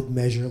that build,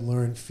 measure,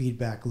 learn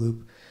feedback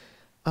loop.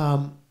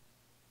 How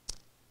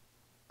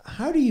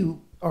do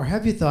you, or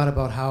have you thought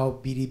about how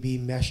BDB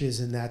meshes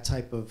in that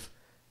type of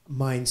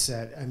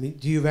mindset? I mean,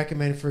 do you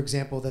recommend, for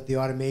example, that the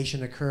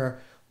automation occur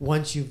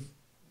once you've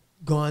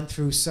gone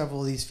through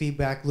several of these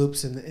feedback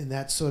loops, and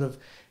that sort of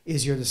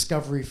is your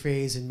discovery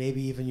phase and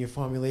maybe even your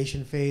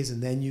formulation phase,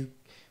 and then you,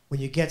 when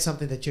you get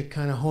something that you're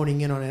kind of honing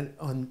in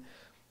on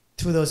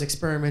through those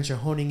experiments, you're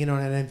honing in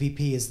on an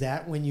MVP, is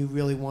that when you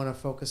really want to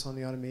focus on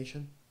the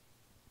automation?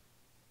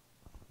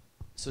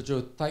 So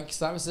Joe, thanks.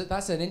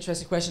 That's an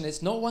interesting question.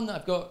 It's not one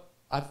that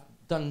I've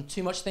done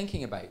too much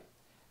thinking about,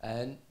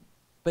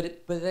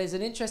 but there's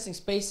an interesting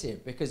space here,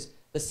 because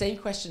the same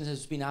question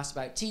has been asked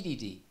about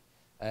TDD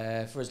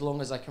for as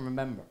long as I can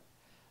remember.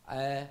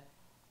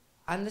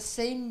 And the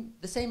same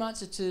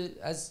answer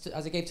as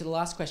I gave to the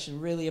last question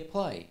really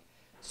apply.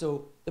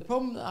 So the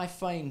problem that I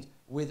find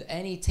with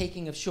any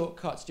taking of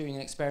shortcuts during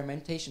an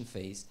experimentation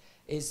phase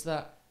is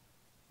that,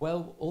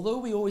 well, although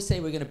we always say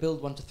we're going to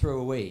build one to throw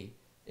away,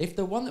 if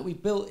the one that we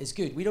built is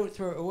good, we don't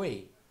throw it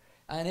away.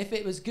 And if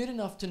it was good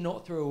enough to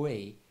not throw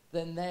away,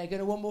 then they're going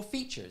to want more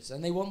features,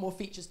 and they want more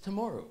features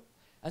tomorrow.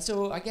 And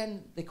so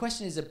again, the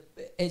question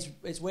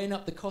is weighing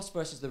up the cost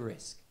versus the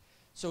risk.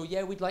 So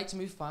yeah, we'd like to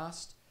move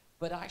fast,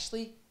 but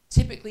actually,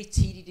 typically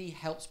TDD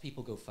helps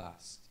people go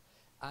fast.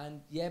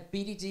 And yeah,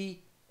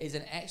 BDD is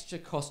an extra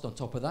cost on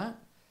top of that.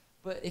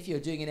 But if you're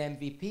doing an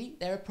MVP,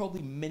 there are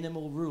probably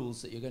minimal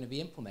rules that you're going to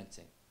be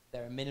implementing.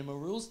 There are minimal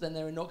rules, then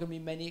there are not going to be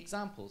many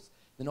examples.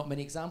 There are not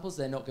many examples,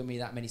 there are not going to be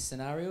that many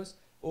scenarios.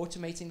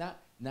 Automating that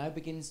now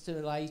begins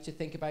to allow you to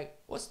think about,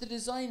 what's the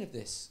design of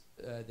this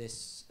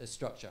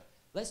structure?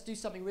 Let's do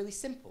something really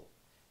simple.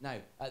 Now,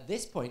 at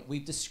this point,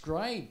 we've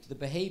described the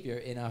behavior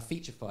in our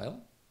feature file.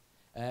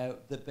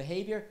 The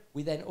behavior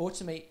we then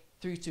automate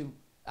through to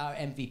our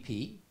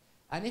MVP.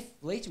 And if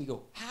later we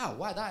go,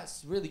 wow,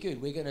 that's really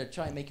good, we're going to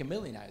try and make $1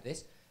 million out of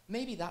this,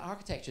 maybe that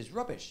architecture is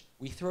rubbish.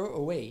 We throw it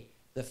away.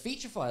 The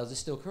feature files are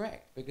still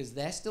correct because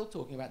they're still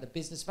talking about the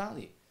business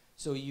value.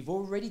 So you've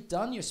already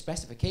done your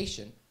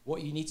specification.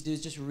 What you need to do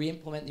is just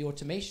re-implement the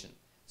automation.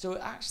 So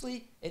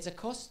actually, it's a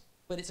cost,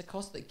 but it's a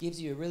cost that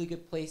gives you a really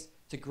good place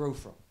to grow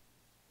from.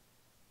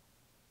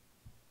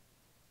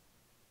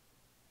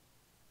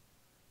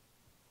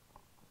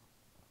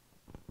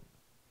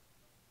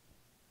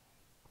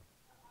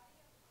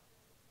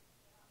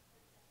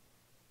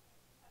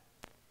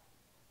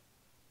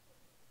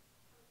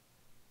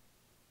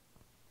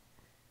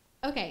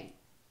 Okay.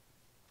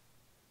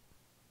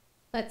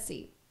 Let's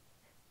see.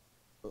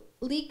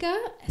 Lika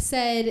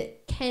said,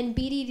 can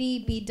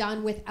BDD be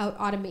done without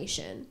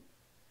automation?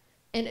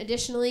 And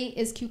additionally,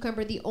 is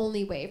Cucumber the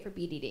only way for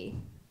BDD?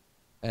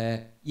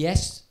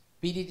 Yes,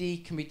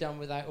 BDD can be done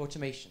without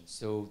automation.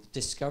 So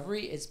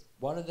discovery is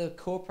one of the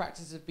core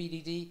practices of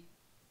BDD.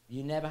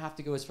 You never have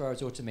to go as far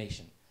as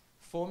automation.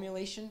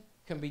 Formulation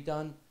can be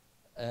done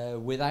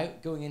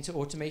without going into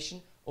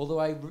automation, although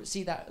I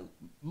see that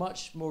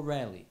much more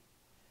rarely.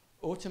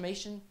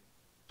 Automation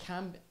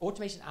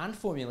and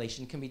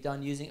formulation can be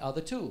done using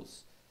other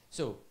tools.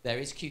 So there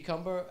is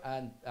Cucumber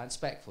and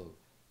Specflow.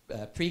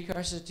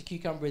 Precursor to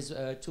Cucumber is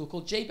a tool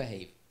called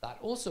JBehave. That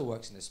also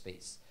works in this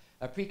space.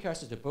 A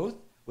precursor to both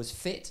was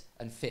Fit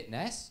and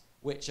Fitness,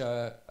 which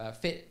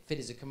Fit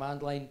is a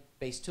command line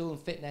based tool, and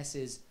Fitness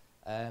is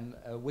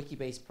a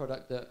wiki-based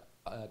product that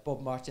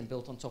Bob Martin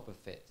built on top of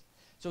Fit.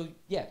 So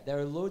yeah, there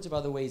are loads of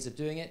other ways of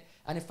doing it.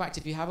 And in fact,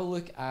 if you have a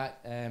look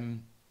at,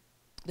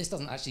 this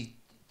doesn't actually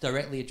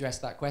directly address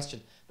that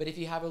question, but if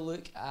you have a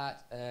look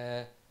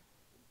at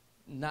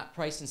Nat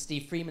Price and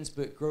Steve Freeman's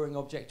book, Growing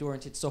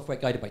Object-Oriented Software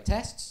Guided by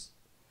Tests,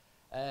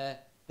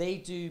 they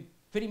do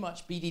pretty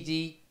much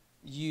BDD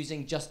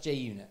using just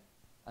JUnit.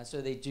 And so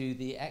they do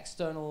the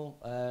external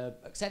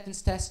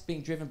acceptance test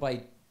being driven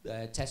by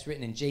tests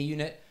written in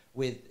JUnit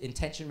with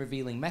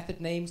intention-revealing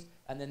method names,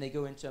 and then they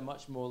go into a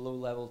much more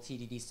low-level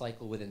TDD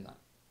cycle within that.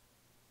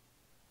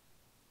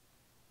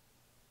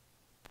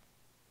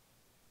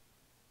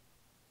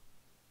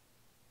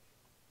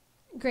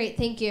 Great,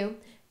 thank you.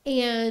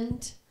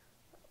 And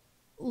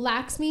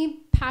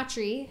Laxmi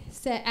Patri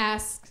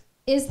asks,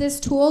 is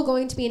this tool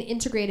going to be an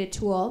integrated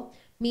tool?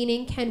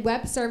 Meaning, can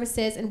web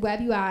services and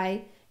web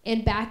UI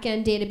and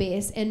backend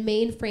database and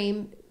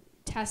mainframe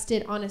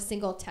tested on a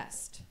single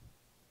test?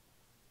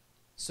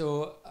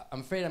 So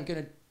I'm afraid I'm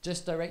going to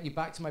just direct you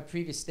back to my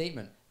previous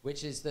statement,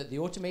 which is that the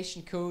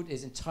automation code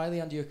is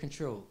entirely under your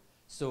control.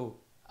 So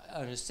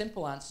a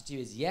simple answer to you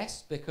is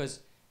yes, because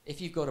if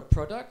you've got a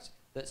product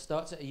that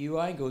starts at a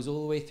UI and goes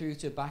all the way through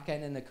to a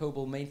backend and a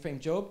COBOL mainframe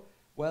job,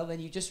 well, then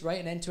you just write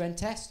an end-to-end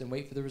test and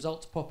wait for the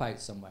result to pop out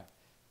somewhere.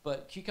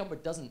 But Cucumber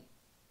doesn't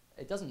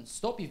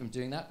stop you from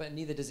doing that, but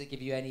neither does it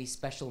give you any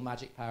special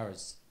magic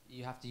powers.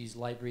 You have to use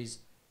libraries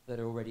that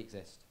already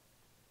exist.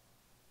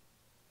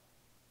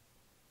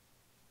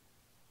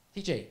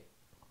 TJ.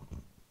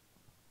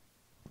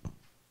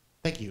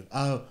 Thank you.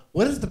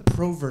 What is the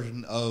pro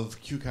version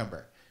of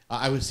Cucumber?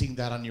 I was seeing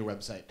that on your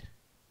website.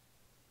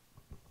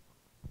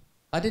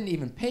 I didn't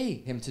even pay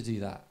him to do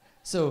that.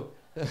 So,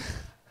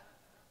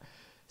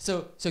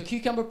 so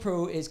Cucumber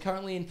Pro is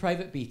currently in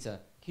private beta.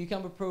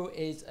 Cucumber Pro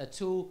is a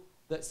tool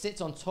that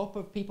sits on top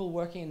of people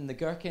working in the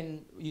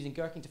Gherkin, using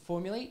Gherkin to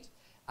formulate,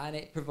 and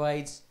it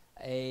provides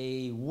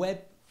a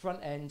web front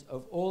end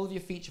of all of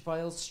your feature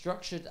files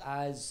structured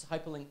as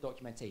hyperlinked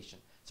documentation.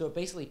 So it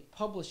basically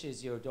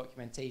publishes your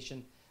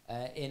documentation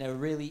in a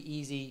really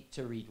easy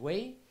to read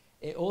way.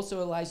 It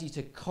also allows you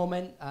to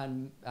comment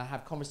and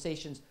have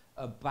conversations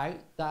about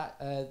that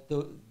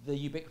the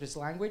ubiquitous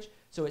language.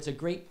 So it's a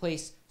great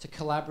place to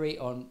collaborate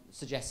on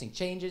suggesting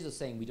changes or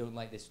saying we don't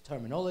like this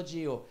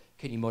terminology or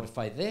can you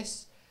modify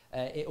this.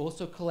 It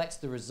also collects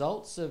the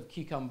results of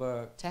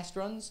Cucumber test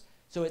runs.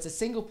 So it's a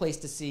single place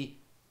to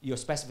see your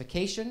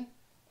specification,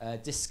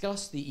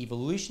 discuss the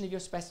evolution of your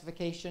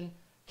specification,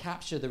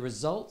 capture the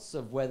results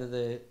of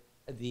whether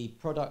the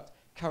product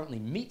currently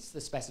meets the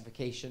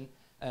specification,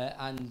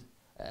 and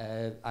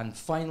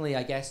finally,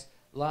 I guess,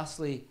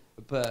 lastly,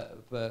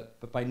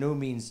 but by no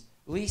means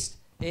least,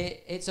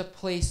 it's a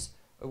place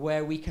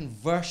where we can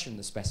version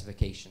the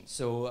specification.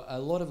 So a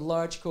lot of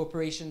large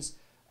corporations,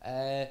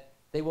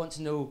 they want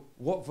to know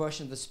what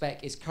version of the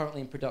spec is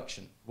currently in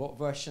production, what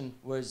version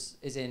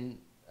is in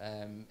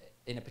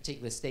a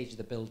particular stage of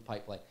the build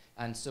pipeline,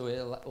 and so it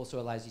also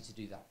allows you to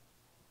do that.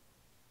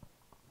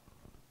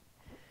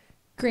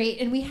 Great,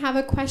 and we have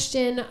a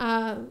question,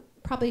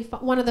 probably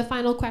one of the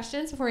final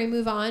questions before we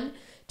move on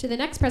to the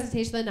next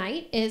presentation of the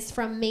night is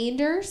from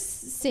Mainder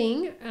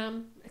Singh.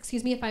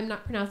 Excuse me if I'm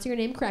not pronouncing your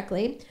name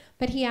correctly,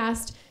 but he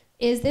asked,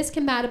 is this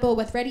compatible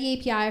with Ready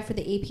API for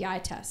the API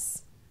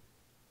tests?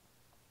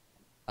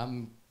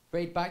 I'm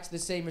right back to the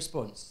same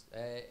response.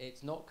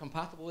 It's not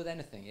compatible with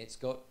anything. It's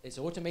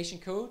automation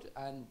code,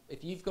 and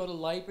if you've got a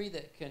library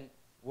that can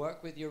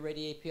work with your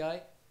Ready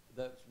API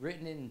that's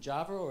written in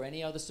Java or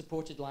any other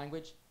supported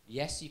language,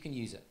 yes, you can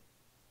use it.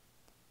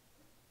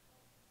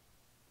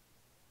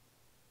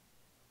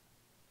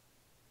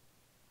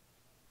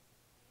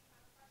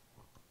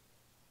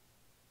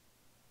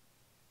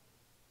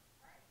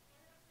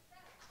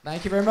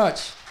 Thank you very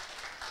much.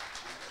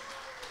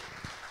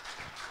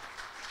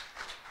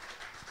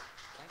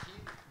 Thank you.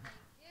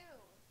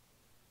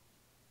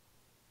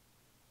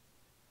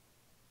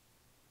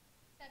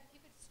 Seb, if you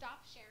could stop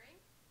sharing.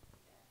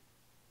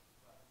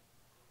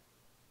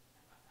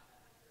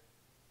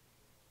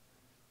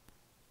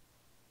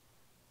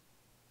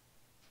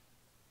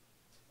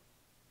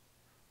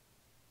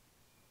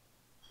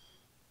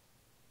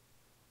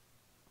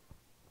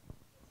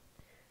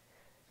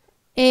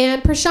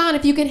 And Prashant,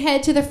 if you can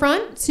head to the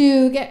front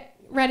to get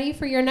ready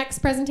for your next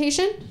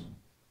presentation.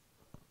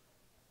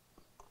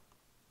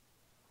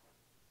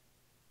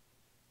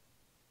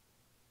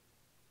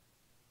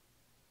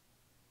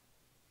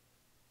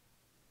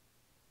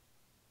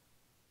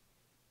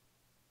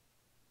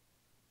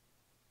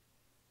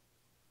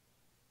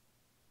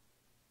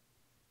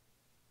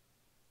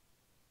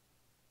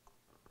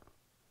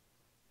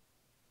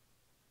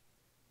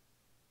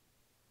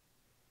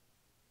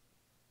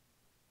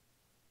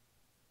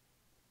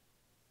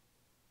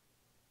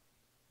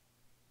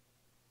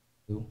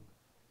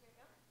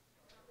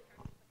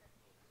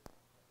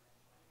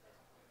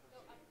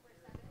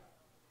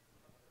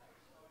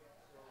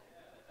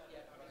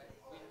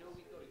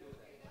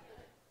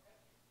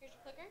 Here's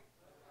your clicker.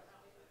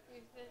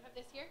 You have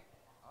this here.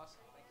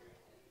 Awesome. Thank you.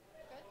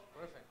 Good.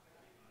 Perfect.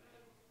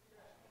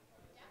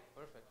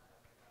 Perfect.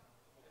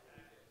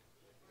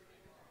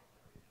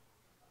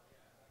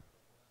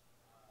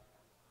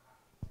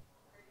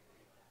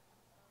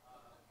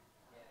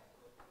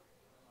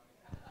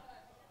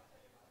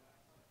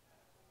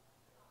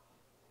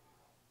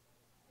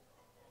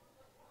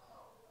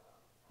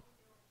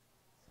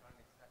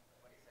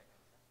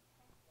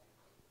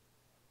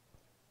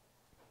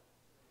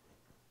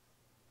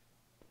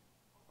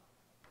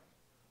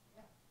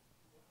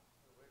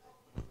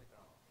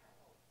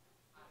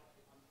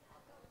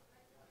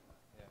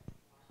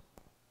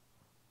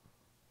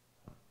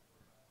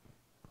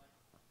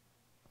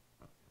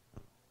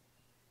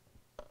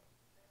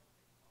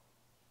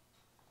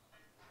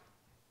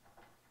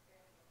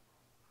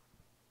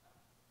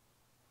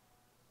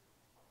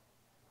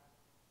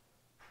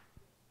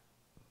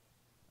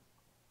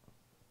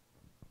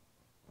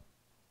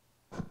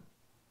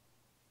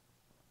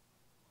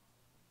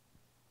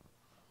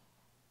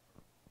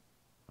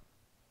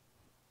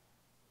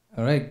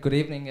 All right, good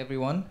evening,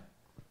 everyone.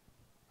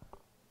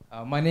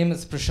 My name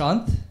is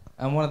Prashant.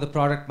 I'm one of the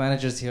product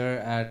managers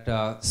here at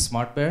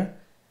SmartBear,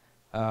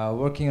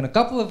 working on a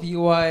couple of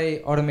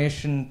UI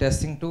automation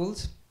testing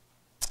tools.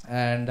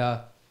 And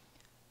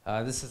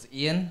this is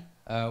Ian,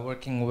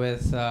 working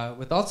with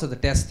also the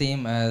test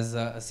team as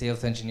a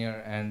sales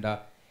engineer. And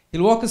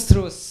he'll walk us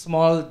through a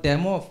small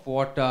demo of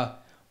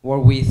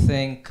what we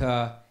think,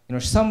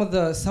 some of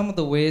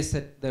the ways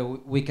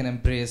that we can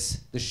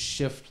embrace the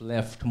shift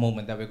left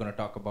movement that we're going to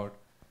talk about.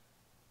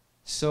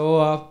 So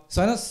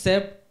I know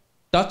Seb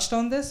touched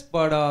on this,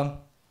 but I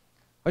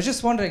was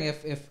just wondering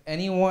if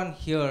anyone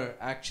here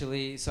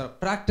actually sort of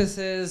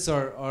practices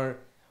or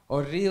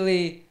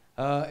really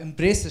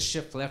embraces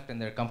shift left in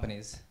their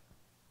companies.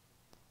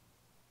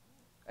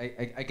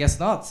 I guess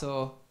not.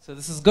 So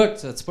this is good.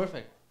 So it's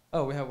perfect.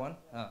 Oh, we have one.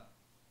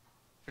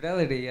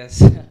 Fidelity,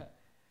 yes.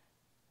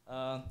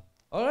 All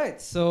right.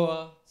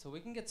 So we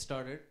can get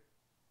started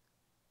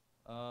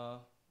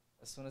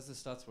as soon as this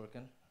starts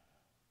working.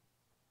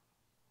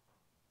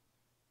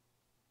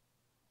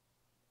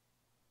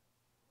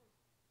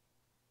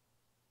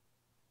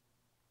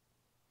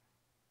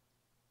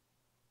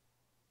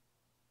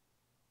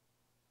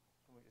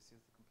 Can we just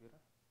use the computer?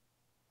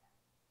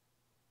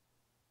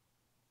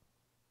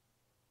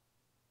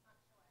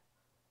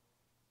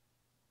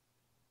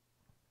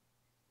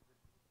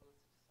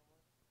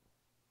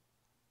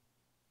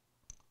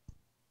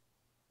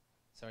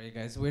 Sorry,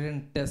 guys, we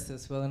didn't test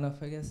this well enough,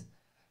 I guess.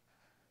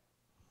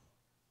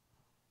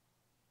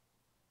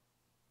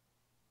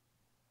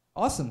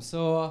 Awesome.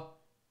 So,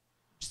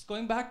 just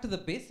going back to the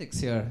basics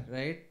here,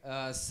 right?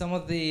 Some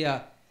of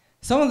the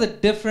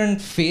different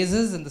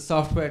phases in the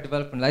software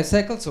development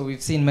lifecycle. So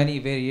we've seen many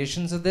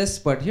variations of this,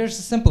 but here's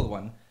a simple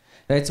one,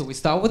 right? So we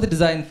start with the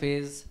design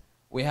phase,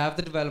 we have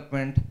the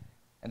development,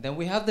 and then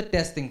we have the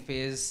testing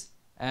phase,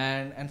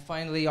 and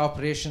finally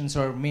operations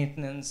or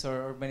maintenance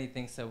or many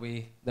things that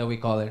we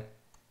call it.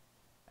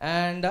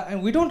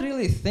 And we don't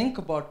really think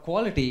about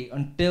quality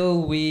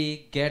until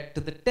we get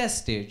to the test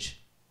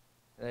stage,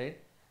 right?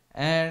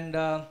 And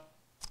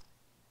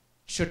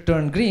should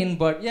turn green,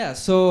 but yeah.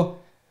 So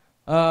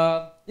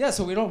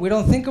so we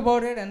don't think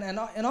about it,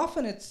 and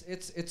often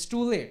it's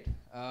too late.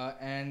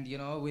 And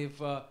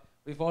we've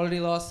already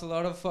lost a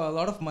lot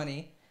of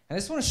money. And I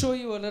just want to show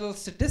you a little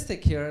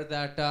statistic here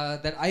that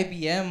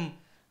IBM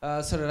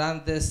sort of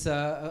ran this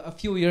a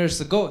few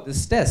years ago.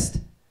 This test.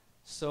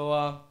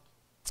 So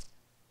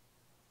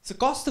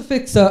cost to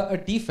fix a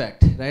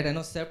defect, right? I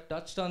know Seb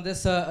touched on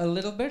this a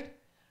little bit.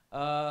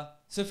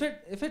 So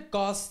if it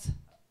costs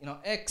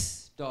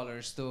X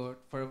dollars to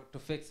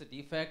fix a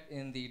defect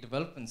in the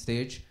development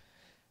stage,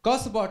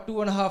 costs about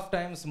 2.5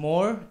 times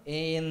more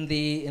in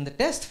the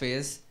test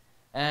phase,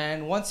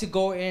 and once you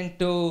go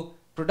into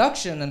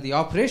production and the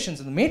operations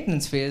and the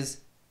maintenance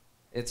phase,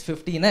 it's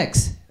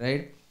 15x,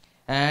 right?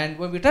 And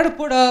when we try to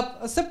put up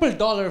a simple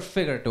dollar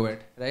figure to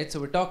it, right? So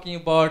we're talking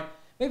about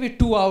maybe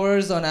 2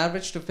 hours on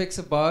average to fix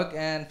a bug,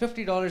 and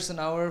 $50 an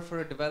hour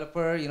for a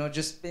developer,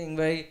 just being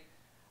very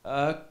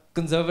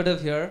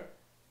conservative here.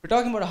 We're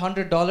talking about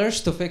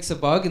 $100 to fix a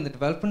bug in the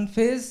development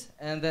phase,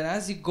 and then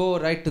as you go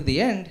right to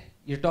the end,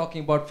 you're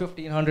talking about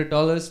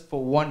 $1,500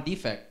 for one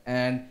defect.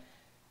 And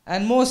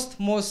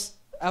most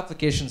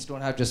applications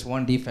don't have just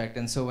one defect,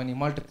 and so when you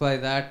multiply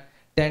that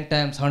 10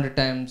 times, 100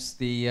 times,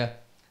 the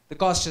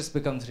cost just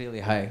becomes really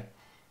high.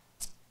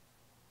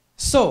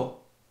 So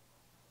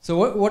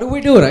what do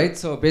we do, right?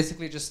 So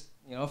basically just,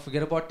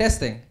 forget about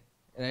testing,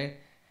 right?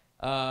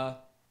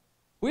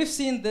 We've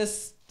seen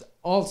this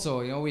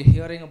also, we're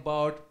hearing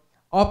about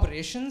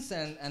operations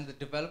and the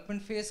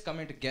development phase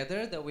coming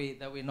together that we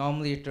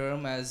normally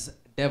term as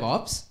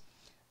DevOps.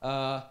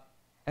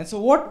 And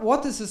so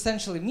what this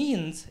essentially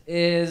means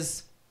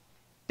is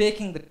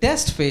taking the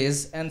test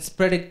phase and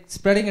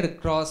spreading it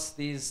across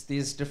these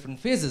different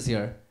phases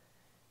here,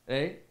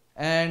 right?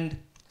 And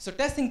so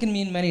testing can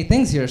mean many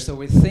things here. So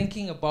we're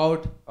thinking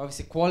about,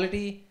 obviously,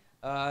 quality,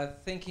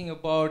 thinking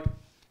about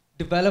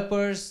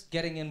developers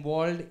getting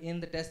involved in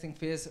the testing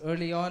phase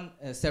early on.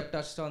 Seb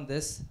touched on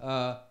this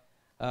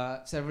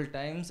several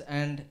times.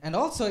 And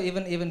also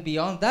even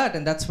beyond that,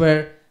 and that's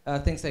where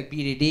things like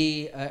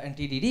BDD and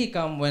TDD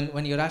come,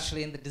 when you're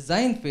actually in the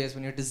design phase,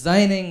 when you're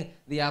designing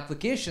the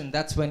application,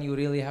 that's when you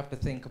really have to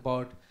think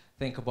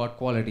about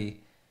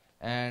quality.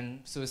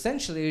 And so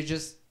essentially you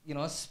just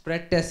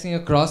spread testing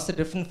across the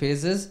different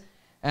phases,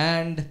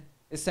 and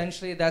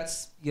essentially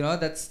that's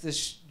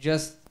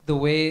just the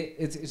way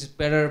it's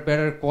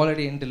better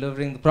quality in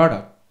delivering the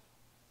product.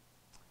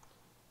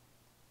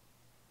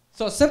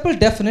 So a simple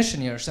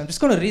definition here. So I'm just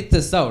going to read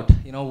this out.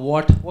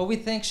 What we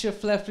think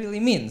shift left really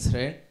means,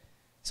 right?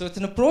 So it's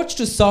an approach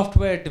to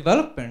software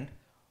development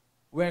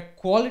where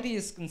quality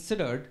is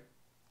considered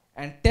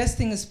and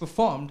testing is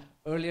performed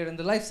earlier in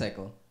the life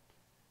cycle.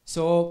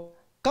 So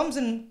comes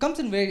in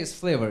various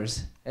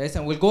flavors, right?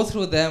 And we'll go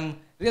through them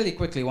really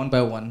quickly, one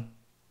by one.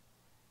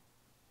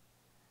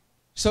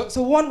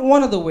 So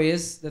one of the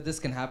ways that this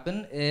can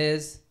happen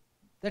is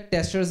that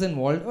testers are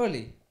involved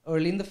early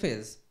in the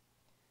phase.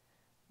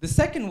 The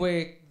second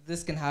way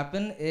this can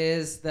happen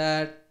is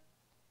that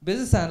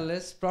business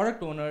analysts,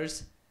 product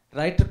owners,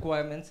 write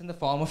requirements in the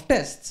form of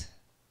tests.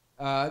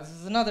 This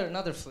is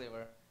another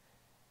flavor.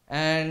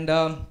 And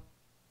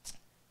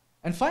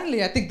And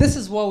finally, I think this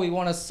is what we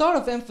want to sort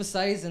of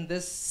emphasize in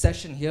this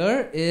session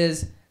here,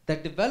 is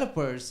that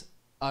developers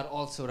are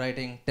also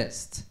writing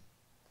tests.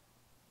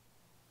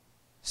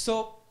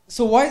 So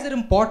why is it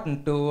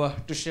important to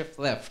shift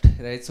left,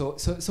 right? So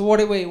what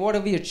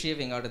are we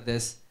achieving out of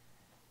this?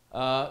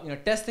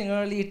 Testing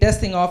early,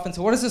 testing often.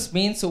 So what does this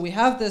mean? So we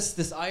have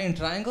this iron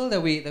triangle that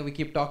we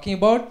keep talking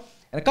about,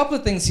 and a couple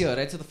of things here,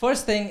 right? So the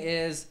first thing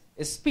is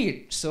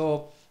speed.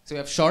 So we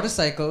have shorter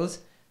cycles.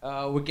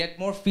 We get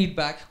more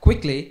feedback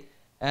quickly,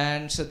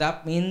 and so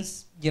that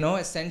means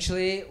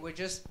essentially we're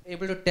just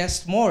able to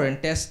test more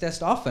and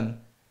test often.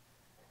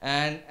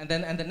 And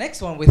then the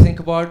next one, we think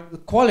about the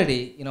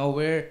quality.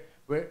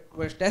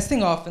 We're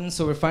testing often,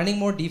 so we're finding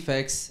more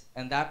defects,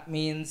 and that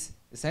means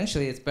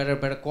essentially it's better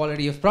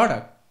quality of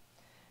product.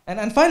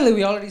 And finally,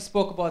 we already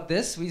spoke about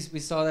this. We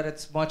saw that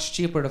it's much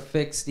cheaper to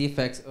fix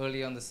defects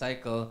early on the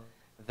cycle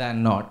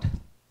than not.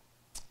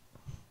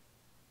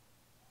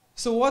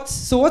 So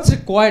what's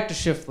required to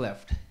shift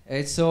left?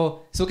 Right?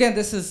 So again,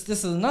 this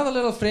is another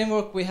little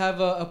framework. We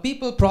have a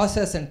people,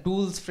 process, and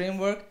tools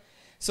framework.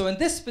 So in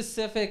this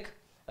specific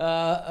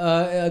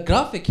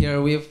graphic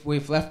here,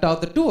 we've left out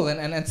the tool,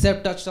 and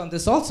Seb touched on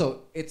this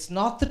also. It's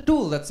not the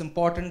tool that's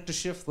important to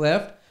shift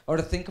left or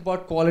to think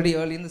about quality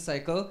early in the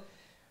cycle,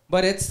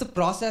 but it's the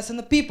process and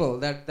the people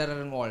that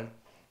are involved.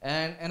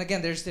 And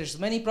again, there's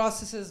many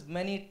processes,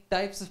 many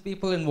types of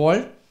people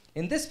involved.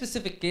 In this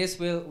specific case,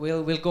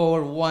 we'll go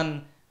over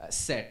one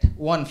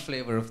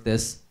flavor of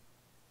this.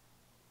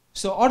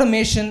 So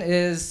automation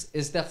is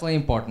definitely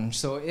important.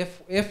 So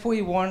if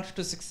we want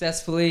to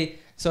successfully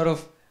sort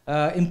of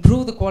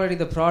improve the quality of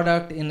the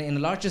product in a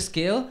larger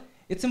scale,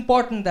 it's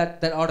important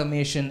that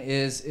automation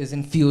is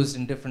infused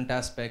in different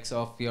aspects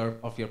of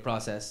your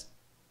process.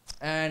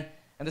 And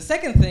the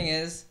second thing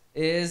is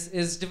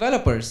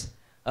developers,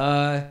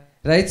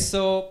 right?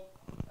 So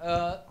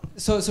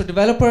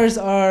developers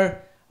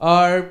are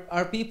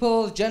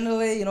people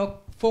generally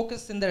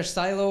focused in their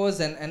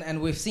silos,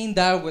 and we've seen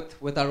that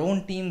with our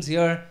own teams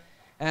here,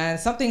 and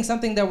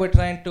something that we're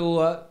trying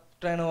to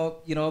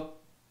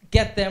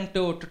get them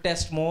to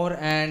test more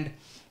and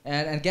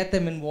get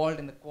them involved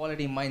in the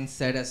quality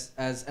mindset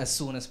as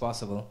soon as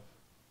possible.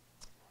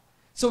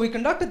 So we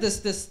conducted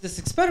this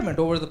experiment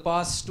over the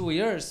past 2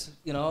 years,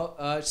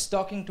 just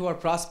talking to our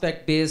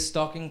prospect base,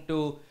 talking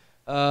to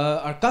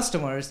our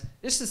customers,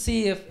 just to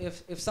see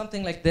if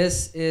something like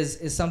this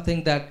is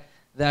something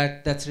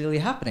that's really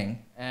happening.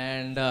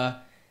 And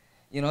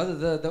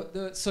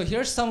so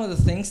here's some of the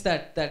things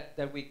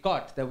that we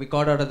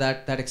got out of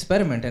that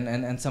experiment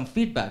and some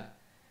feedback.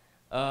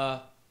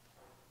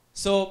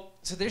 So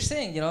they're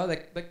saying,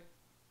 like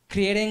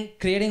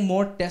creating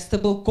more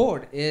testable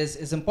code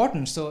is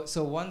important.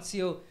 So once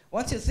you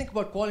think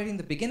about quality in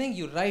the beginning,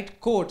 you write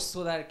code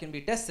so that it can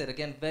be tested.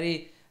 Again,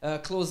 very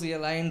closely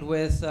aligned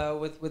with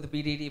the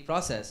BDD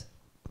process.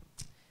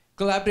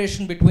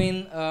 Collaboration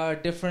between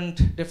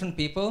different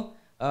people,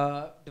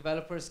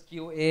 developers,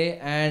 QA,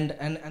 and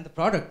the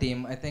product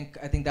team. I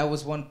think that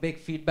was one big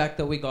feedback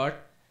that we got.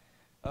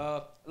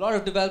 A lot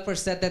of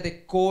developers said that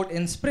they code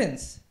in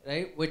sprints,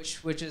 right?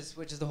 Which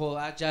is the whole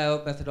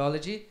agile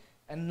methodology.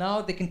 And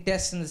now they can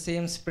test in the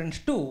same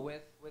sprint too,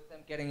 with them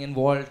getting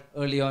involved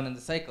early on in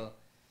the cycle.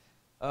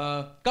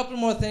 Couple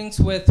more things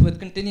with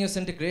continuous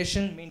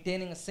integration,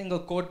 maintaining a single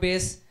code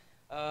base,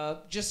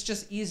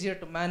 just easier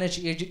to manage,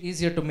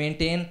 easier to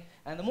maintain.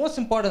 And the most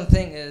important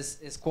thing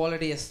is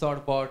quality is thought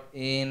about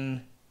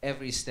in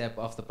every step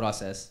of the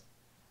process.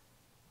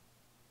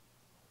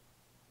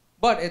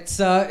 But it's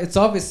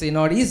obviously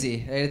not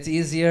easy, right? It's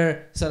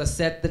easier sort of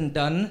said than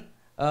done,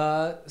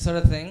 sort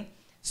of thing.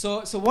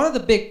 So one of the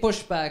big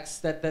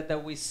pushbacks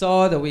that we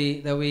saw, that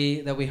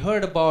we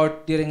heard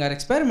about during our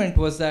experiment,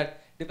 was that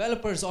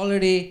developers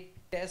already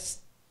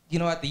test,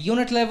 at the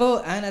unit level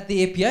and at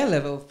the API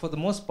level for the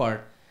most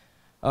part.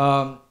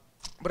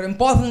 But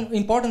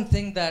important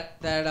thing that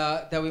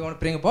we want to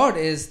bring about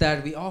is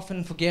that we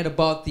often forget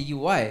about the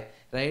UI,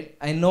 right?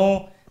 I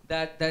know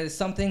that is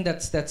something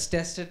that's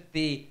tested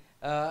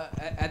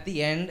at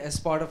the end as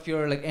part of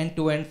your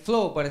end-to-end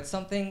flow, but it's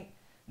something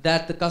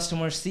that the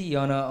customers see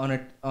on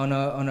a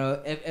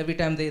every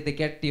time they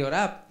get to your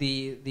app,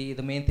 the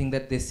main thing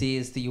that they see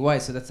is the UI.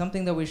 So that's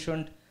something that we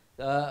shouldn't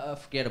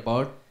forget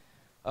about.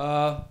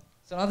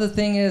 So another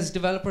thing is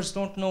developers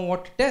don't know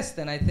what to test,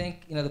 and I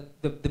think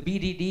the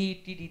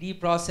BDD, TDD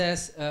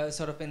process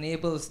sort of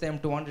enables them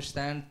to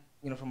understand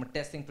from a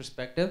testing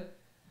perspective.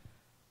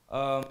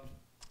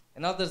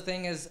 Another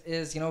thing is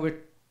we're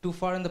too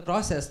far in the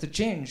process to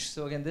change.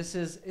 So again, this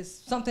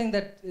is something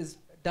that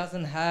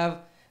doesn't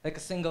have like a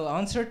single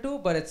answer to,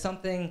 but it's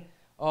something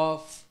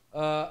of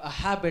a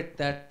habit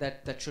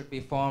that should be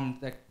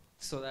formed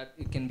so that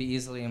it can be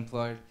easily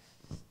employed.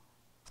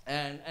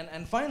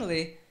 And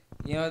finally,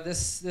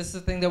 this is the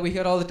thing that we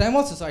hear all the time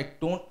also. So I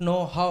don't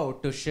know how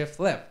to shift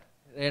left,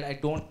 right? I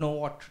don't know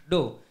what to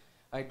do.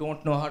 I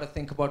don't know how to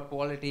think about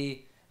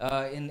quality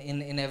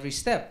in every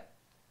step.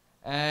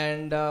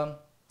 And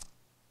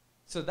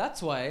so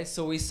that's why.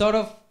 So we sort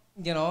of,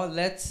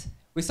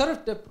 we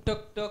sort of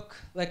took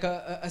like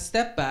a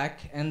step back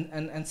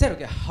and said,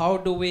 okay, how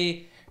do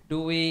we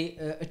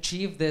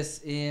achieve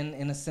this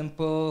in a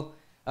simple,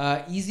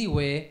 easy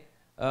way,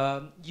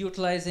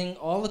 utilizing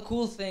all the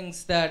cool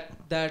things that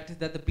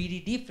the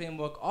BDD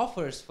framework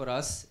offers for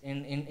us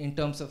in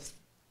terms of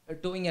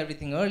doing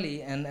everything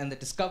early and the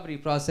discovery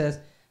process,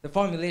 the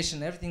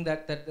formulation, everything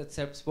that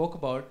Seb spoke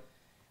about.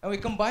 And we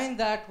combine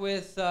that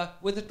with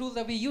the tool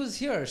that we use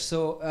here.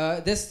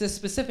 So this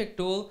specific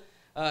tool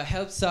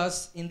helps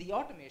us in the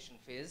automation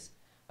phase.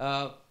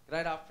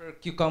 Right after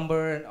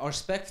Cucumber or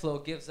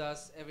Specflow gives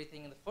us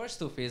everything in the first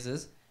two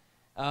phases.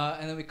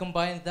 And then we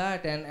combine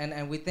that,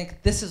 and we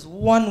think this is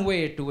one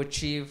way to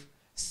achieve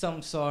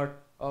some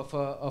sort of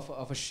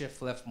a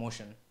shift left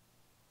motion.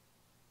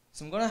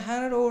 So I'm going to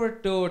hand it over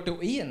to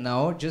Ian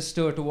now, just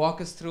to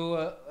walk us through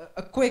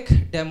a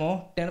quick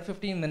demo, 10 or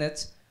 15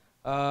 minutes.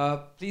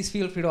 Please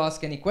feel free to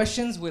ask any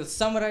questions. We'll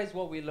summarize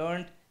what we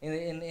learned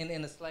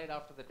in a slide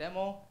after the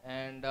demo,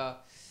 and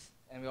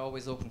we're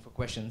always open for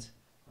questions.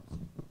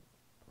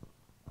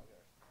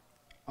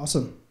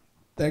 Awesome.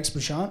 Thanks,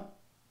 Prashant.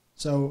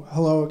 So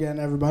hello again,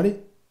 everybody.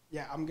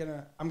 Yeah, I'm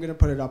gonna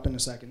put it up in a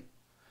second.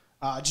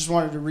 I just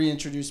wanted to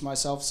reintroduce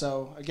myself.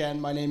 So again,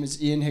 my name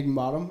is Ian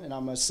Higginbottom, and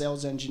I'm a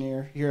sales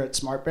engineer here at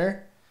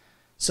SmartBear.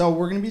 So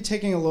we're going to be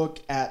taking a look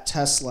at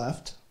test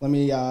left. Let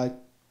me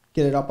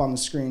get it up on the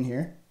screen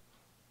here.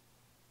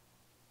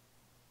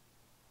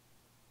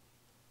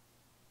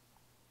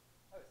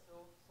 So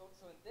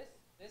in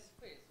this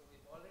phase, so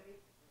we've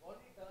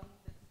already done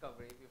the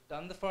discovery, we've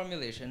done the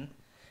formulation,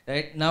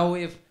 right? Now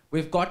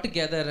we've got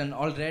together and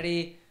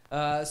already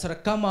sort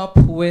of come up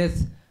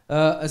with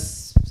a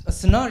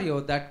scenario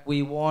that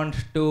we want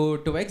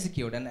to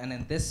execute. And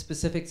in this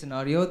specific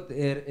scenario,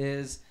 there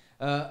is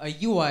a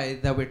UI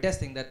that we're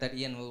testing that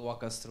Ian will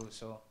walk us through.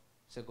 So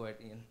go ahead,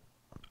 Ian.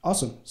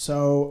 Awesome.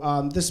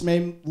 So this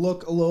may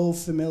look a little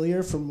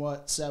familiar from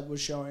what Seb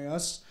was showing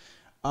us.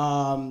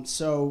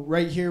 So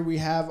right here we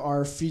have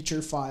our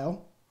feature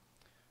file.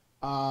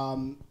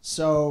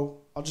 So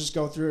I'll just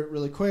go through it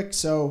really quick.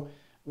 So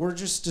we're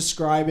just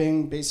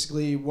describing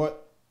basically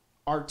what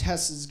our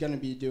test is going to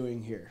be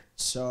doing here.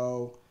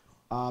 So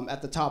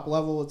at the top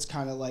level, it's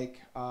kind of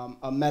like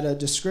a meta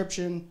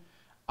description.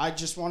 I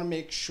just want to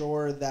make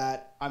sure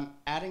that I'm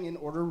adding in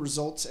order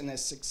results in a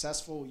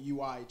successful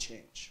UI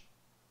change.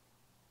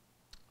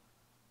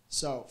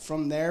 So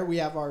from there, we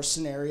have our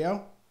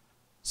scenario.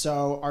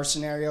 So our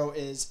scenario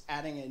is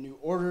adding a new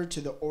order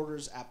to the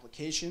orders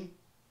application.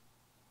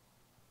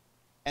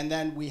 And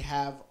then we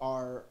have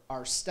our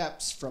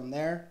steps from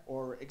there,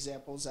 or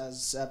examples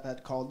as Seb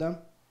had called them.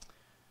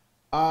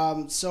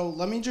 So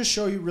let me just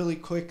show you really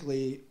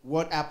quickly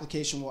what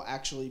application we'll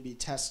actually be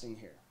testing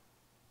here.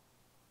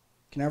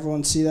 Can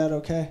everyone see that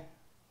okay?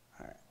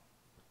 All right.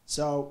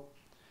 So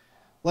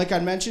like I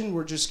mentioned,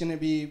 we're just going to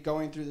be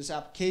going through this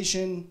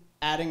application,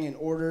 adding an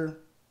order,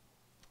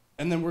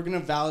 and then we're going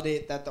to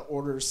validate that the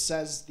order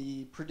says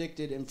the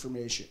predicted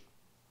information.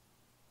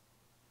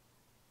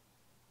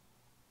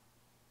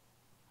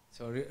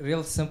 So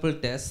real simple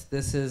test.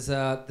 This is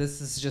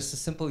just a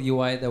simple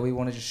UI that we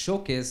want to just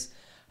showcase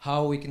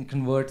how we can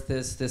convert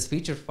this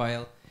feature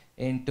file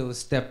into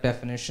step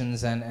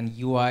definitions and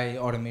UI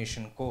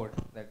automation code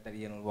that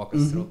Ian will walk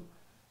us through.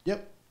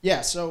 Yep.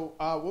 Yeah. So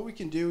what we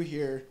can do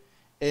here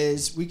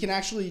is we can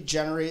actually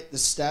generate the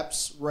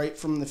steps right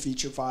from the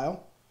feature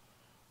file.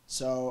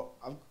 So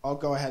I'll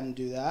go ahead and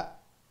do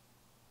that.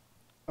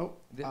 Oh,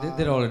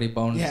 they're already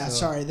bound. Yeah.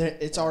 So. Sorry,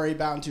 it's already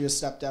bound to a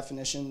step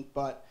definition,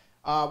 but.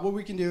 What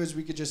we can do is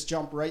we could just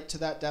jump right to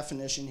that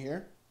definition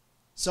here.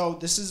 So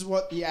this is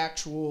what the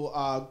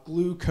actual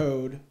glue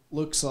code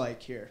looks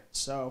like here.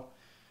 So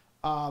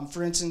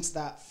for instance,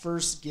 that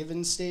first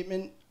given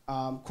statement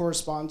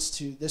corresponds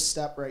to this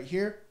step right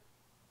here,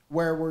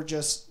 where we're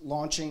just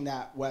launching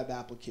that web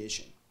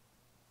application.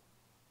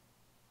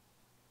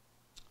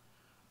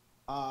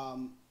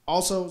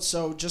 Also,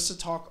 so just to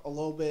talk a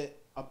little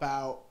bit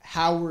about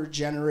how we're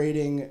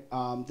generating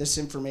this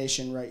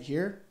information right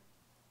here.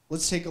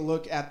 Let's take a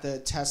look at the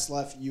test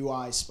left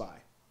UI spy.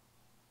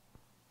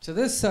 So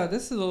this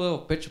is a little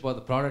pitch about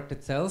the product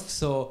itself.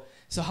 So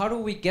how do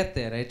we get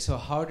there, right? So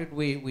how did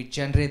we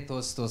generate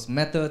those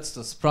methods,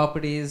 those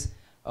properties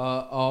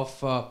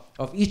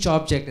of each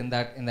object in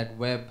that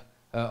web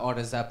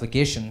orders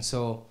application?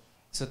 So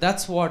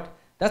that's what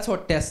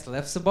test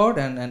left's about,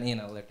 and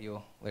Ian, I'll let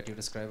you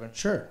describe it.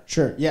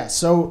 Sure. Yeah.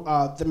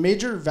 So the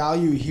major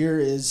value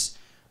here is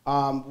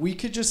we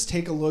could just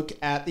take a look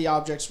at the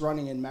objects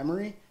running in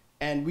memory.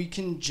 And we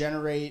can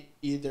generate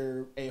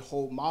either a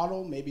whole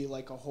model, maybe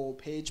like a whole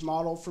page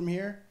model from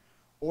here,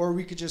 or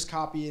we could just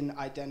copy an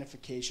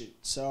identification.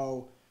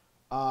 So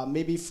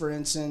maybe, for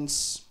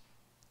instance,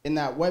 in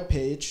that web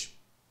page,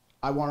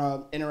 I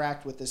want to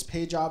interact with this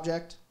page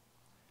object.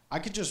 I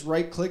could just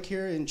right-click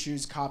here and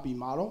choose Copy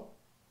Model.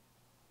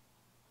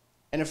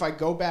 And if I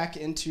go back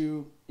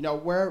into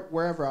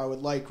wherever I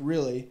would like,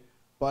 really,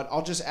 but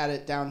I'll just add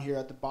it down here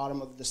at the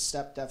bottom of the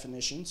step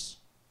definitions.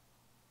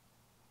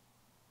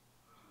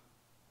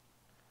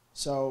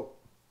 So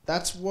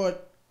that's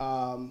what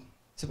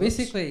So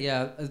basically,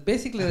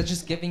 basically it's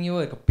just giving you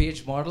like a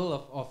page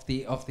model of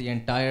the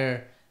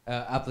entire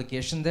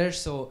application there.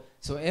 So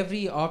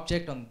every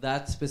object on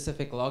that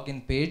specific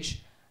login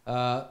page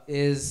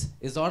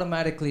is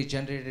automatically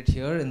generated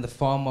here in the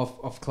form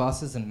of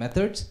classes and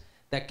methods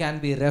that can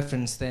be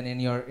referenced then in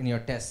your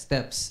test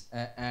steps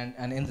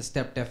and in the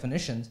step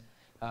definitions.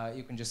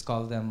 You can just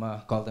call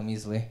them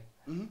easily.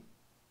 Mm-hmm.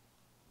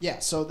 Yeah,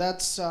 so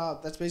that's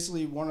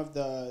basically one of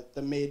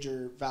the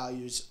major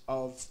values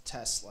of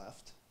test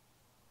left.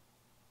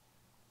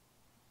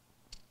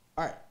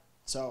 All right,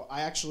 so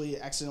I actually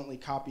accidentally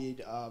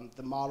copied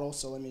the model,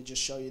 so let me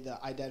just show you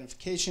the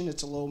identification.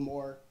 It's a little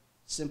more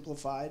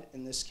simplified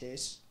in this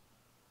case.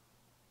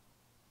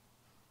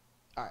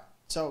 All right,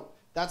 so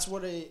that's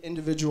what an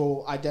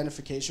individual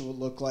identification would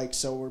look like.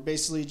 So we're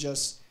basically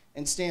just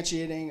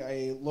instantiating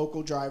a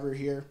local driver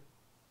here.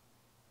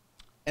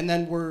 And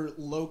then we're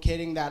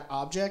locating that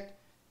object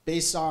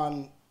based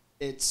on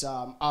its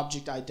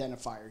object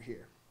identifier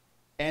here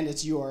and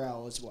its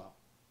URL as well.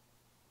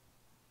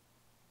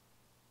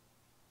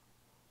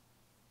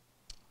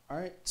 All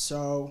right,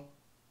 so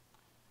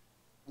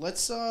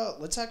let's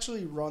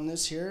actually run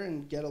this here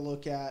and get a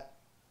look at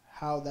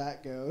how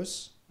that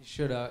goes. You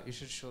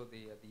should show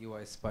the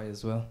UI spy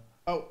as well.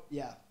 Oh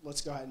yeah,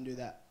 let's go ahead and do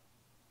that.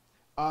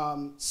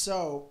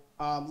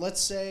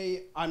 Let's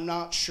say I'm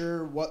not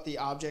sure what the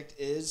object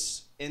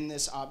is in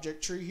this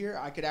object tree here.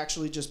 I could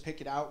actually just pick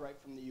it out right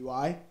from the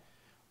UI.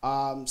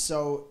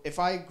 So if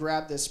I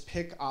grab this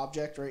pick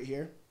object right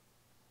here,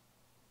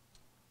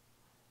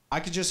 I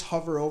could just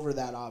hover over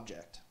that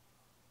object.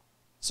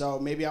 So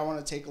maybe I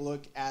want to take a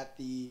look at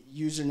the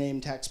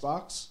username text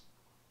box.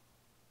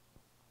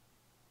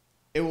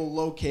 It will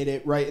locate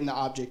it right in the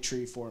object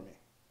tree for me.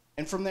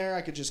 And from there,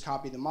 I could just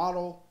copy the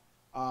model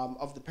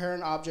of the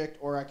parent object,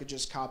 or I could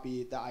just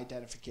copy the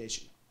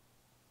identification.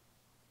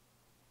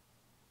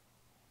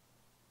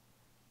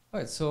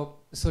 All right, so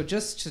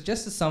just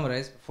to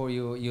summarize before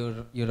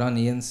you run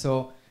in,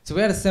 so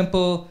we had a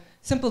simple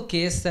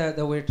case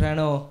that we're trying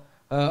to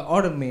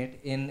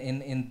automate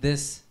in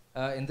this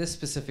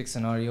specific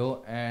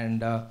scenario,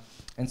 and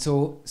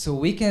so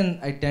we can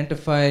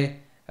identify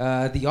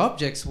the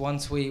objects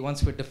once we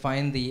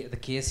define the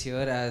case here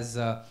as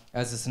a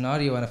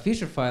scenario and a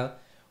feature file.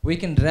 We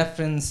can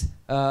reference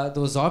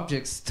those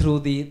objects through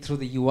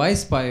the UI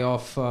spy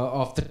of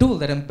the tool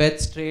that embeds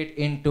straight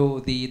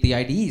into the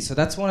IDE. So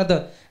that's one of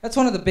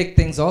the big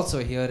things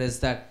also here is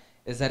that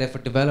if a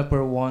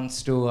developer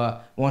wants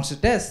to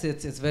test,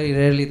 it's very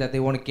rarely that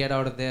they want to get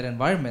out of their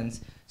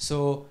environments.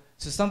 So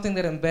something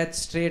that embeds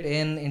straight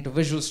into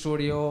Visual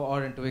Studio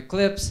or into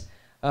Eclipse,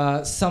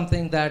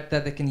 something that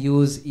they can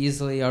use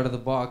easily out of the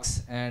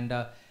box, and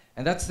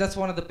that's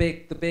one of the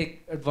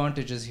big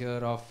advantages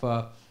here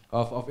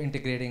of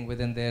integrating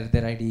within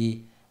their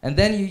IDE. And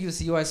then you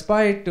use UI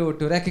Spy to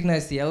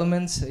recognize the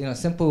elements,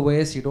 simple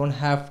ways. You don't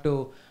have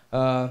to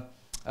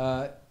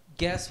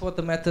guess what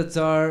the methods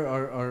are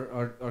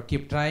or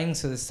keep trying.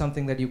 So it's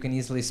something that you can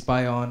easily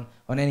spy on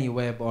any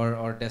web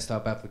or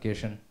desktop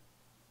application.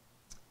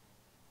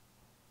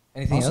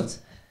 Anything awesome.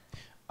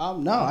 else?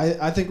 No,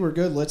 I think we're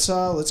good. Let's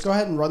go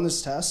ahead and run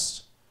this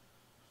test.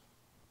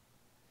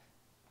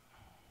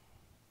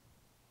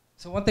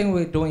 So one thing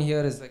we're doing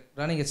here is like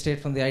running it straight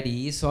from the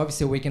IDE. So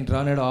obviously we can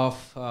run it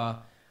off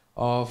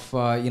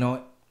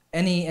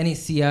any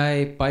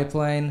CI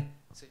pipeline.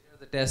 So here's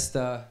the test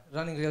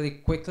running really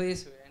quickly.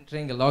 So we're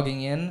entering and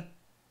logging in.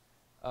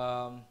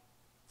 We're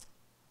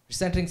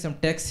entering some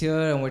text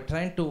here, and we're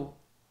trying to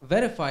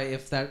verify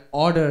if that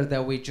order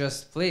that we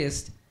just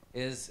placed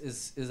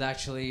is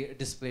actually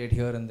displayed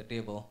here in the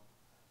table.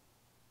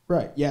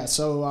 Right. Yeah.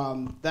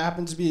 So that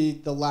happens to be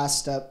the last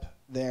step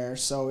there.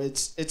 So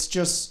it's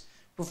just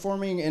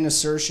performing an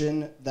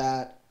assertion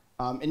that,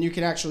 and you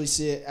can actually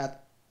see it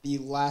at the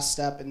last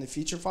step in the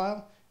feature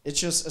file. It's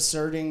just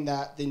asserting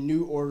that the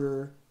new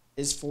order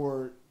is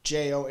for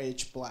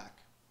JOH black,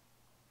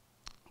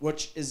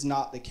 which is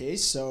not the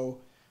case.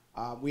 So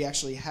we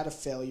actually had a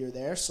failure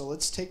there. So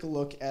let's take a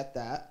look at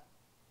that.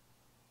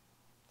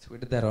 So we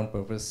did that on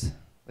purpose.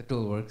 The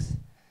tool works.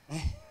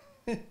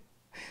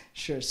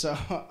 Sure. So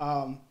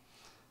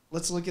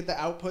let's look at the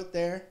output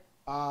there.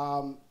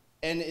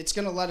 And it's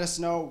going to let us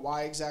know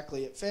why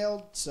exactly it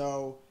failed.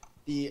 So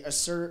the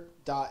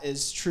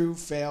assert.isTrue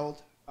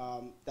failed,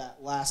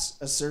 that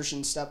last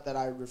assertion step that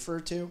I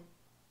referred to.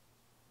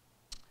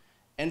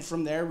 And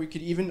from there, we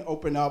could even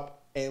open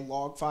up a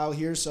log file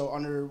here. So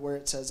under where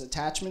it says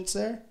attachments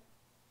there,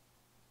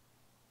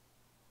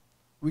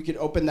 we could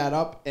open that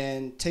up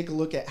and take a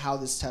look at how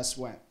this test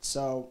went.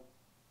 So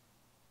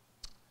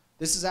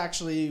this is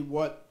actually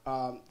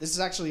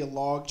a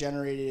log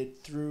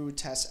generated through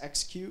test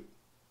execute,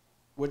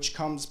 which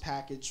comes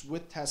packaged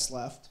with test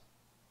left.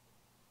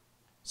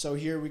 So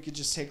here we could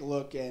just take a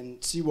look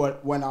and see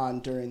what went on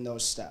during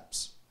those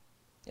steps.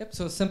 Yep,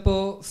 so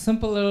simple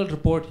little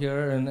report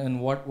here and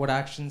what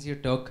actions you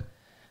took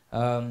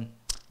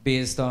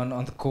based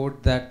on the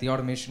code the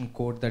automation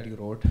code that you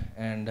wrote.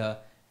 And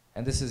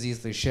and this is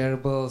easily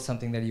shareable,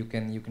 something that you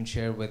can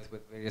share with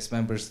various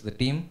members of the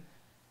team,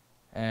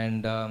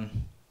 and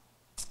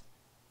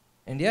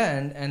yeah,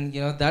 and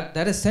you know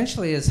that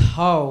essentially is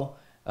how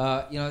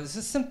you know, it's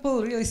a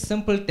simple, really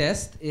simple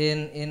test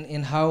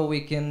in how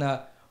we can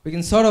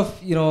sort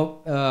of, you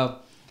know,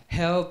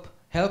 help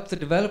the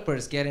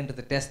developers get into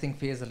the testing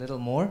phase a little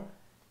more,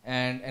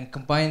 and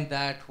combine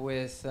that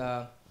with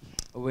a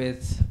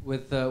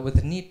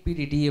neat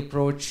BDD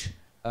approach,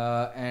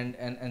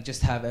 and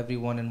just have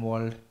everyone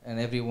involved and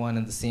everyone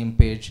on the same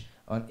page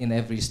in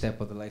every step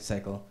of the life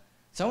cycle.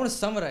 So I want to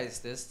summarize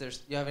this.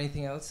 You have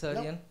anything else,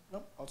 Ian?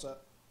 Nope, all set.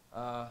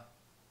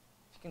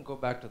 If you can go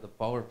back to the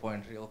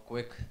PowerPoint real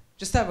quick.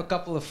 Just have a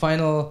couple of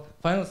final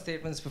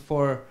statements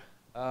before.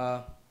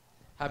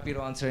 Happy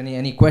to answer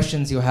any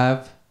questions you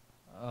have.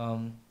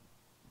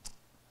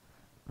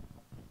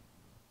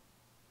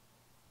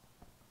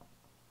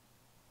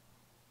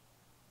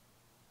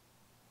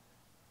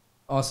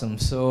 Awesome.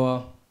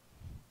 So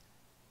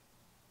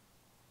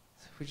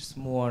if we just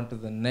move on to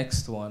the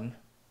next one.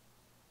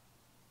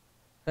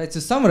 Right. So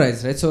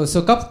summarize. Right. So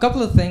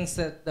couple of things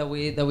that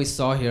we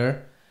saw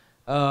here.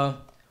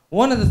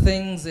 One of the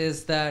things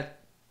is that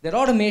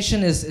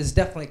automation is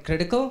definitely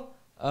critical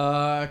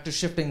to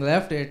shifting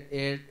left.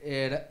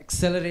 It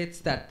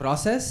accelerates that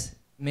process,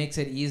 makes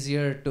it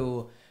easier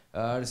to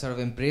sort of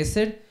embrace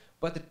it.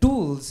 But the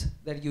tools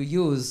that you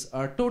use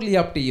are totally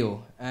up to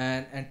you,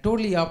 and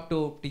totally up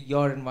to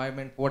your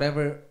environment,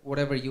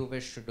 whatever you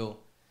wish to do.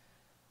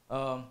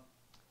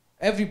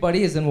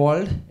 Everybody is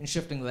involved in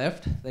shifting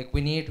left. Like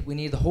we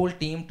need the whole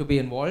team to be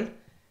involved.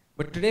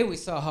 But today we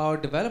saw how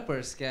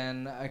developers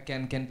can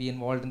be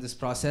involved in this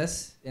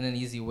process in an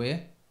easy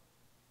way.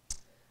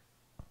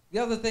 The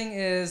other thing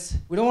is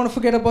we don't want to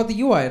forget about the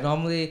UI.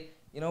 Normally,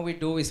 you know,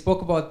 we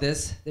spoke about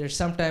this. There's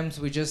sometimes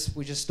we just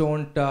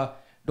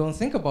don't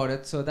think about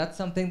it. So that's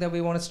something that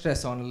we want to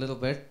stress on a little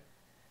bit.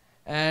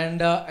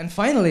 And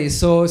finally,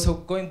 so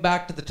going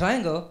back to the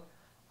triangle,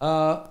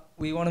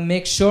 we want to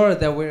make sure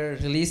that we're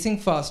releasing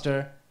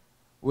faster,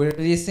 we're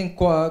releasing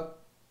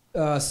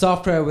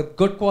software with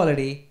good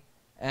quality,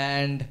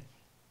 and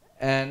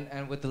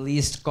with the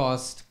least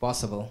cost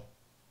possible.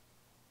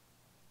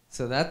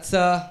 So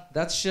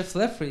that's shift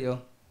left for you.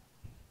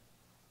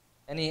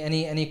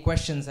 Any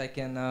questions I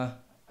can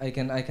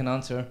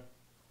answer?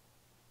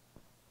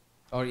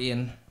 Or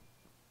Ian?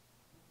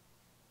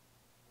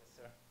 Yes,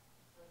 sir.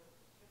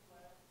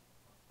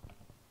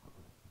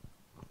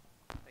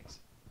 Thanks.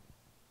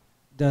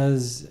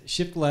 Does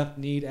shift left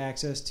need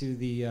access to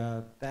the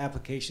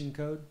application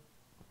code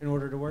in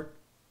order to work?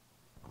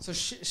 So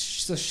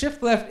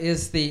shift left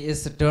is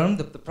the term.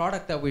 The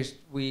product that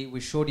we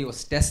showed you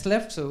was test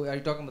left. So are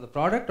you talking about the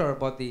product or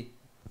about the?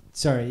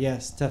 Sorry.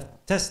 Yes.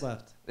 Test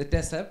left. The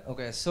test left.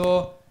 Okay.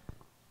 So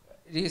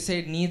you say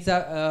it needs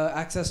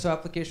access to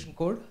application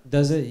code?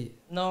 Does it?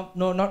 No,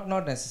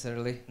 not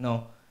necessarily.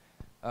 No,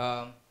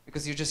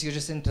 because you're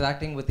just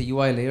interacting with the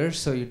UI layer,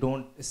 so you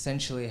don't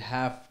essentially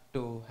have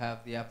to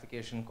have the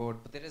application code.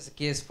 But there is a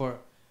case for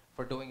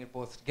doing it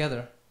both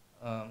together.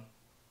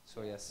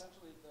 So yes.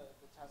 Essentially, the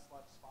test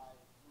left spy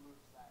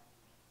removes that.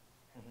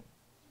 You can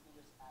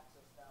just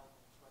access that when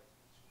it's ready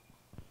for the screen.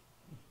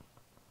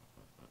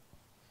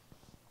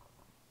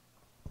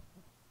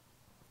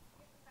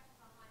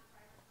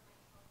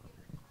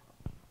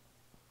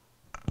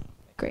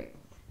 Great.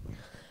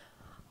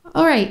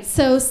 All right,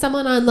 so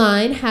someone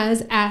online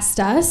has asked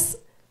us,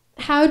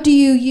 how do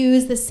you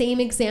use the same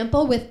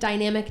example with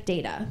dynamic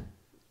data?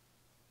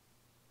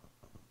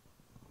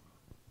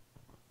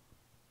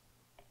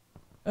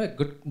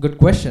 Good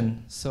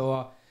question.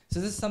 So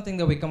this is something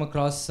that we come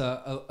across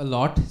a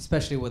lot,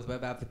 especially with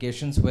web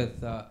applications with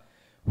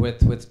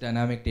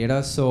dynamic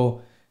data.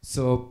 So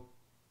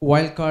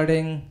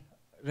wildcarding,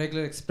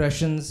 regular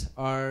expressions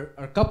are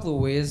a couple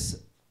of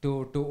ways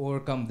to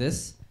overcome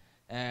this.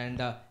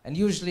 And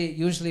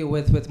usually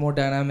with more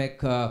dynamic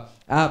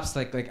apps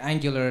like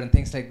Angular and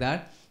things like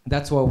that,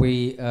 that's what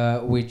we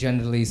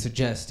generally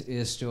suggest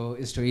is to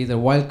either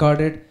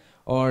wildcard it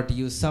or to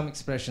use some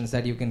expressions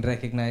that you can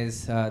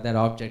recognize that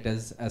object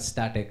as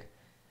static,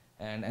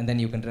 and then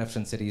you can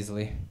reference it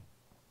easily.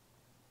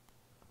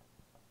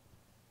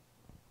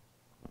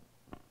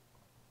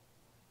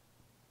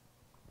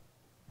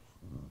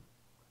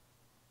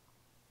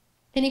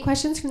 Any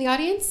questions from the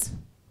audience?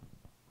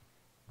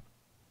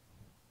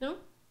 No?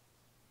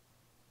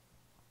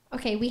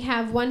 Okay, we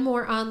have one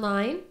more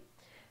online.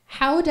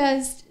 How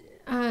does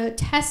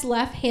test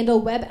left handle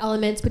web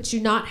elements which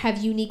do not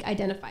have unique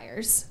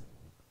identifiers?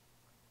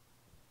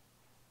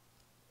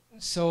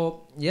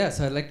 So yes,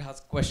 I'd like to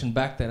ask a question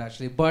back there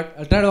actually, but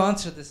I'll try to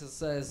answer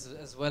this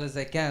as well as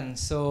I can.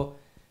 So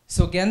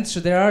again,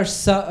 there are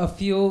a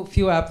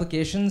few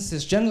applications.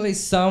 There's generally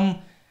some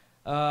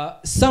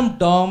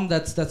DOM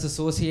that's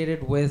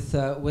associated with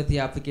the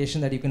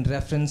application that you can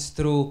reference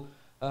through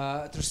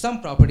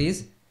some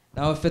properties.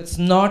 Now, if it's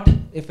not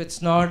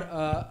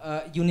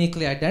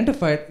uniquely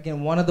identified,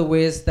 again, one of the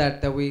ways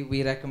that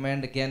we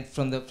recommend, again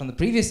from the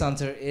previous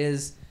answer,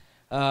 is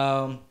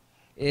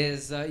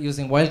is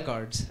using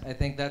wildcards. I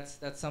think that's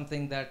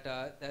something that,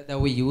 that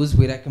we use,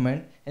 we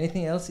recommend.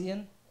 Anything else,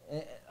 Ian?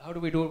 How do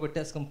we do it with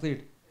test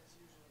complete?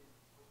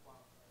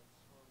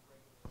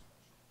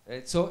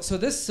 Right. So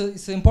this so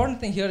the important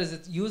thing here is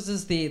it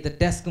uses the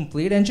test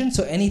complete engine.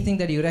 So anything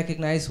that you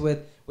recognize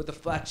with the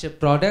flagship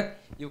product,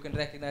 you can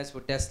recognize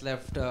with test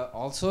left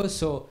also.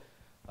 So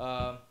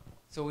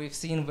so we've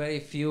seen very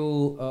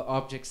few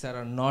objects that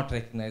are not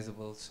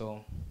recognizable.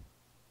 So.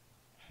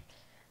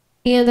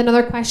 And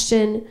another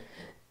question,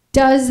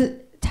 does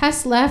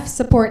test left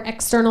support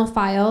external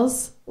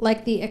files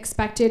like the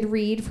expected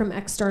read from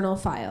external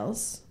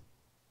files?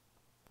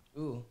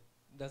 Ooh,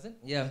 does it?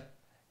 Yeah,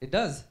 it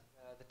does.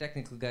 The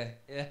technical guy.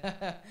 Yeah.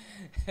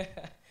 You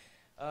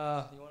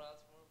want to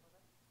answer more about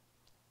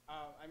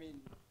that? I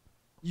mean,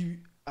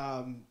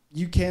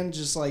 you can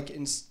just like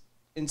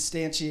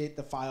instantiate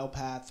the file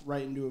path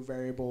right into a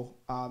variable,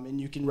 and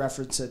you can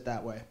reference it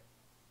that way.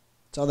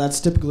 So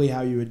that's typically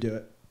how you would do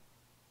it.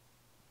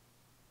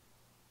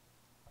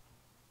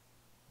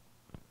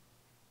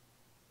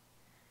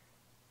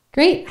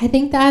 Great, I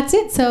think that's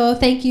it. So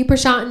thank you,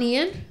 Prashant and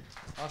Ian.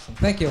 Awesome,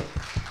 thank you.